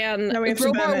 Okay. And Now we have to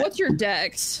Grillbar, ban it. what's your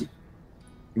dex?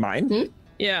 Mine?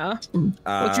 Yeah.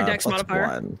 What's your dex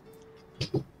modifier?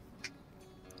 +1.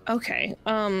 Okay.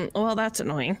 Well, that's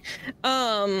annoying.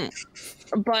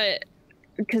 But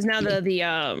because now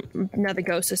the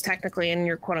ghost is technically in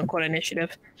your quote unquote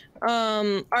initiative. All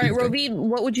right, Rovid,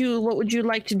 what would you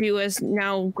like to do as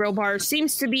now Grillbar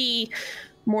seems to be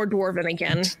more dwarven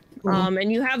again?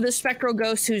 And you have this spectral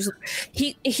ghost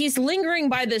he's lingering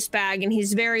by this bag and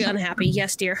he's very unhappy.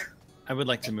 Yes, dear. I would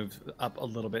like to move up a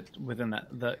little bit within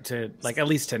that to like at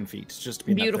least 10 feet, just to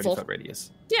be in that Beautiful. 30-foot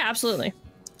radius. Yeah, absolutely.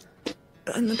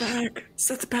 Burn the bag.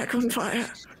 Set the bag on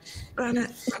fire. Burn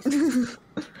it.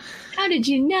 How did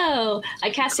you know? I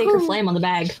cast Sacred Flame on the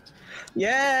bag.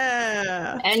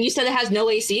 Yeah. And you said it has no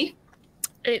AC?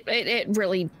 It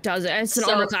really does. It's an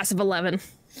So- armor class of 11.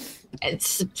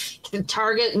 It's the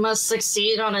target must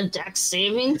succeed on a dex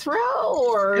saving throw,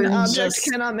 or An object just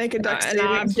cannot make a dex An saving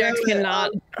object throw. It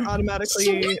cannot. automatically.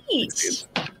 Sweet.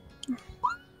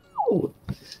 Ooh.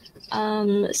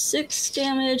 6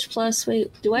 damage plus.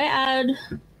 Wait, do I add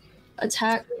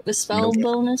attack the spell Nope.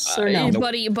 bonus or no? Nope.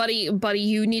 Buddy,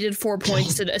 you needed 4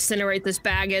 points to incinerate this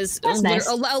bag as That's nice.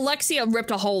 Alexia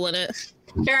ripped a hole in it.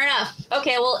 Fair enough.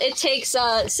 Okay, well it takes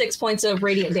 6 points of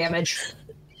radiant damage.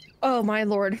 Oh my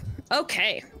lord.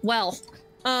 Okay, well,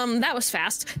 that was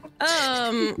fast.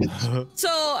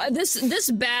 So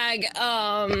this bag,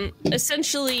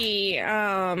 essentially,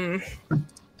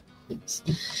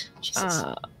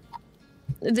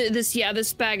 Jesus.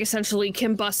 this bag essentially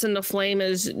combusts into flame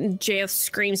as Janth's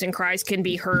screams and cries can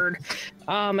be heard,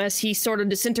 as he sort of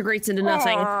disintegrates into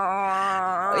nothing.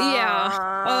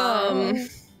 Yeah.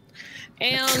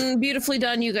 And beautifully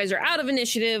done. You guys are out of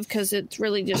initiative because it's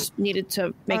really just needed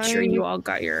to make sure you all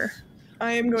got your.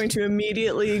 I am going to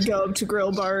immediately go up to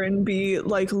Grillbar and be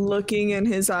like looking in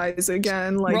his eyes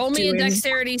again. Like Roll me a doing...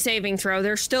 dexterity saving throw.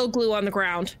 There's still glue on the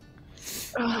ground.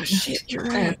 Oh shit! You're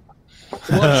right.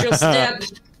 Watch your step.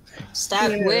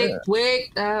 Step. Yeah. Wait.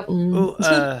 Ooh,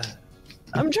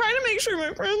 I'm trying to make sure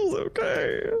my friend's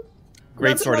okay. great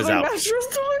That's sword is another out. natural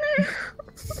 20.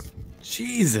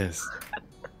 Jesus.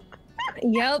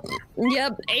 Yep.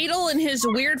 Adel and his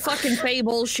weird fucking fey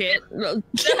bullshit. Glue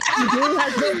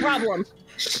has no problem.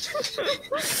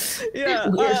 Yeah,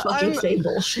 Weird fucking I'm fake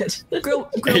bullshit. Adel's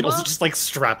Grillbar. just like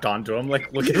strapped onto him,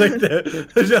 like looking like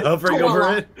the hovering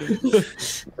over it.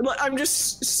 I'm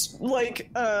just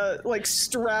like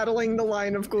straddling the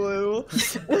line of glue,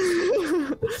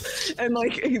 and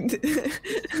like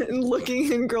and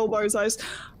looking in Grillbar's eyes.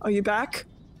 Are you back?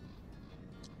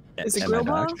 Is it Am I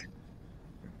Grillbar? back?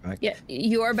 Back? Yeah,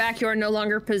 you are back. You are no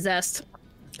longer possessed.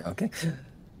 Okay.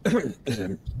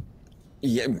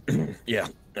 yeah,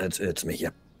 it's me.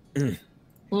 Yep.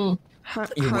 How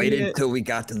You do waited till we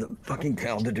got to the fucking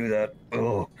town to do that.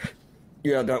 Oh,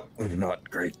 yeah, that was not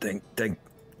great. Thank.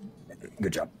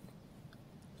 Good job.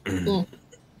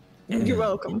 You're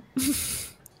welcome.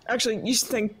 Actually, you should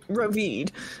thank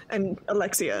Rovid and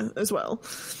Alexia as well.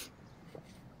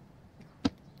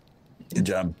 Good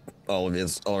job, all of you,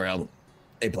 all around.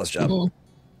 A+ job. All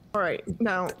right,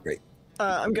 now Great.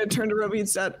 I'm gonna turn to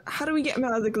Rovid's dad. How do we get him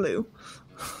out of the glue?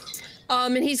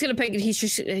 And he's gonna pick.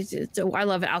 I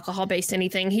love alcohol-based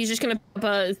anything. He's just gonna pick up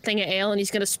a thing of ale and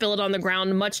he's gonna spill it on the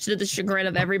ground, much to the chagrin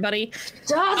of everybody.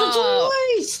 And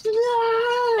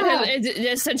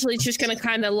essentially, it's just gonna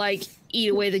kind of like eat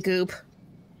away the goop.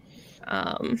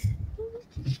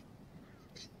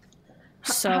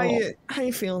 So how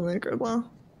you feeling there, Grubwell?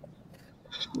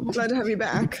 Glad to have you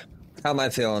back. How am I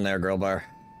feeling there, Girl Bar?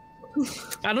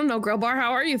 I don't know, Grillbar.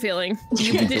 How are you feeling?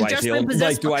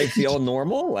 Do I feel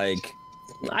normal? Like,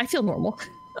 I feel normal.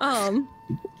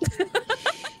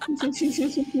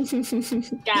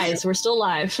 Guys, we're still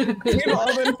live. We've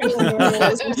all been feeling normal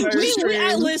this entire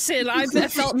stream. Listen, I've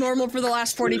felt normal for the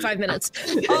last 45 minutes.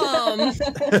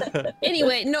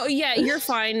 Anyway, no, yeah, you're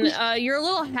fine. You're a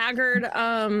little haggard.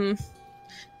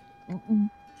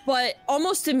 But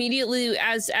almost immediately,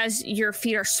 as your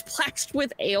feet are splashed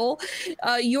with ale,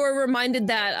 you're reminded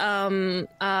that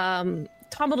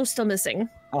Tombledo's still missing.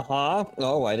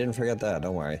 Oh, I didn't forget that.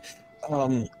 Don't worry.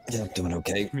 Yeah, doing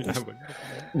okay. We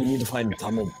need to find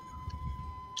Tumble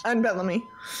And Bellamy.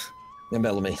 and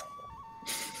Bellamy.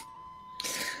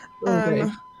 Okay.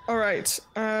 All right.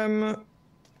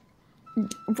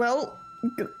 Well,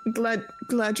 glad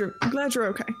you're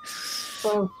okay.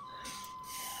 Well,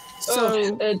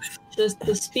 So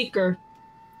the speaker.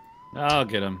 I'll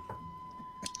get him.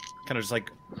 Kind of just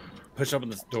like push open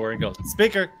this door and go,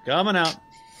 "Speaker, coming out."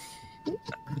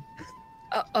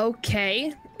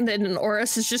 Okay. Then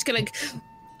Oris is just gonna.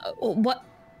 What?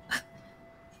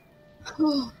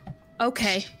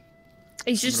 Okay.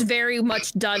 He's just very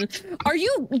much done.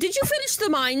 Did you finish the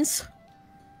mines?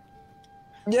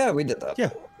 Yeah, we did that. Yeah.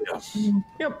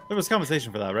 Yep. There was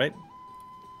compensation for that, right?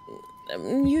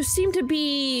 You seem to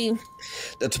be.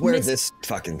 That's where this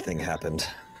fucking thing happened.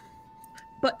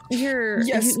 But you're.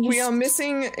 Yes, we are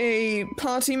missing a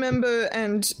party member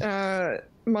and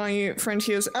my friend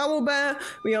here's Owlbear.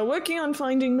 We are working on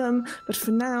finding them, but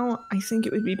for now, I think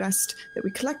it would be best that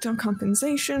we collect our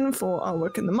compensation for our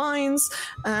work in the mines,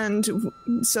 and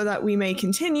so that we may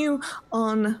continue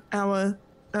on our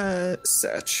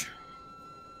search.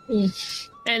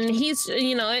 And he's,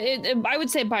 I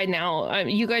would say by now,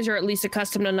 you guys are at least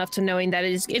accustomed enough to knowing that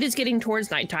it is getting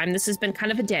towards nighttime. This has been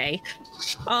kind of a day.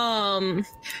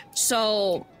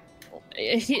 So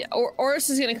Oris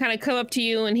is going to kind of come up to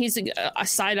you, and he's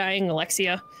side-eyeing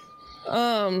Alexia.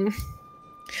 You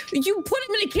put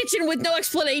him in a kitchen with no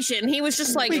explanation. He was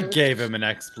just like... We gave him an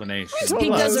explanation. He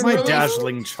doesn't my really-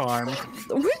 dazzling charm.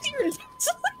 With your...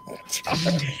 I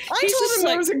told him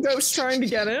there was a ghost trying to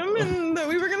get him, and that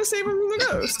we were going to save him from the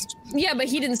ghost. Yeah, but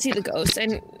he didn't see the ghost,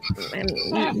 and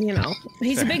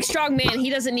he's a big, strong man. He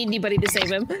doesn't need anybody to save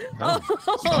him.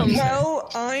 Well,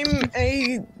 I'm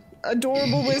a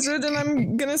adorable wizard, and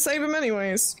I'm gonna save him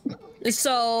anyways.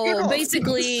 So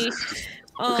basically,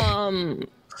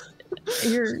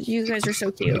 you guys are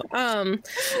so cute.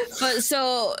 But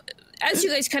so as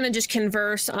you guys kind of just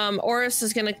converse, Oris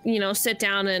is gonna, sit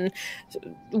down and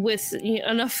with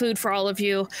enough food for all of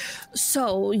you.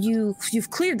 So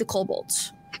you've cleared the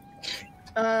kobolds.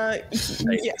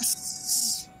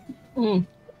 Yes.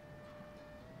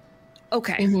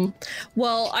 Okay. Mm-hmm.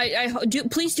 Well,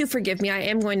 please do forgive me. I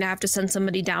am going to have to send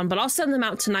somebody down, but I'll send them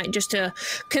out tonight just to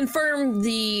confirm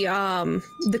the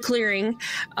clearing.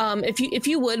 If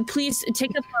you would please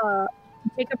take up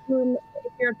room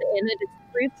here at the inn. It is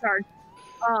free of charge.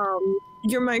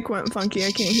 Your mic went funky.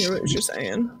 I can't hear what you're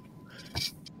saying.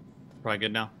 Probably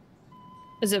good now.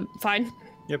 Is it fine?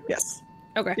 Yep. Yes.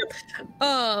 Okay.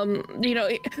 I'll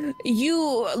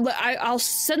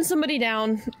send somebody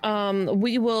down.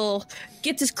 We will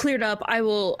get this cleared up. I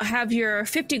will have your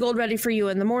 50 gold ready for you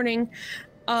in the morning.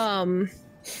 So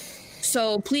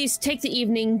please take the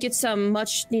evening, get some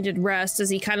much needed rest, as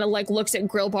he kind of looks at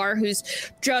Grillbar, who's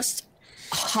just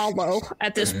hollow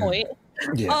at this point.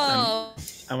 Yeah.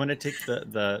 I want to take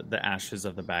the ashes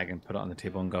of the bag and put it on the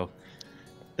table and go,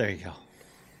 there you go.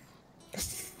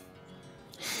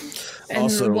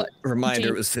 Also, reminder,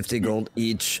 it was 50 gold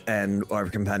each, and our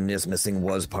companion is missing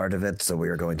was part of it, so we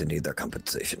are going to need their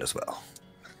compensation as well.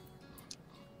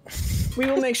 We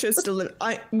will make sure it's delivered.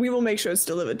 We will make sure it's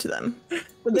delivered to them.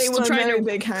 But they were a very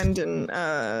big hand in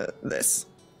this.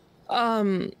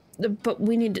 But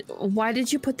we need. Why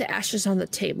did you put the ashes on the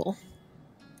table?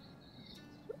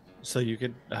 So you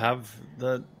could have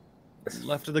the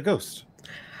left of the ghost.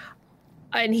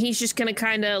 And he's just gonna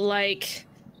kind of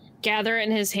gather it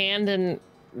in his hand and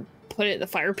put it in the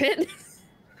fire pit.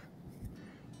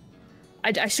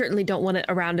 I certainly don't want it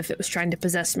around if it was trying to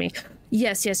possess me.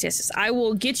 Yes. I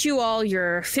will get you all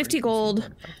your 50 gold.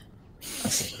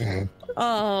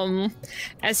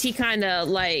 As he kind of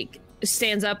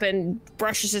stands up and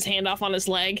brushes his hand off on his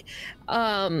leg.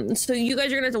 So you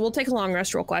guys are gonna we'll take a long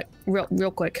rest real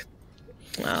quick.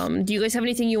 Do you guys have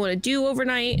anything you want to do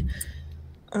overnight?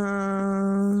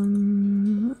 I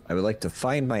would like to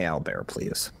find my owlbear,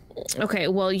 please. Okay,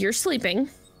 well, you're sleeping.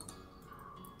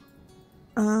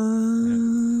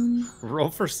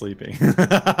 Roll for sleeping.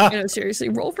 No, seriously,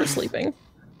 roll for sleeping.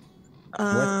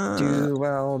 What do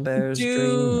owlbears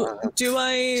dream of? Do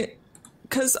I...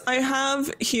 Because I have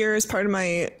here as part of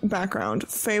my background,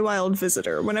 Feywild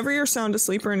Visitor. Whenever you're sound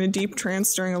asleep or in a deep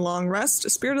trance during a long rest, a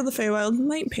spirit of the Feywild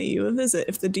might pay you a visit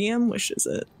if the DM wishes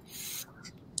it.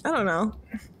 I don't know.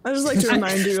 I just like to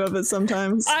remind you of it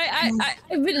sometimes. I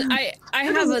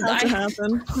have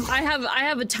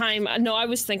a time. No, I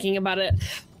was thinking about it.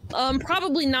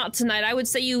 Probably not tonight. I would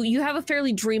say you have a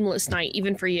fairly dreamless night,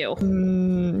 even for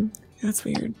you. That's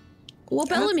weird. Well,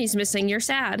 Bellamy's missing. You're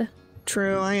sad.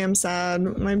 True, I am sad.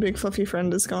 My big fluffy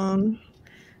friend is gone.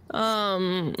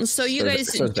 So you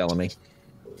guys... So is Bellamy.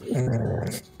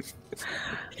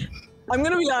 I'm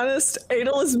gonna be honest,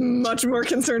 Adel is much more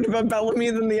concerned about Bellamy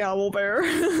than the owlbear.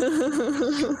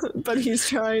 But he's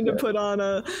trying to put on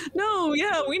a... No,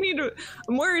 yeah, we need to...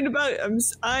 I'm worried about...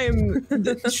 I'm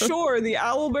sure the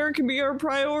owlbear can be our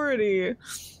priority.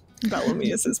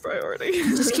 Bellamy is his priority.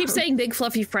 Just keep saying big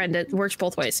fluffy friend. It works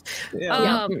both ways.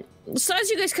 Yeah. So as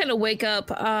you guys kind of wake up,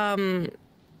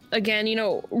 again, you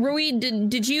know, Rui,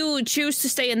 did you choose to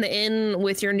stay in the inn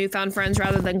with your newfound friends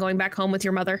rather than going back home with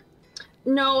your mother?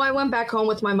 No, I went back home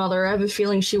with my mother. I have a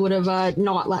feeling she would have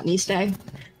not let me stay.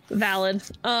 Valid.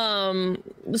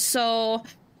 So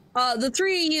the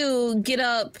three of you get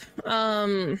up,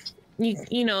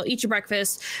 you know, eat your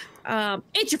breakfast,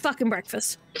 eat your fucking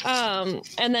breakfast, and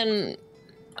then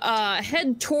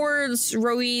head towards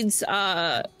Roid's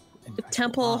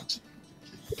temple.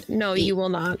 No, you will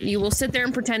not. You will sit there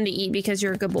and pretend to eat because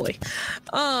you're a good boy.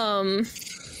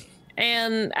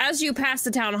 And as you pass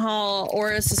the town hall,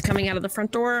 Oris is coming out of the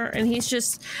front door, and he's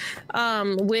just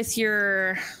with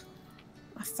your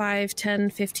 5, 10,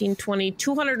 15, 20,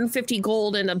 250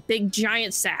 gold in a big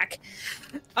giant sack.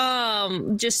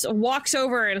 Just walks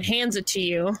over and hands it to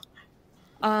you.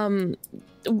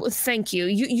 Thank you.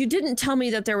 You didn't tell me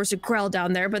that there was a Grell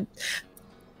down there, but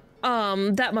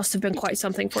that must have been quite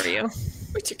something for you.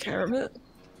 We took care of it.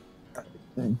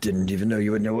 Didn't even know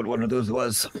you would know what one of those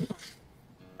was.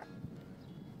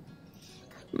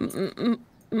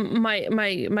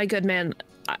 My good man,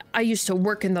 I used to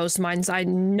work in those mines. I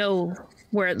know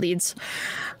where it leads.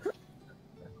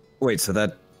 Wait, so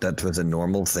that was a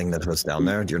normal thing that was down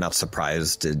there? You're not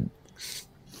surprised?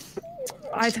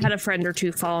 I've had a friend or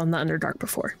two fall in the Underdark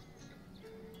before.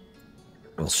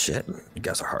 Well, shit. You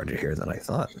guys are harder here than I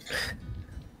thought.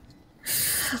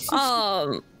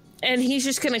 And he's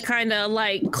just gonna kind of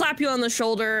like clap you on the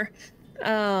shoulder,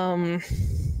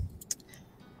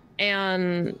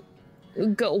 and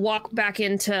go walk back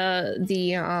into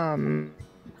the in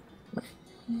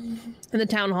the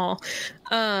town hall.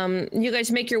 You guys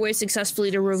make your way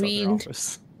successfully to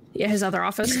Ravid. Yeah, his other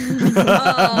office. Who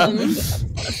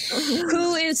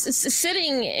is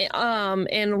sitting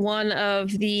in one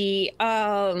of the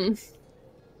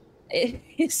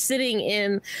is sitting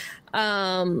in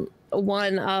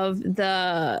one of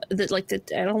the like the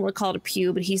I don't want to call it a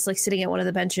pew, but he's like sitting at one of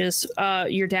the benches.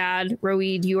 Your dad,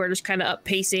 Roid, you are just kind of up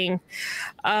pacing.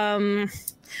 And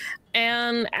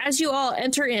as you all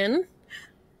enter in,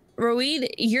 Roid,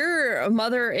 your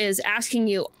mother is asking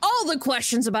you all the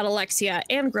questions about Alexia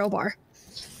and Grillbar.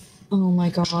 Oh my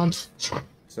god.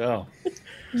 So.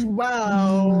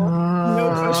 Wow. No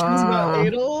questions about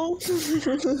Adel?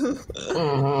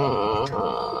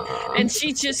 And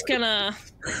she's just gonna...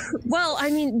 Well,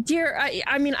 I mean, dear,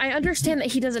 I mean, I understand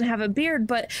that he doesn't have a beard,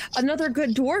 but another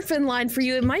good dwarf in line for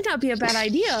you, it might not be a bad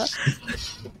idea.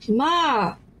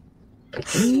 Ma!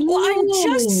 Well, I'm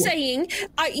just saying,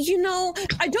 you know,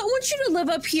 I don't want you to live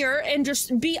up here and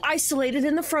just be isolated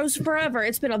in the frozen forever.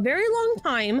 It's been a very long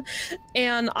time,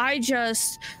 and I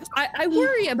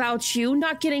worry about you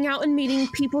not getting out and meeting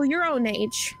people your own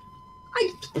age.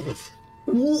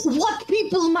 What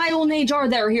people my own age are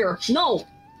there here? No,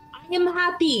 I am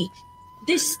happy.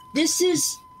 This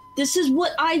is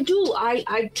what I do.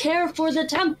 I care for the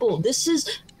temple.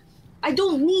 I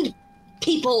don't need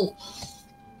people.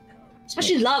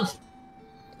 Especially love.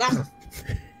 I'm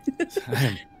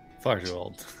far too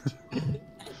old.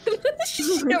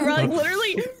 Yeah, like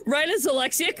literally, right as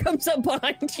Alexia comes up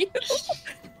behind you,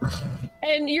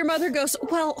 and your mother goes,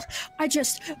 "Well,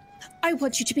 I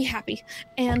want you to be happy,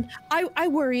 and I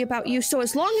worry about you. So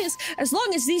as long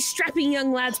as these strapping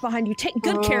young lads behind you take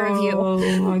good care of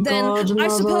you, then I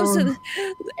suppose that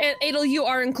Adel, you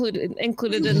are included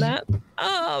in that.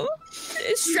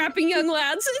 Strapping young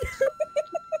lads.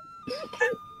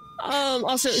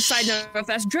 Also, side note real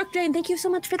fast, Drookdane, thank you so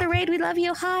much for the raid. We love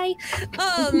you. Hi.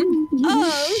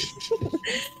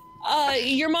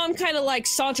 Your mom kind of like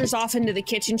saunters off into the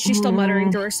kitchen. She's still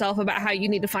muttering to herself about how you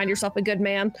need to find yourself a good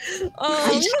man.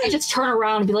 I just turn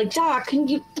around and be like, Doc, can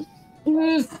you...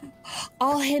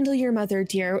 I'll handle your mother,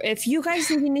 dear. If you guys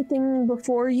need anything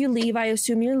before you leave, I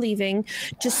assume you're leaving,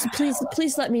 just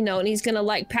please let me know. And he's gonna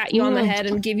like pat you on the head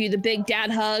and give you the big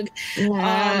dad hug,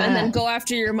 and then go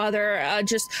after your mother.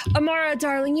 Amara,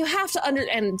 darling, you have to and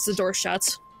the door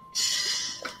shuts.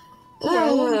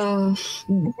 Good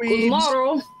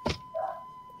morrow.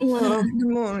 Good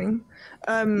morning.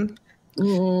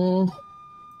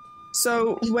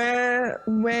 So where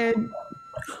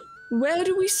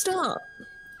do we start?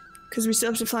 Because we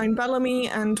still have to find Bellamy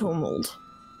and Tormald.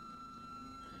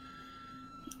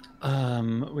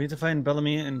 We have to find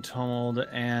Bellamy and Tormald,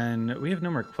 and we have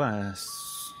no more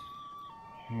quests.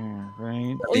 Here,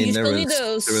 right? Well, you still need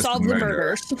to solve the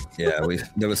murders. Yeah,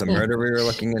 there was a murder we were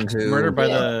looking into. Murder by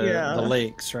the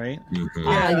lakes, right?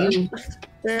 Mm-hmm.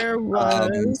 There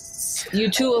was. You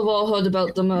two have all heard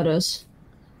about the murders.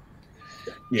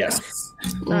 Yes.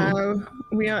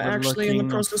 We are actually in the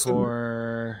process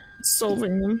of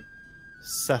solving them.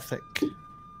 Suffolk.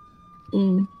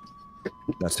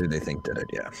 That's who they think did it,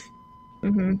 yeah.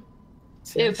 Mm-hmm.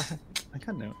 If I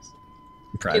got notes.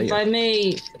 If I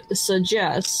may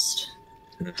suggest,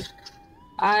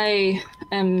 I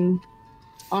am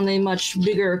on a much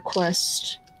bigger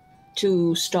quest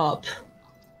to stop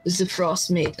the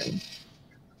Frost Maiden.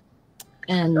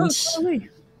 And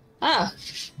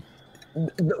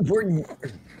we're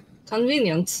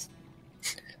convenient.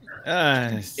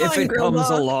 If it comes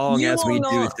along as we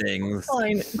do things.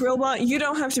 Fine, Grillbot, you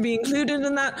don't have to be included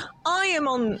in that. I am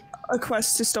on a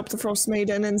quest to stop the Frost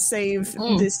Maiden and save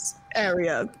this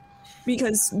area,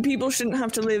 because people shouldn't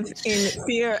have to live in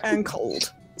fear and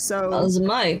cold. So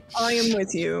I am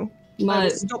with you.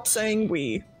 Stop saying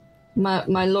we.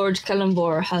 My Lord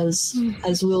Kalambor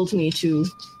has willed me to.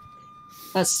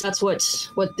 That's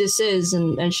what this is,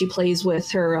 and she plays with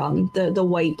her the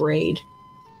white braid.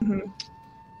 Mm-hmm.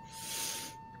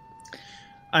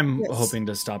 I'm hoping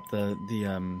to stop the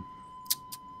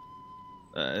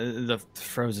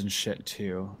frozen shit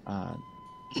too.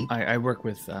 I work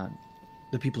with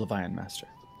the people of Iron Master.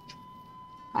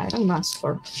 Iron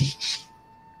Master.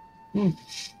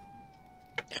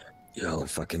 Y'all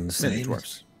fucking insane.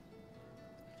 Dwarfs.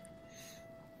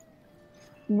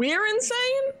 We're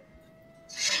insane?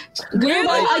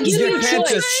 You can't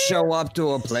just show up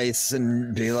to a place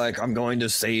and be like, I'm going to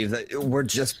save that. We're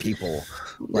just people.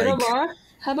 Grubar,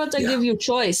 how about I give you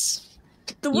choice?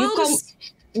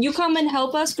 You come and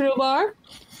help us, Grubar,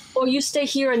 or you stay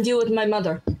here and deal with my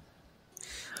mother.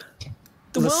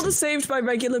 The world is saved by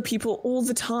regular people all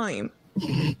the time.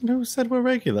 Who said we're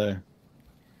regular?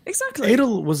 Exactly.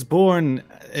 Adel was born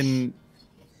in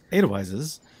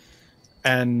Edelweis's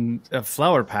and a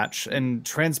flower patch and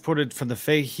transported from the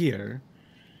Fae here.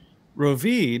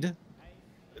 Rovid,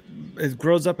 it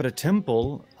grows up at a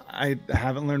temple. I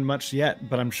haven't learned much yet,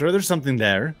 but I'm sure there's something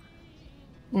there.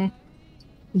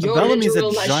 Bellamy's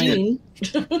a giant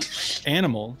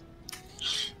animal.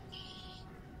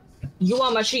 You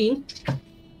are machine.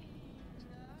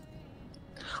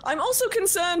 I'm also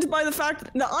concerned by the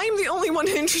fact that I'm the only one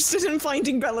interested in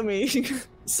finding Bellamy.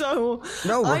 So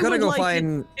no, we're gonna go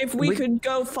find. If we could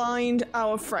go find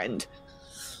our friend.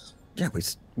 Yeah, we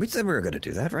said we were gonna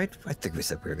do that, right? I think we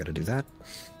said we were gonna do that.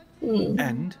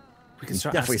 And we can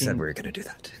start. Definitely said we were gonna do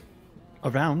that.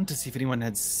 Around to see if anyone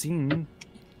had seen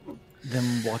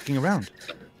them walking around.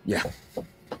 Yeah.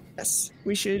 Yes,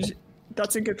 we should.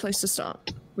 That's a good place to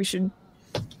start. We should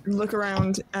look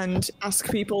around and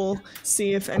ask people,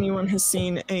 see if anyone has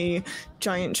seen a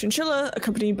giant chinchilla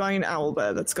accompanied by an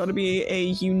owlbear. That's got to be a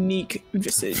unique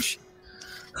visage.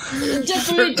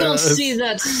 Definitely don't see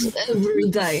that every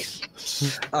day.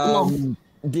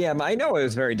 DM, I know I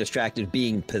was very distracted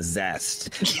being possessed.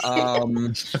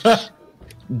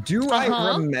 Do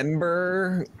I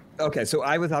remember? Okay, so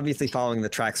I was obviously following the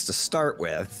tracks to start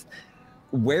with.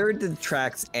 Where did the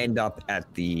tracks end up at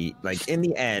in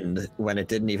the end, when it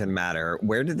didn't even matter?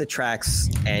 Where did the tracks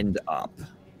end up?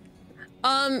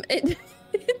 It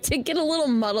did get a little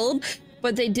muddled,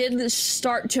 but they did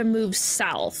start to move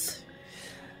south.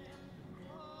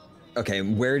 Okay,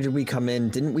 where did we come in?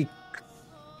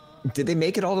 Did they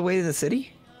make it all the way to the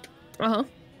city?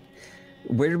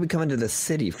 Where did we come into the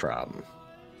city from?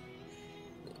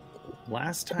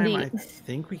 Last time, I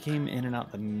think we came in and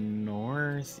out the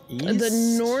northeast.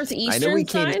 The northeastern I know we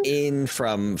came side? in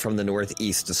from the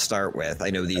northeast to start with. I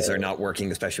know these are not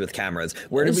working, especially with cameras.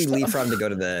 Where did we leave from to go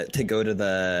to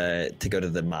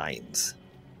the mines?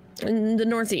 In the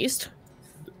northeast.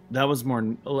 That was more,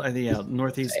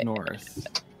 northeast north.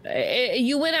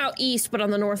 You went out east, but on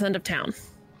the north end of town.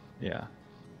 Yeah.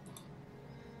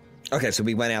 Okay, so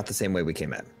we went out the same way we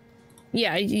came in.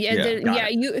 Yeah.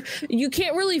 You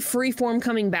can't really freeform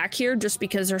coming back here just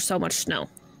because there's so much snow.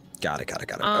 Got it.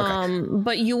 Okay.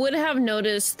 But you would have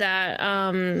noticed that,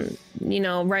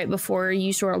 right before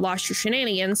you sort of lost your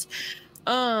shenanigans.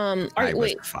 Fine.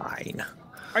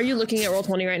 Are you looking at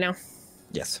Roll20 right now?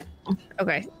 Yes.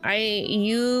 Okay.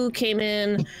 You came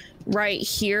in right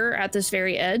here at this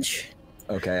very edge.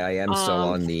 Okay, I am still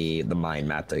on the mine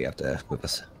map, though. You have to move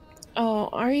us. Oh,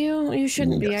 are you? You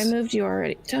shouldn't be. Yes. I moved you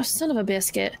already. Oh, son of a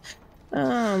biscuit.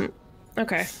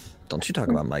 Okay. Don't you talk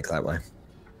about Mike that way.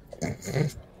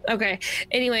 Okay.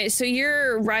 Anyway, so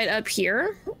you're right up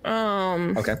here.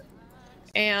 Okay.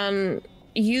 And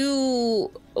you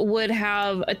would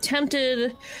have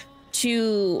attempted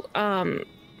to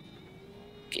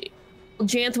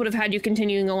Janth would have had you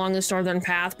continuing along this northern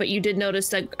path, but you did notice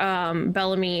that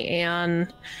Bellamy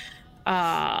and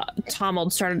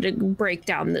Tomold started to break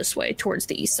down this way towards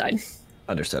the east side.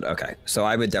 Understood. Okay, so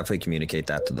I would definitely communicate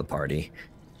that to the party.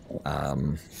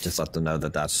 Just let them know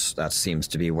that seems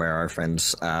to be where our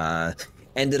friends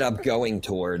ended up going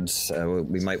towards.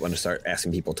 We might want to start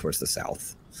asking people towards the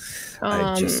south.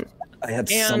 I had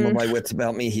some of my wits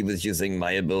about me. He was using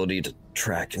my ability to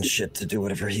track and shit to do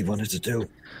whatever he wanted to do.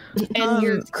 And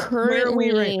you're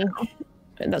currently right now?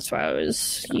 And that's why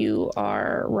you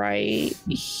are right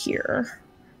here.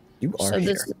 You are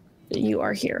here. You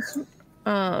are here.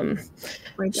 Right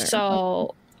there.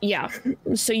 So yeah.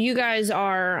 So you guys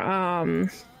are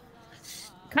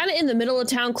kind of in the middle of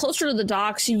town, closer to the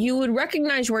docks. You would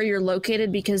recognize where you're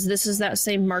located because this is that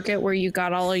same market where you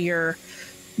got all of your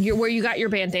where you got your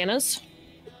bandanas.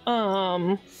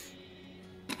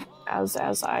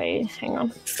 As I hang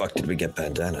on. Fuck did we get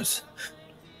bandanas?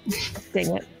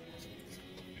 Dang it.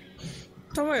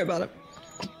 Don't worry about it.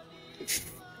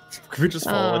 Could we just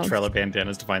follow a trail of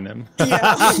bandanas to find them?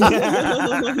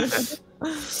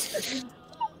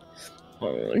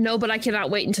 No, but I cannot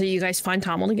wait until you guys find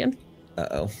Tomold again.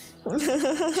 Uh-oh.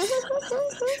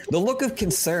 The look of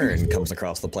concern comes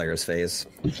across the player's face.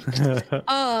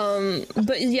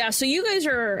 But yeah, so you guys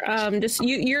are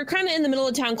you're kind of in the middle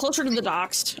of town, closer to the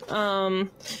docks.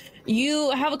 You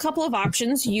have a couple of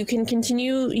options. You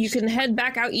can head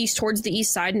back out east towards the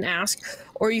east side and ask,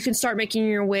 or you can start making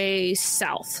your way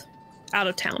south out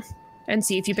of town and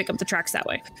see if you pick up the tracks that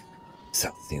way.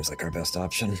 So seems like our best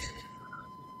option.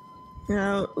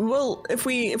 Yeah, well, if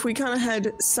we kind of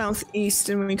head southeast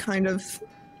and we kind of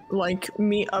like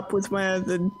meet up with where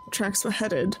the tracks were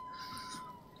headed,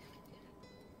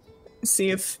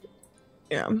 see if,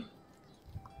 yeah,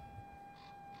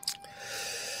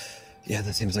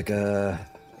 that seems like a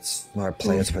smart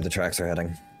play. That's where the tracks are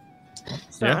heading.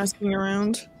 start asking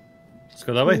around. Let's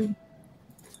go that way.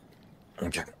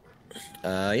 Okay.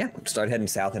 Start heading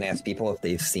south and ask people if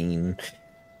they've seen.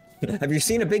 Have you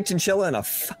seen a big chinchilla and a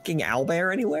fucking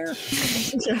owlbear anywhere?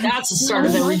 That's the start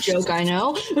of every joke I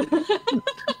know.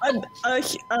 A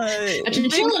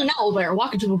chinchilla and an owlbear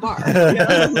walk into a bar.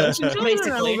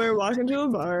 Basically, we're walking to a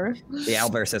bar. The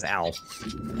owlbear says owl.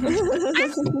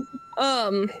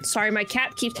 Sorry, my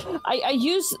cat keeps. I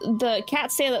use the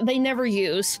cat stand that they never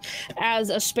use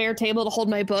as a spare table to hold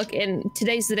my book, and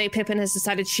today's the day Pippin has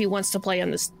decided she wants to play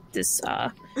on this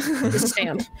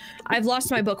stand. I've lost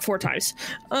my book 4 times.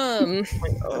 Pippin.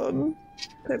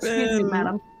 Excuse me,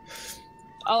 madam.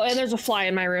 Oh, and there's a fly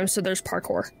in my room, so there's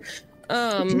parkour.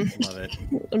 Love it.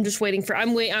 I'm just waiting for.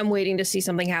 I'm waiting to see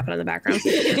something happen in the background.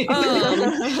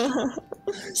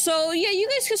 So yeah, you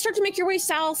guys can start to make your way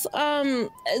south.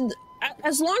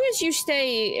 As long as you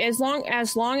stay, as long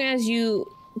as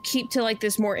you keep to like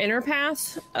this more inner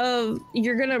path of,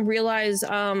 you're gonna realize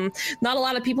not a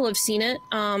lot of people have seen it.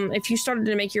 If you started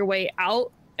to make your way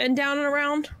out and down and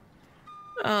around,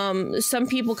 some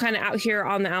people kind of out here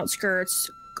on the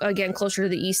outskirts, again closer to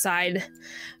the east side,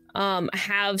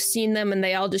 have seen them, and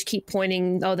they all just keep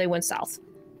pointing, oh, they went south.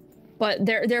 But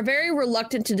they're very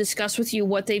reluctant to discuss with you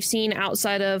what they've seen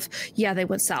outside of, yeah, they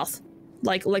went south.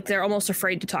 Like they're almost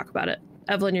afraid to talk about it.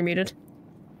 Evelyn, you're muted.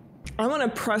 I want to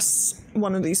press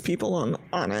one of these people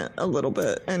on it a little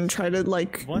bit and try to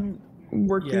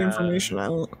work the information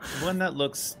out. One that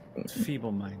looks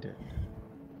feeble-minded.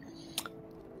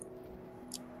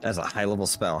 That's a high level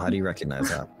spell. How do you recognize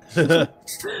that?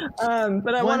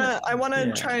 But I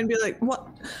wanna try and be like, what?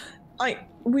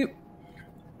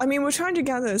 We're trying to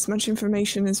gather as much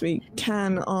information as we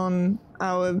can on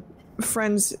our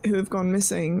friends who have gone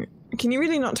missing. Can you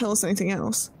really not tell us anything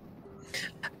else?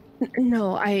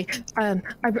 No, I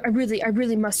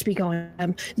really must be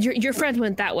going. Your friend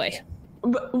went that way.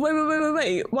 But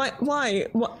wait. Why?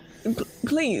 What?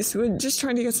 Please, we're just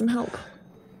trying to get some help.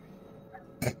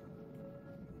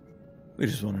 We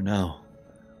just want to know.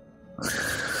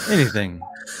 Anything.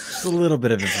 Just a little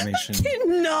bit of information.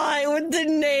 Not with the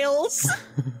nails.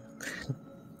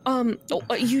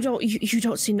 You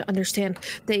don't seem to understand.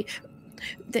 They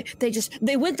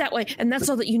went that way, and that's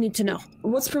all that you need to know.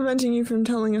 What's preventing you from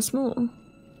telling us more?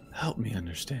 Help me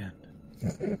understand.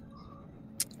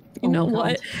 You know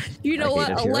what? You know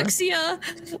what, Alexia?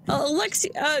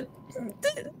 Alexia.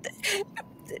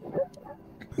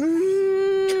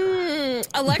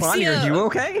 Bonnie, are you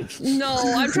okay? No,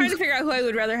 I'm trying to figure out who I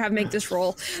would rather have make this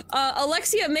roll.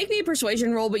 Alexia, make me a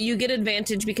persuasion roll, but you get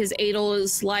advantage because Adel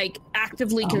is like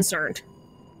actively concerned.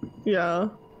 Yeah.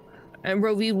 And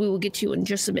Rovi, we will get you in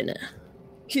just a minute.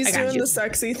 He's doing the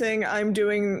sexy thing. I'm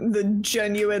doing the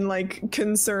genuine like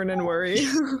concern and worry.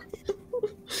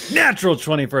 Natural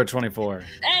 20 for a 24.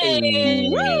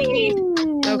 Hey!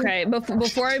 Okay,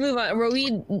 before I move on,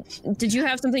 Rovi, did you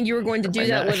have something you were going to do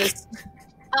that with us?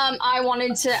 I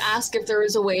wanted to ask if there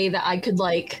was a way that I could,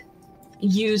 like,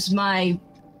 use my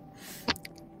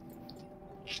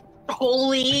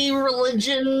holy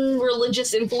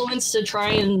religious influence to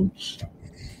try and,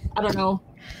 I don't know,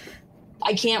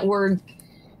 I can't word.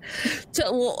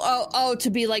 To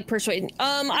be like persuading.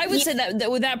 I would say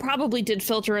that probably did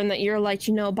filter in that you're like,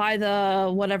 by the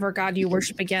whatever god you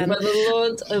worship again. By the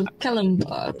Lord of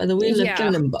Kalimba, by the will of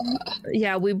Kalimba.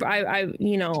 Yeah,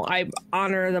 I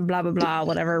honor the blah blah blah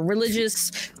whatever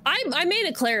religious. I made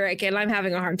a cleric and I'm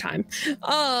having a hard time.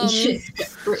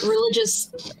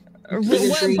 Religious.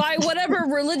 By whatever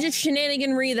religious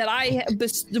shenaniganry that I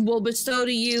will bestow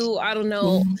to you, I don't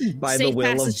know. By the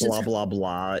will of blah blah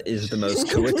blah is the most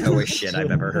Kuatoa shit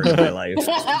I've ever heard in my life.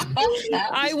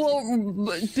 I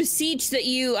will beseech that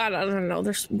you. I don't know.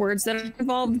 There's words that are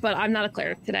involved, but I'm not a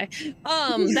cleric today.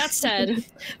 That said,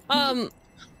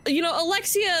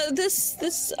 Alexia, this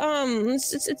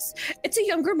it's a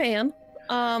younger man.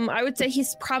 I would say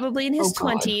he's probably in his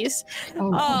 20s.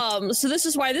 So this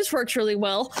is why this works really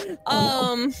well.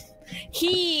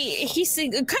 He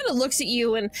kind of looks at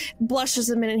you and blushes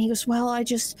a minute and he goes, well, I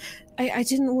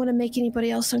didn't want to make anybody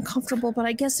else uncomfortable, but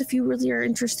I guess if you really are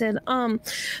interested,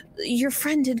 your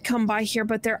friend did come by here,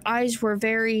 but their eyes were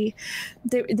they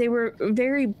were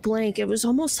very blank. It was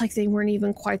almost like they weren't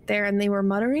even quite there, and they were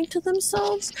muttering to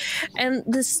themselves. And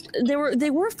they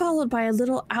were followed by a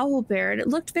little owl bear, and it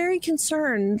looked very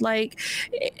concerned, like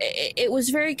it was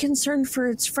very concerned for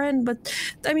its friend. But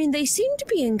I mean, they seemed to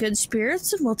be in good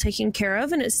spirits and well taken care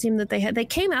of, and it seemed that they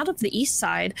came out of the east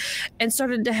side and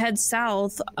started to head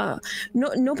south.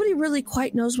 Nobody really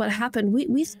quite knows what happened.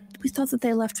 We thought that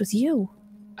they left with you.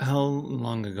 How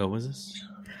long ago was this?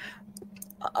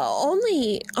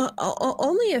 Only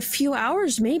a few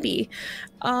hours, maybe.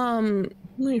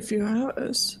 Only a few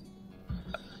hours.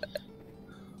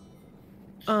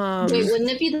 Wait,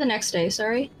 wouldn't it be the next day?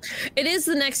 Sorry. It is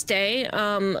the next day.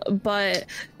 But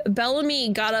Bellamy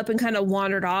got up and kind of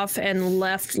wandered off and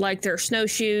left like their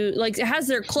snowshoe, like it has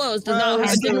their clothes,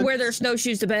 didn't wear their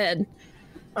snowshoes to bed.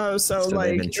 Oh, so like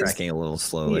they've been trekking a little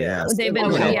slowly. Yeah, they've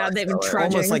been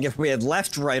trudging. Almost like if we had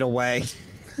left right away.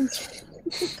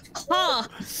 Huh?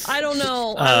 I don't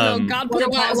know. God put a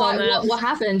pause on that. What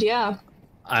happened? Yeah.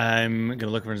 I'm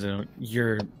gonna look for him and say,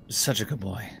 "You're such a good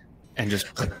boy," and just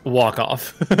walk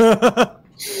off.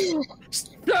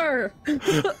 Sir.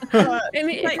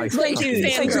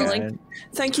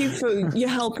 Thank you for your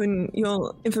help and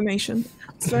your information.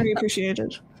 It's very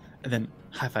appreciated. And then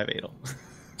high five Adel.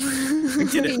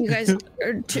 You guys are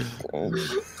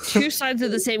two sides of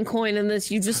the same coin, and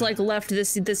you just like left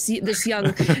this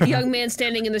young man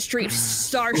standing in the street,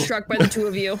 starstruck by the two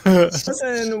of you.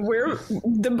 Listen,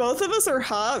 the both of us are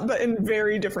hot, but in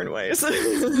very different ways.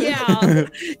 Yeah,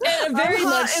 very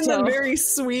much in so. the very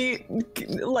sweet,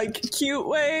 like cute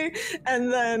way,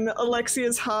 and then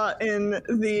Alexia's hot in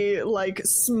the like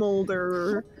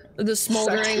smoldering way. The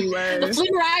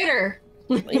Flynn Rider.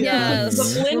 Yes, the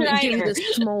Flynn Rider. The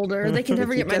smolder. They can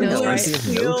never get my nose right.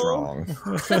 Wrong.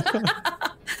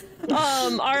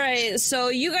 All right, so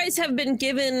you guys have been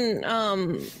given,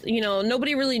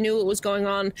 nobody really knew what was going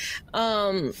on.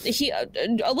 He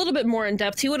a little bit more in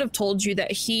depth. He would have told you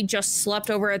that he just slept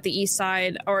over at the east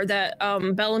side, or that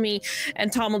Bellamy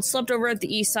and Tom had slept over at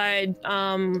the east side.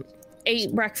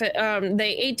 Ate breakfast.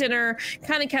 They ate dinner,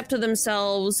 kind of kept to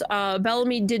themselves.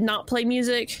 Bellamy did not play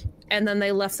music, and then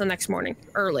they left the next morning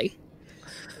early.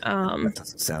 That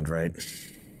doesn't sound right.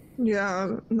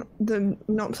 Yeah, the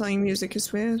not playing music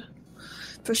is weird,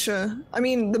 for sure. I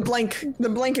mean, the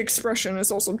blank expression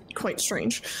is also quite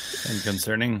strange And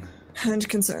concerning. and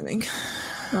concerning.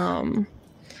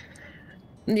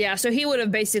 Yeah, so he would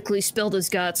have basically spilled his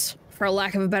guts, for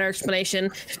lack of a better explanation.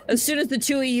 As soon as the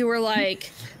two of you were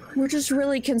like, we're just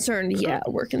really concerned. Yeah,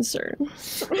 we're concerned.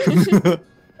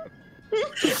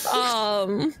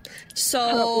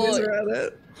 So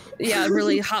yeah,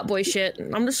 really hot boy shit.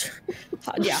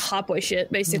 Hot boy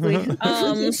shit, basically.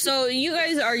 So you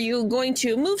guys, are you going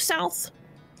to move south?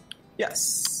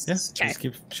 Yes. Yes. Okay. Just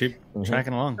keep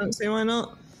tracking along. Don't see why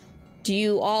not. Do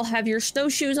you all have your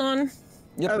snowshoes on?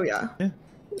 Yep. Oh yeah.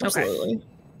 Absolutely.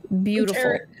 Beautiful.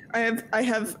 Eric, I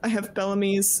have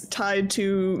Bellamy's tied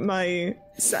to my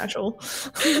satchel.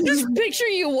 Just picture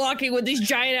you walking with these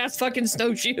giant ass fucking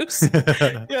snowshoes.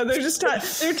 Yeah, they're just tied.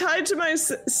 They're tied to my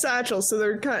satchel, so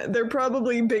they're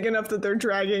probably big enough that they're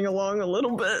dragging along a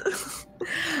little bit.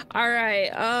 All right.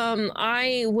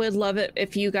 I would love it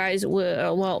if you guys would.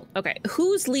 Well, okay.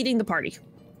 Who's leading the party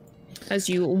as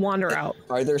you wander out?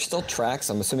 Are there still tracks?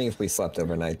 I'm assuming if we slept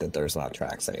overnight that there's not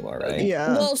tracks anymore, right?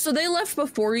 Yeah. Well, so they left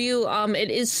before you.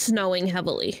 It is snowing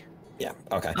heavily. Yeah.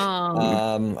 Okay.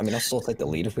 I mean, I'll still take the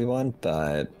lead if we want,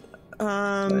 but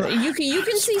You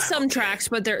can see some tracks,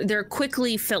 but they're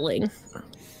quickly filling.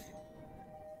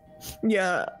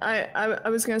 Yeah, I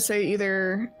was gonna say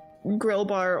either Grill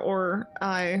Bar or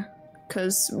I,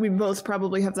 because we both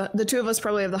probably have the two of us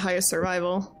probably have the highest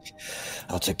survival.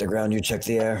 I'll check the ground. You check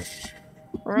the air.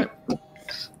 All right.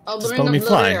 I'll Just bring let me up the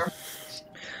fly. air.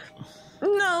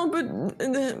 No, but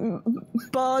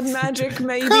bod magic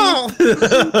maybe. I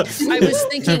was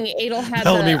thinking Adel had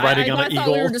Bellamy riding on I an thought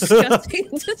we were eagle. discussing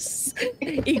this.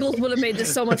 Eagles would have made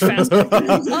this so much faster.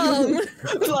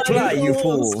 Fly, you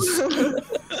fools!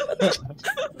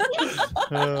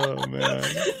 Oh man.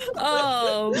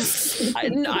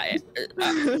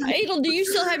 Adel, do you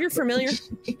still have your familiar?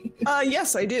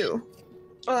 Yes, I do.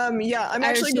 Yeah, I'm I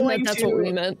actually assume going that's to. what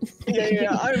we meant.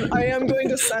 Yeah. I am going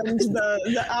to send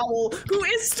the owl, who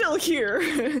is still here,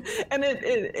 and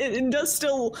it does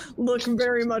still look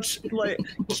very much like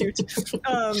cute.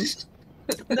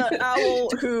 The owl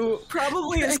who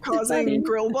probably is causing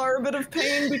Grill Bar a bit of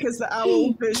pain because the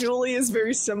owl visually is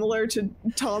very similar to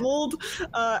Tomold,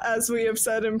 as we have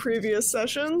said in previous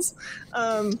sessions.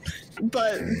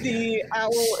 But the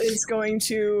owl is going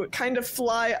to kind of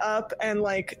fly up and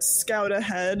like scout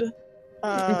ahead.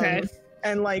 Okay.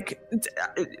 And like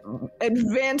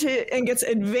gets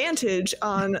advantage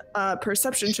on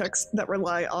perception checks that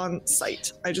rely on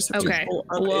sight. I just have Okay. to pull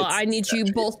up Well, its I need you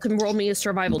stat both to roll me a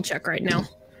survival check right now.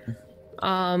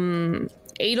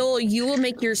 Adel, you will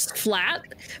make yours flat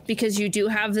because you do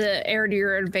have the air to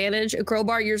your advantage.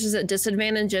 Growbar, yours is at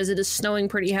disadvantage as it is snowing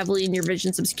pretty heavily and your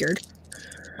vision's obscured.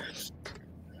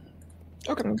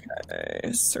 Okay.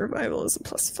 Survival is a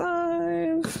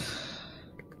 +5.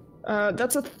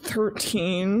 That's a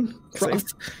 13. 'Cause I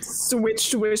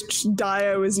switched which die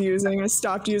I was using. I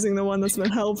stopped using the one that's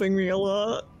been helping me a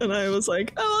lot. And I was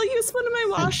like, oh, I'll use one of my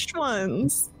washed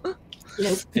ones.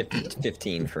 Nope.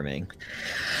 15 for me.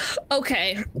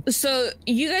 Okay, so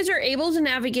you guys are able to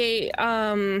navigate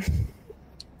kind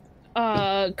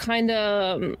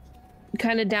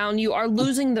of down. You are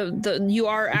losing you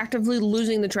are actively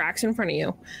losing the tracks in front of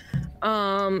you.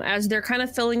 As they're kind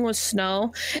of filling with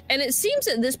snow. And it seems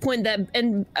at this point that,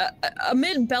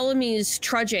 amid Bellamy's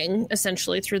trudging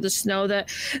essentially through the snow, that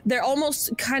they're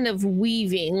almost kind of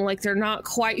weaving, like they're not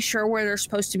quite sure where they're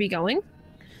supposed to be going.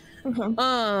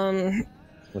 Okay.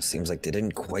 It seems like they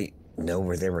didn't quite know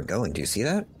where they were going. Do you see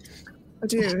that? I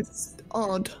do. It's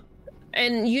odd.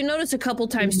 And you notice a couple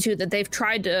times too that they've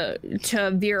tried to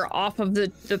veer off of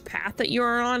the path that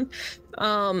you're on.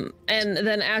 And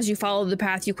then as you follow the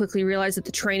path, you quickly realize that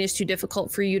the terrain is too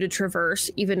difficult for you to traverse,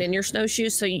 even in your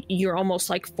snowshoes. So you're almost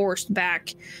like forced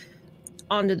back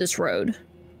onto this road.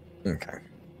 Okay.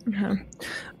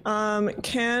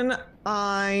 Can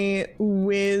I,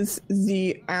 with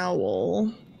the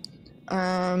owl,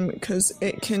 because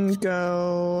it can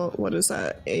go, what is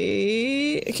that?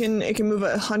 It can move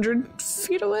 100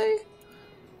 feet away?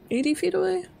 80 feet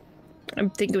away? I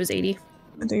think it was 80.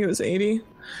 I think it was 80.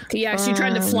 Yeah, she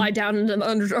tried to fly down into the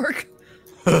Underdark.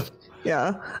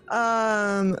 Yeah.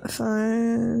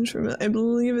 Fine. I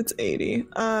believe it's 80.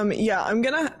 Yeah, I'm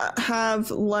gonna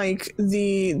have like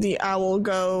the owl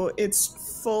go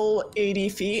its full 80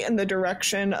 feet in the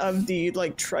direction of the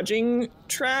like trudging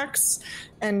tracks.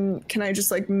 And can I just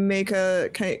like make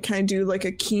can I do like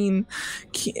a keen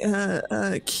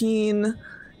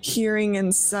hearing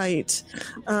and sight,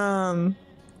 and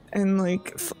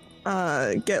like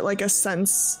get like a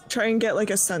sense, try and get like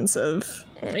a sense of.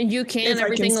 You can.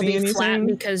 Everything will be flat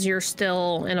because you're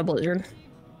still in a blizzard.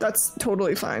 That's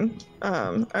totally fine.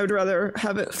 I would rather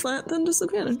have it flat than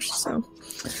disadvantage. So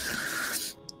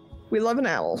we love an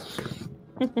owl.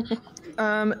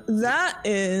 That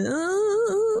is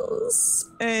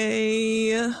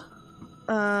a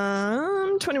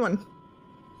 21.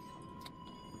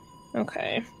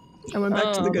 Okay. I went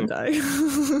back to the good die.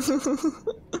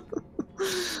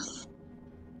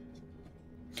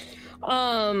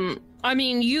 I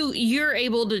mean, you're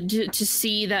able to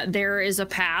see that there is a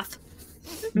path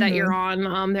that you're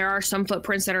on. There are some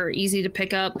footprints that are easy to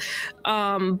pick up.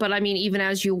 But I mean, even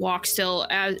as you walk still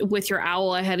with your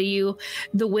owl ahead of you,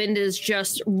 the wind is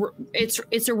just,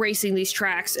 it's erasing these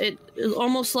tracks. It's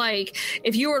almost like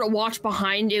if you were to watch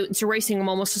behind it, it's erasing them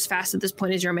almost as fast at this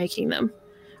point as you're making them.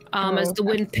 As the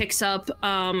wind picks up,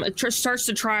 it starts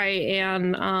to try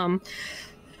and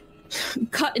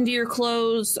cut into your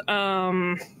clothes.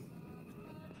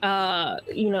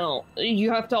 You know, you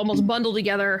have to almost bundle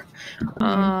together.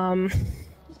 But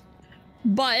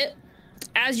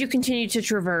as you continue to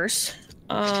traverse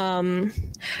and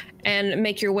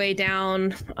make your way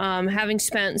down, having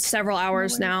spent several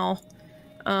hours now,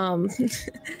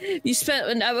 you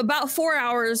spent about 4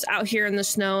 hours out here in the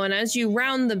snow, and as you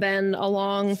round the bend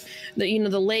along the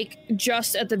lake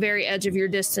just at the very edge of your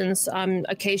distance,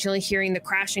 occasionally hearing the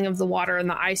crashing of the water and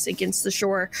the ice against the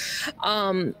shore,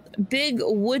 big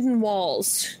wooden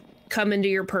walls come into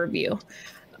your purview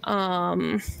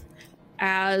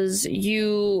as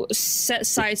you set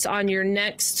sights on your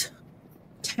next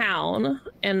town,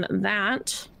 and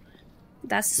that's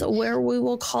where we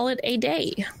will call it a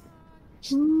day.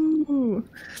 Ooh.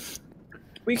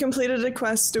 We completed a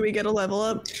quest. Do we get a level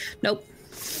up? Nope.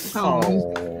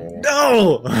 Oh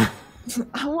No!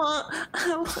 I want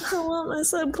my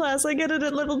subclass. I get it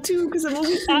at level 2 because I'm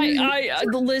only 3. I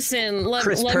listen.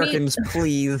 Chris Perkins,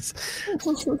 please.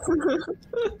 Dungeon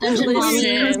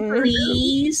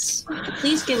Mommy,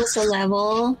 please give us a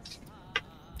level.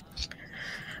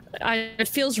 It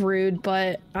feels rude,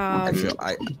 but I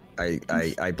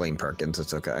blame Perkins.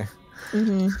 It's okay.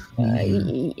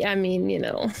 I mean,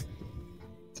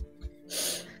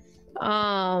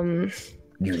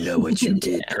 You know what you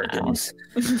did, Perkins.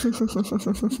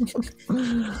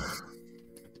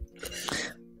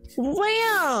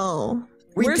 Wow.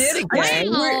 We did it,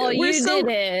 gang. Did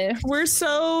it. We're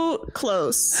so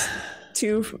close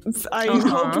to. I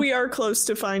hope we are close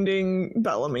to finding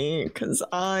Bellamy because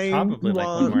I probably like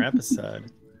one more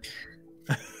episode.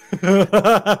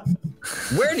 Where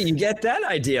do you get that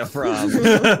idea from?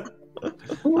 I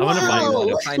want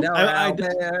to find out out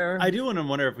there. I do want to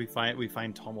wonder if we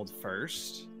find Tomold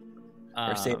first.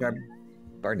 First aid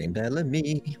our name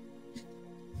Bellamy.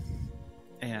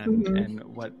 And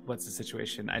what's the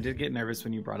situation? I did get nervous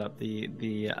when you brought up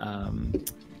the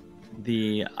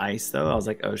ice though. I was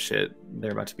like, oh shit,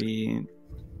 they're about to be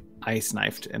ice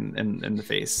knifed in the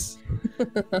face.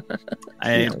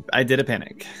 I did a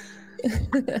panic.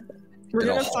 We're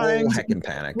gonna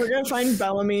find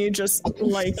Bellamy just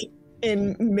like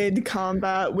in mid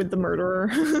combat with the murderer.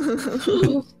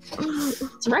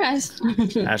 Surprise!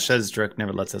 Asha's Druk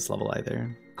never lets us level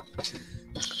either.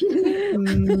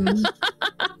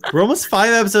 We're almost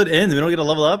 5 episodes in. We don't get a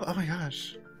level up. Oh my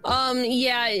gosh.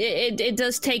 Yeah, it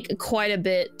does take quite a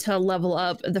bit to level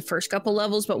up the first couple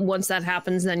levels, but once that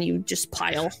happens, then you just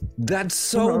pile. That's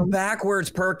so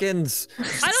backwards, Perkins.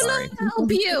 I don't know how to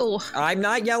help you. I'm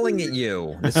not yelling at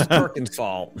you. This is Perkins'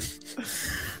 fault.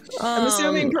 I'm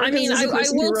assuming Perkins is the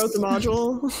person who wrote the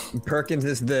module. Perkins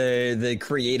is the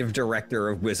creative director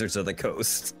of Wizards of the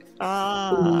Coast.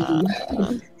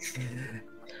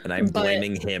 And I'm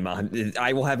blaming him on.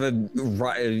 I will have a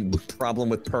problem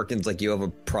with Perkins like you have a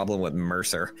problem with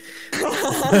Mercer.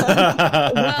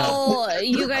 Well,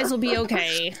 you guys will be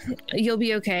okay. You'll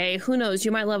be okay. Who knows?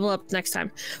 You might level up next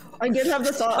time. I did have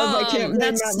the thought of I can't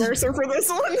blame Matt Mercer for this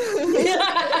one.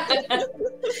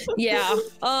 Yeah.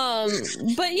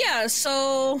 But yeah,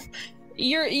 so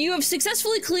you have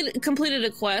successfully completed a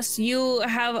quest. You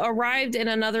have arrived in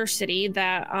another city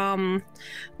that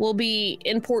will be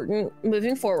important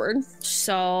moving forward.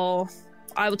 So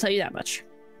I will tell you that much.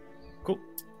 Cool.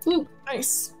 Ooh.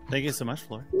 Nice. Thank you so much,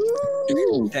 Floor.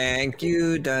 Thank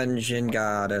you, Dungeon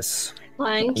Goddess.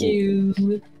 Thank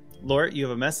you. Laura, you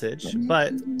have a message,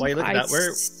 but while you look at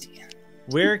that,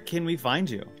 where can we find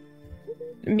you?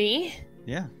 Me?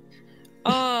 Yeah.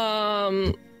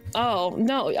 Oh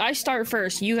no, I start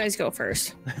first. You guys go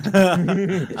first.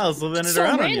 I'll spin it So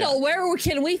around Randall, on you. where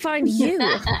can we find you?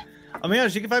 Oh my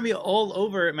gosh, you can find me all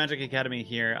over at Magic Academy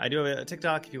here. I do have a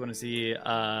TikTok if you want to see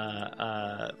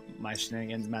my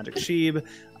shenanigans, Magic Sheeb.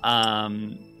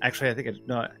 Actually, I think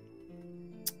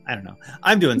I don't know.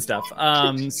 I'm doing stuff.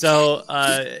 So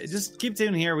just keep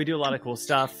tuned here. We do a lot of cool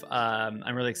stuff.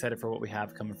 I'm really excited for what we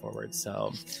have coming forward.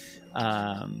 So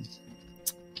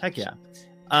heck yeah.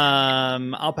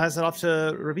 I'll pass it off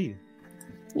to Ravid.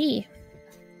 Me.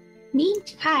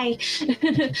 Hi.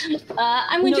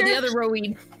 I'm Winter. No, the other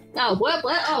Roweed. Oh, what?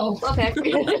 Oh, okay.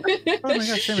 Oh my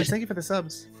gosh, Seamus, thank you for the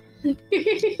subs.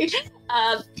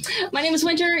 My name is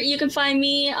Winter. You can find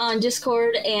me on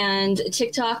Discord and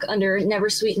TikTok under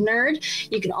Neversweet Nerd.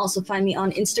 You can also find me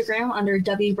on Instagram under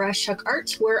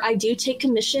WBrushChuckArt, where I do take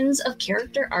commissions of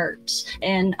character art.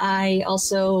 And I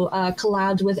also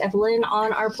collabed with Evelyn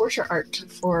on our portrait art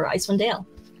for Icewind Dale.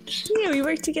 Yeah, we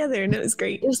worked together and it was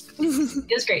great. It was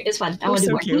great. It's fun. I want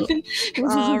so to do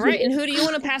more. All right, and who do you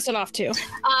want to pass it off to?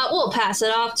 We'll pass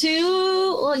it off to.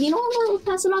 Well, you know what? We'll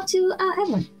pass it off to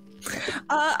Evelyn.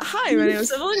 Hi, my name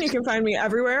is Evelyn. You can find me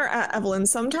everywhere at Evelyn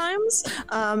sometimes,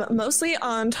 mostly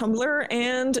on Tumblr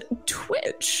and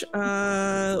Twitch,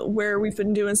 where we've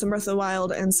been doing some Breath of the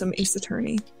Wild and some Ace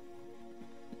Attorney.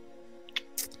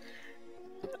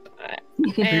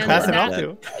 Who pass it off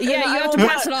to? Yeah, you have to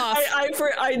pass it off.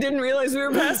 I didn't realize we were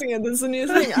passing it. This is a new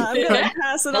thing. I'm going to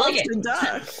pass it off to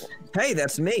Duck. Hey,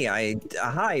 that's me.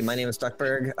 Hi, my name is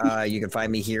Duckberg. You can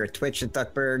find me here at Twitch at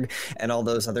Duckberg and all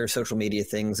those other social media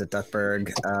things at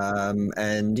Duckberg.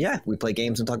 And yeah, we play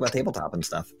games and talk about tabletop and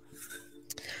stuff.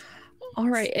 All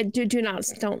right, don't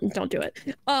do it.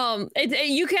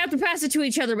 You can have to pass it to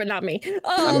each other, but not me.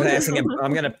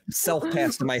 I'm gonna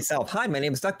self-pass to myself. Hi, my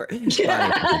name is Duckberg.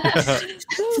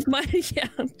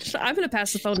 I'm gonna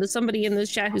pass the phone to somebody in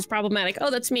this chat who's problematic. Oh,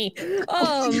 that's me.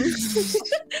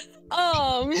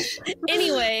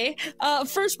 Anyway,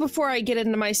 first, before I get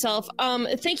into myself,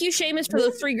 thank you, Seamus, for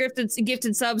the 3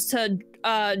 gifted subs to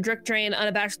Drick Drain,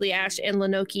 Unabashedly Ash, and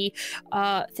Lenoki.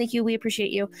 Thank you, we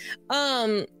appreciate you.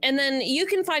 And then you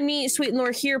can find me, Sweet and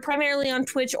Lore, here primarily on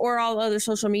Twitch or all other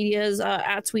social medias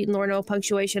at Sweet and Lore, no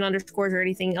punctuation, underscores, or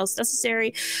anything else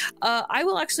necessary. I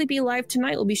will actually be live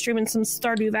tonight. We'll be streaming some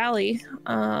Stardew Valley.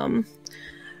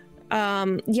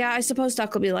 Yeah, I suppose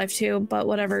Duck will be live too, but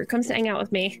whatever. Come hang out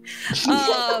with me.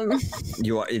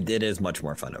 It is much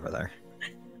more fun over there.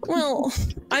 Well,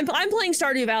 I'm playing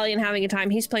Stardew Valley and having a time.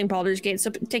 He's playing Baldur's Gate, so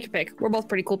take your pick. We're both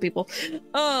pretty cool people.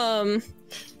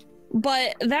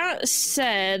 But that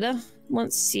said,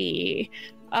 let's see.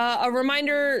 A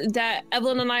reminder that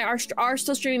Evelyn and I are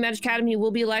still streaming Magic Academy.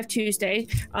 Will be live Tuesday.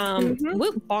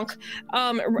 Whoop, bonk.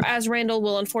 As Randall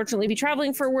will unfortunately be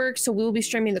traveling for work, so we will be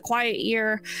streaming The Quiet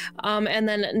Year. And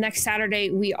then next Saturday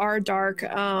we are dark.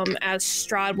 As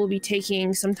Strahd will be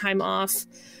taking some time off.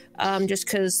 Just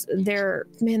because they're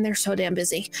so damn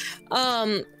busy.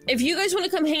 If you guys want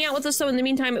to come hang out with us, though, in the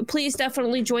meantime, please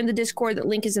definitely join the Discord. That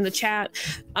link is in the chat.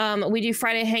 We do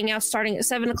Friday hangouts starting at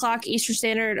 7 o'clock Eastern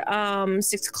Standard,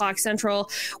 6 o'clock Central,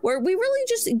 where we really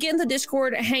just get in the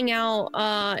Discord, hang out,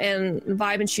 and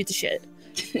vibe and shoot the shit.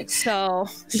 So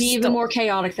be even more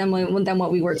chaotic than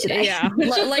what we were today. Yeah,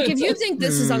 like if you think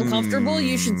this is uncomfortable,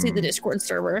 you should see the Discord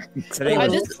server. Today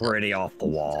was pretty off the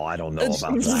wall. I don't know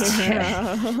about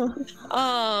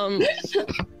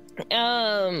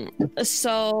that.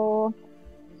 So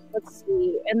let's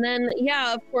see, and then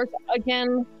yeah, of course,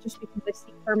 again, just because I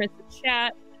see Kermit's in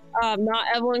chat, not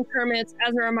Evelyn Kermit's.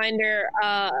 As a reminder,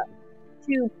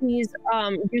 to please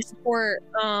do support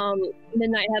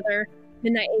Midnight Heather,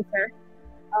 Midnight Aether.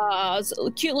 So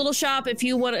cute little shop. If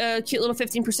you want a cute little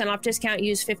 15% off discount,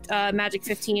 use Magic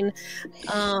 15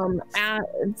 at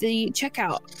the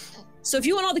checkout. So if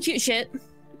you want all the cute shit,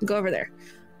 go over there.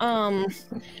 And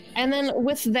then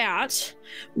with that,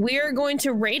 we're going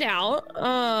to raid out.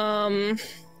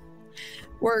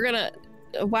 We're gonna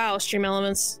Stream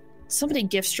Elements. Somebody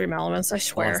gift Stream Elements, I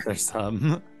swear. There's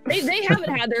some. They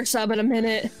haven't had their sub in a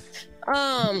minute.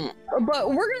 But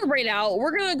we're gonna raid out.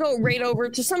 We're gonna go raid over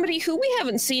to somebody who we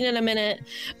haven't seen in a minute,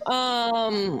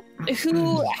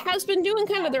 who has been doing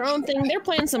kind of their own thing. They're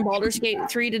playing some Baldur's Gate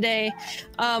 3 today.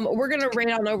 We're gonna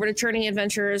raid on over to Churney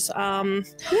Adventures.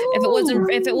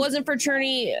 If it wasn't for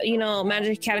Churney,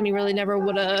 Magic Academy really never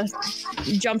would have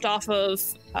jumped off of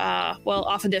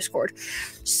Discord.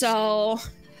 So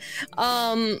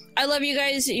I love you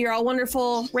guys. You're all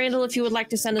wonderful. Randall, if you would like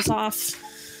to send us off.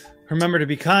 Remember to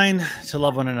be kind, to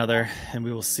love one another, and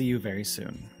we will see you very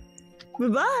soon.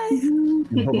 Bye-bye.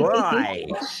 Bye.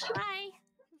 Bye.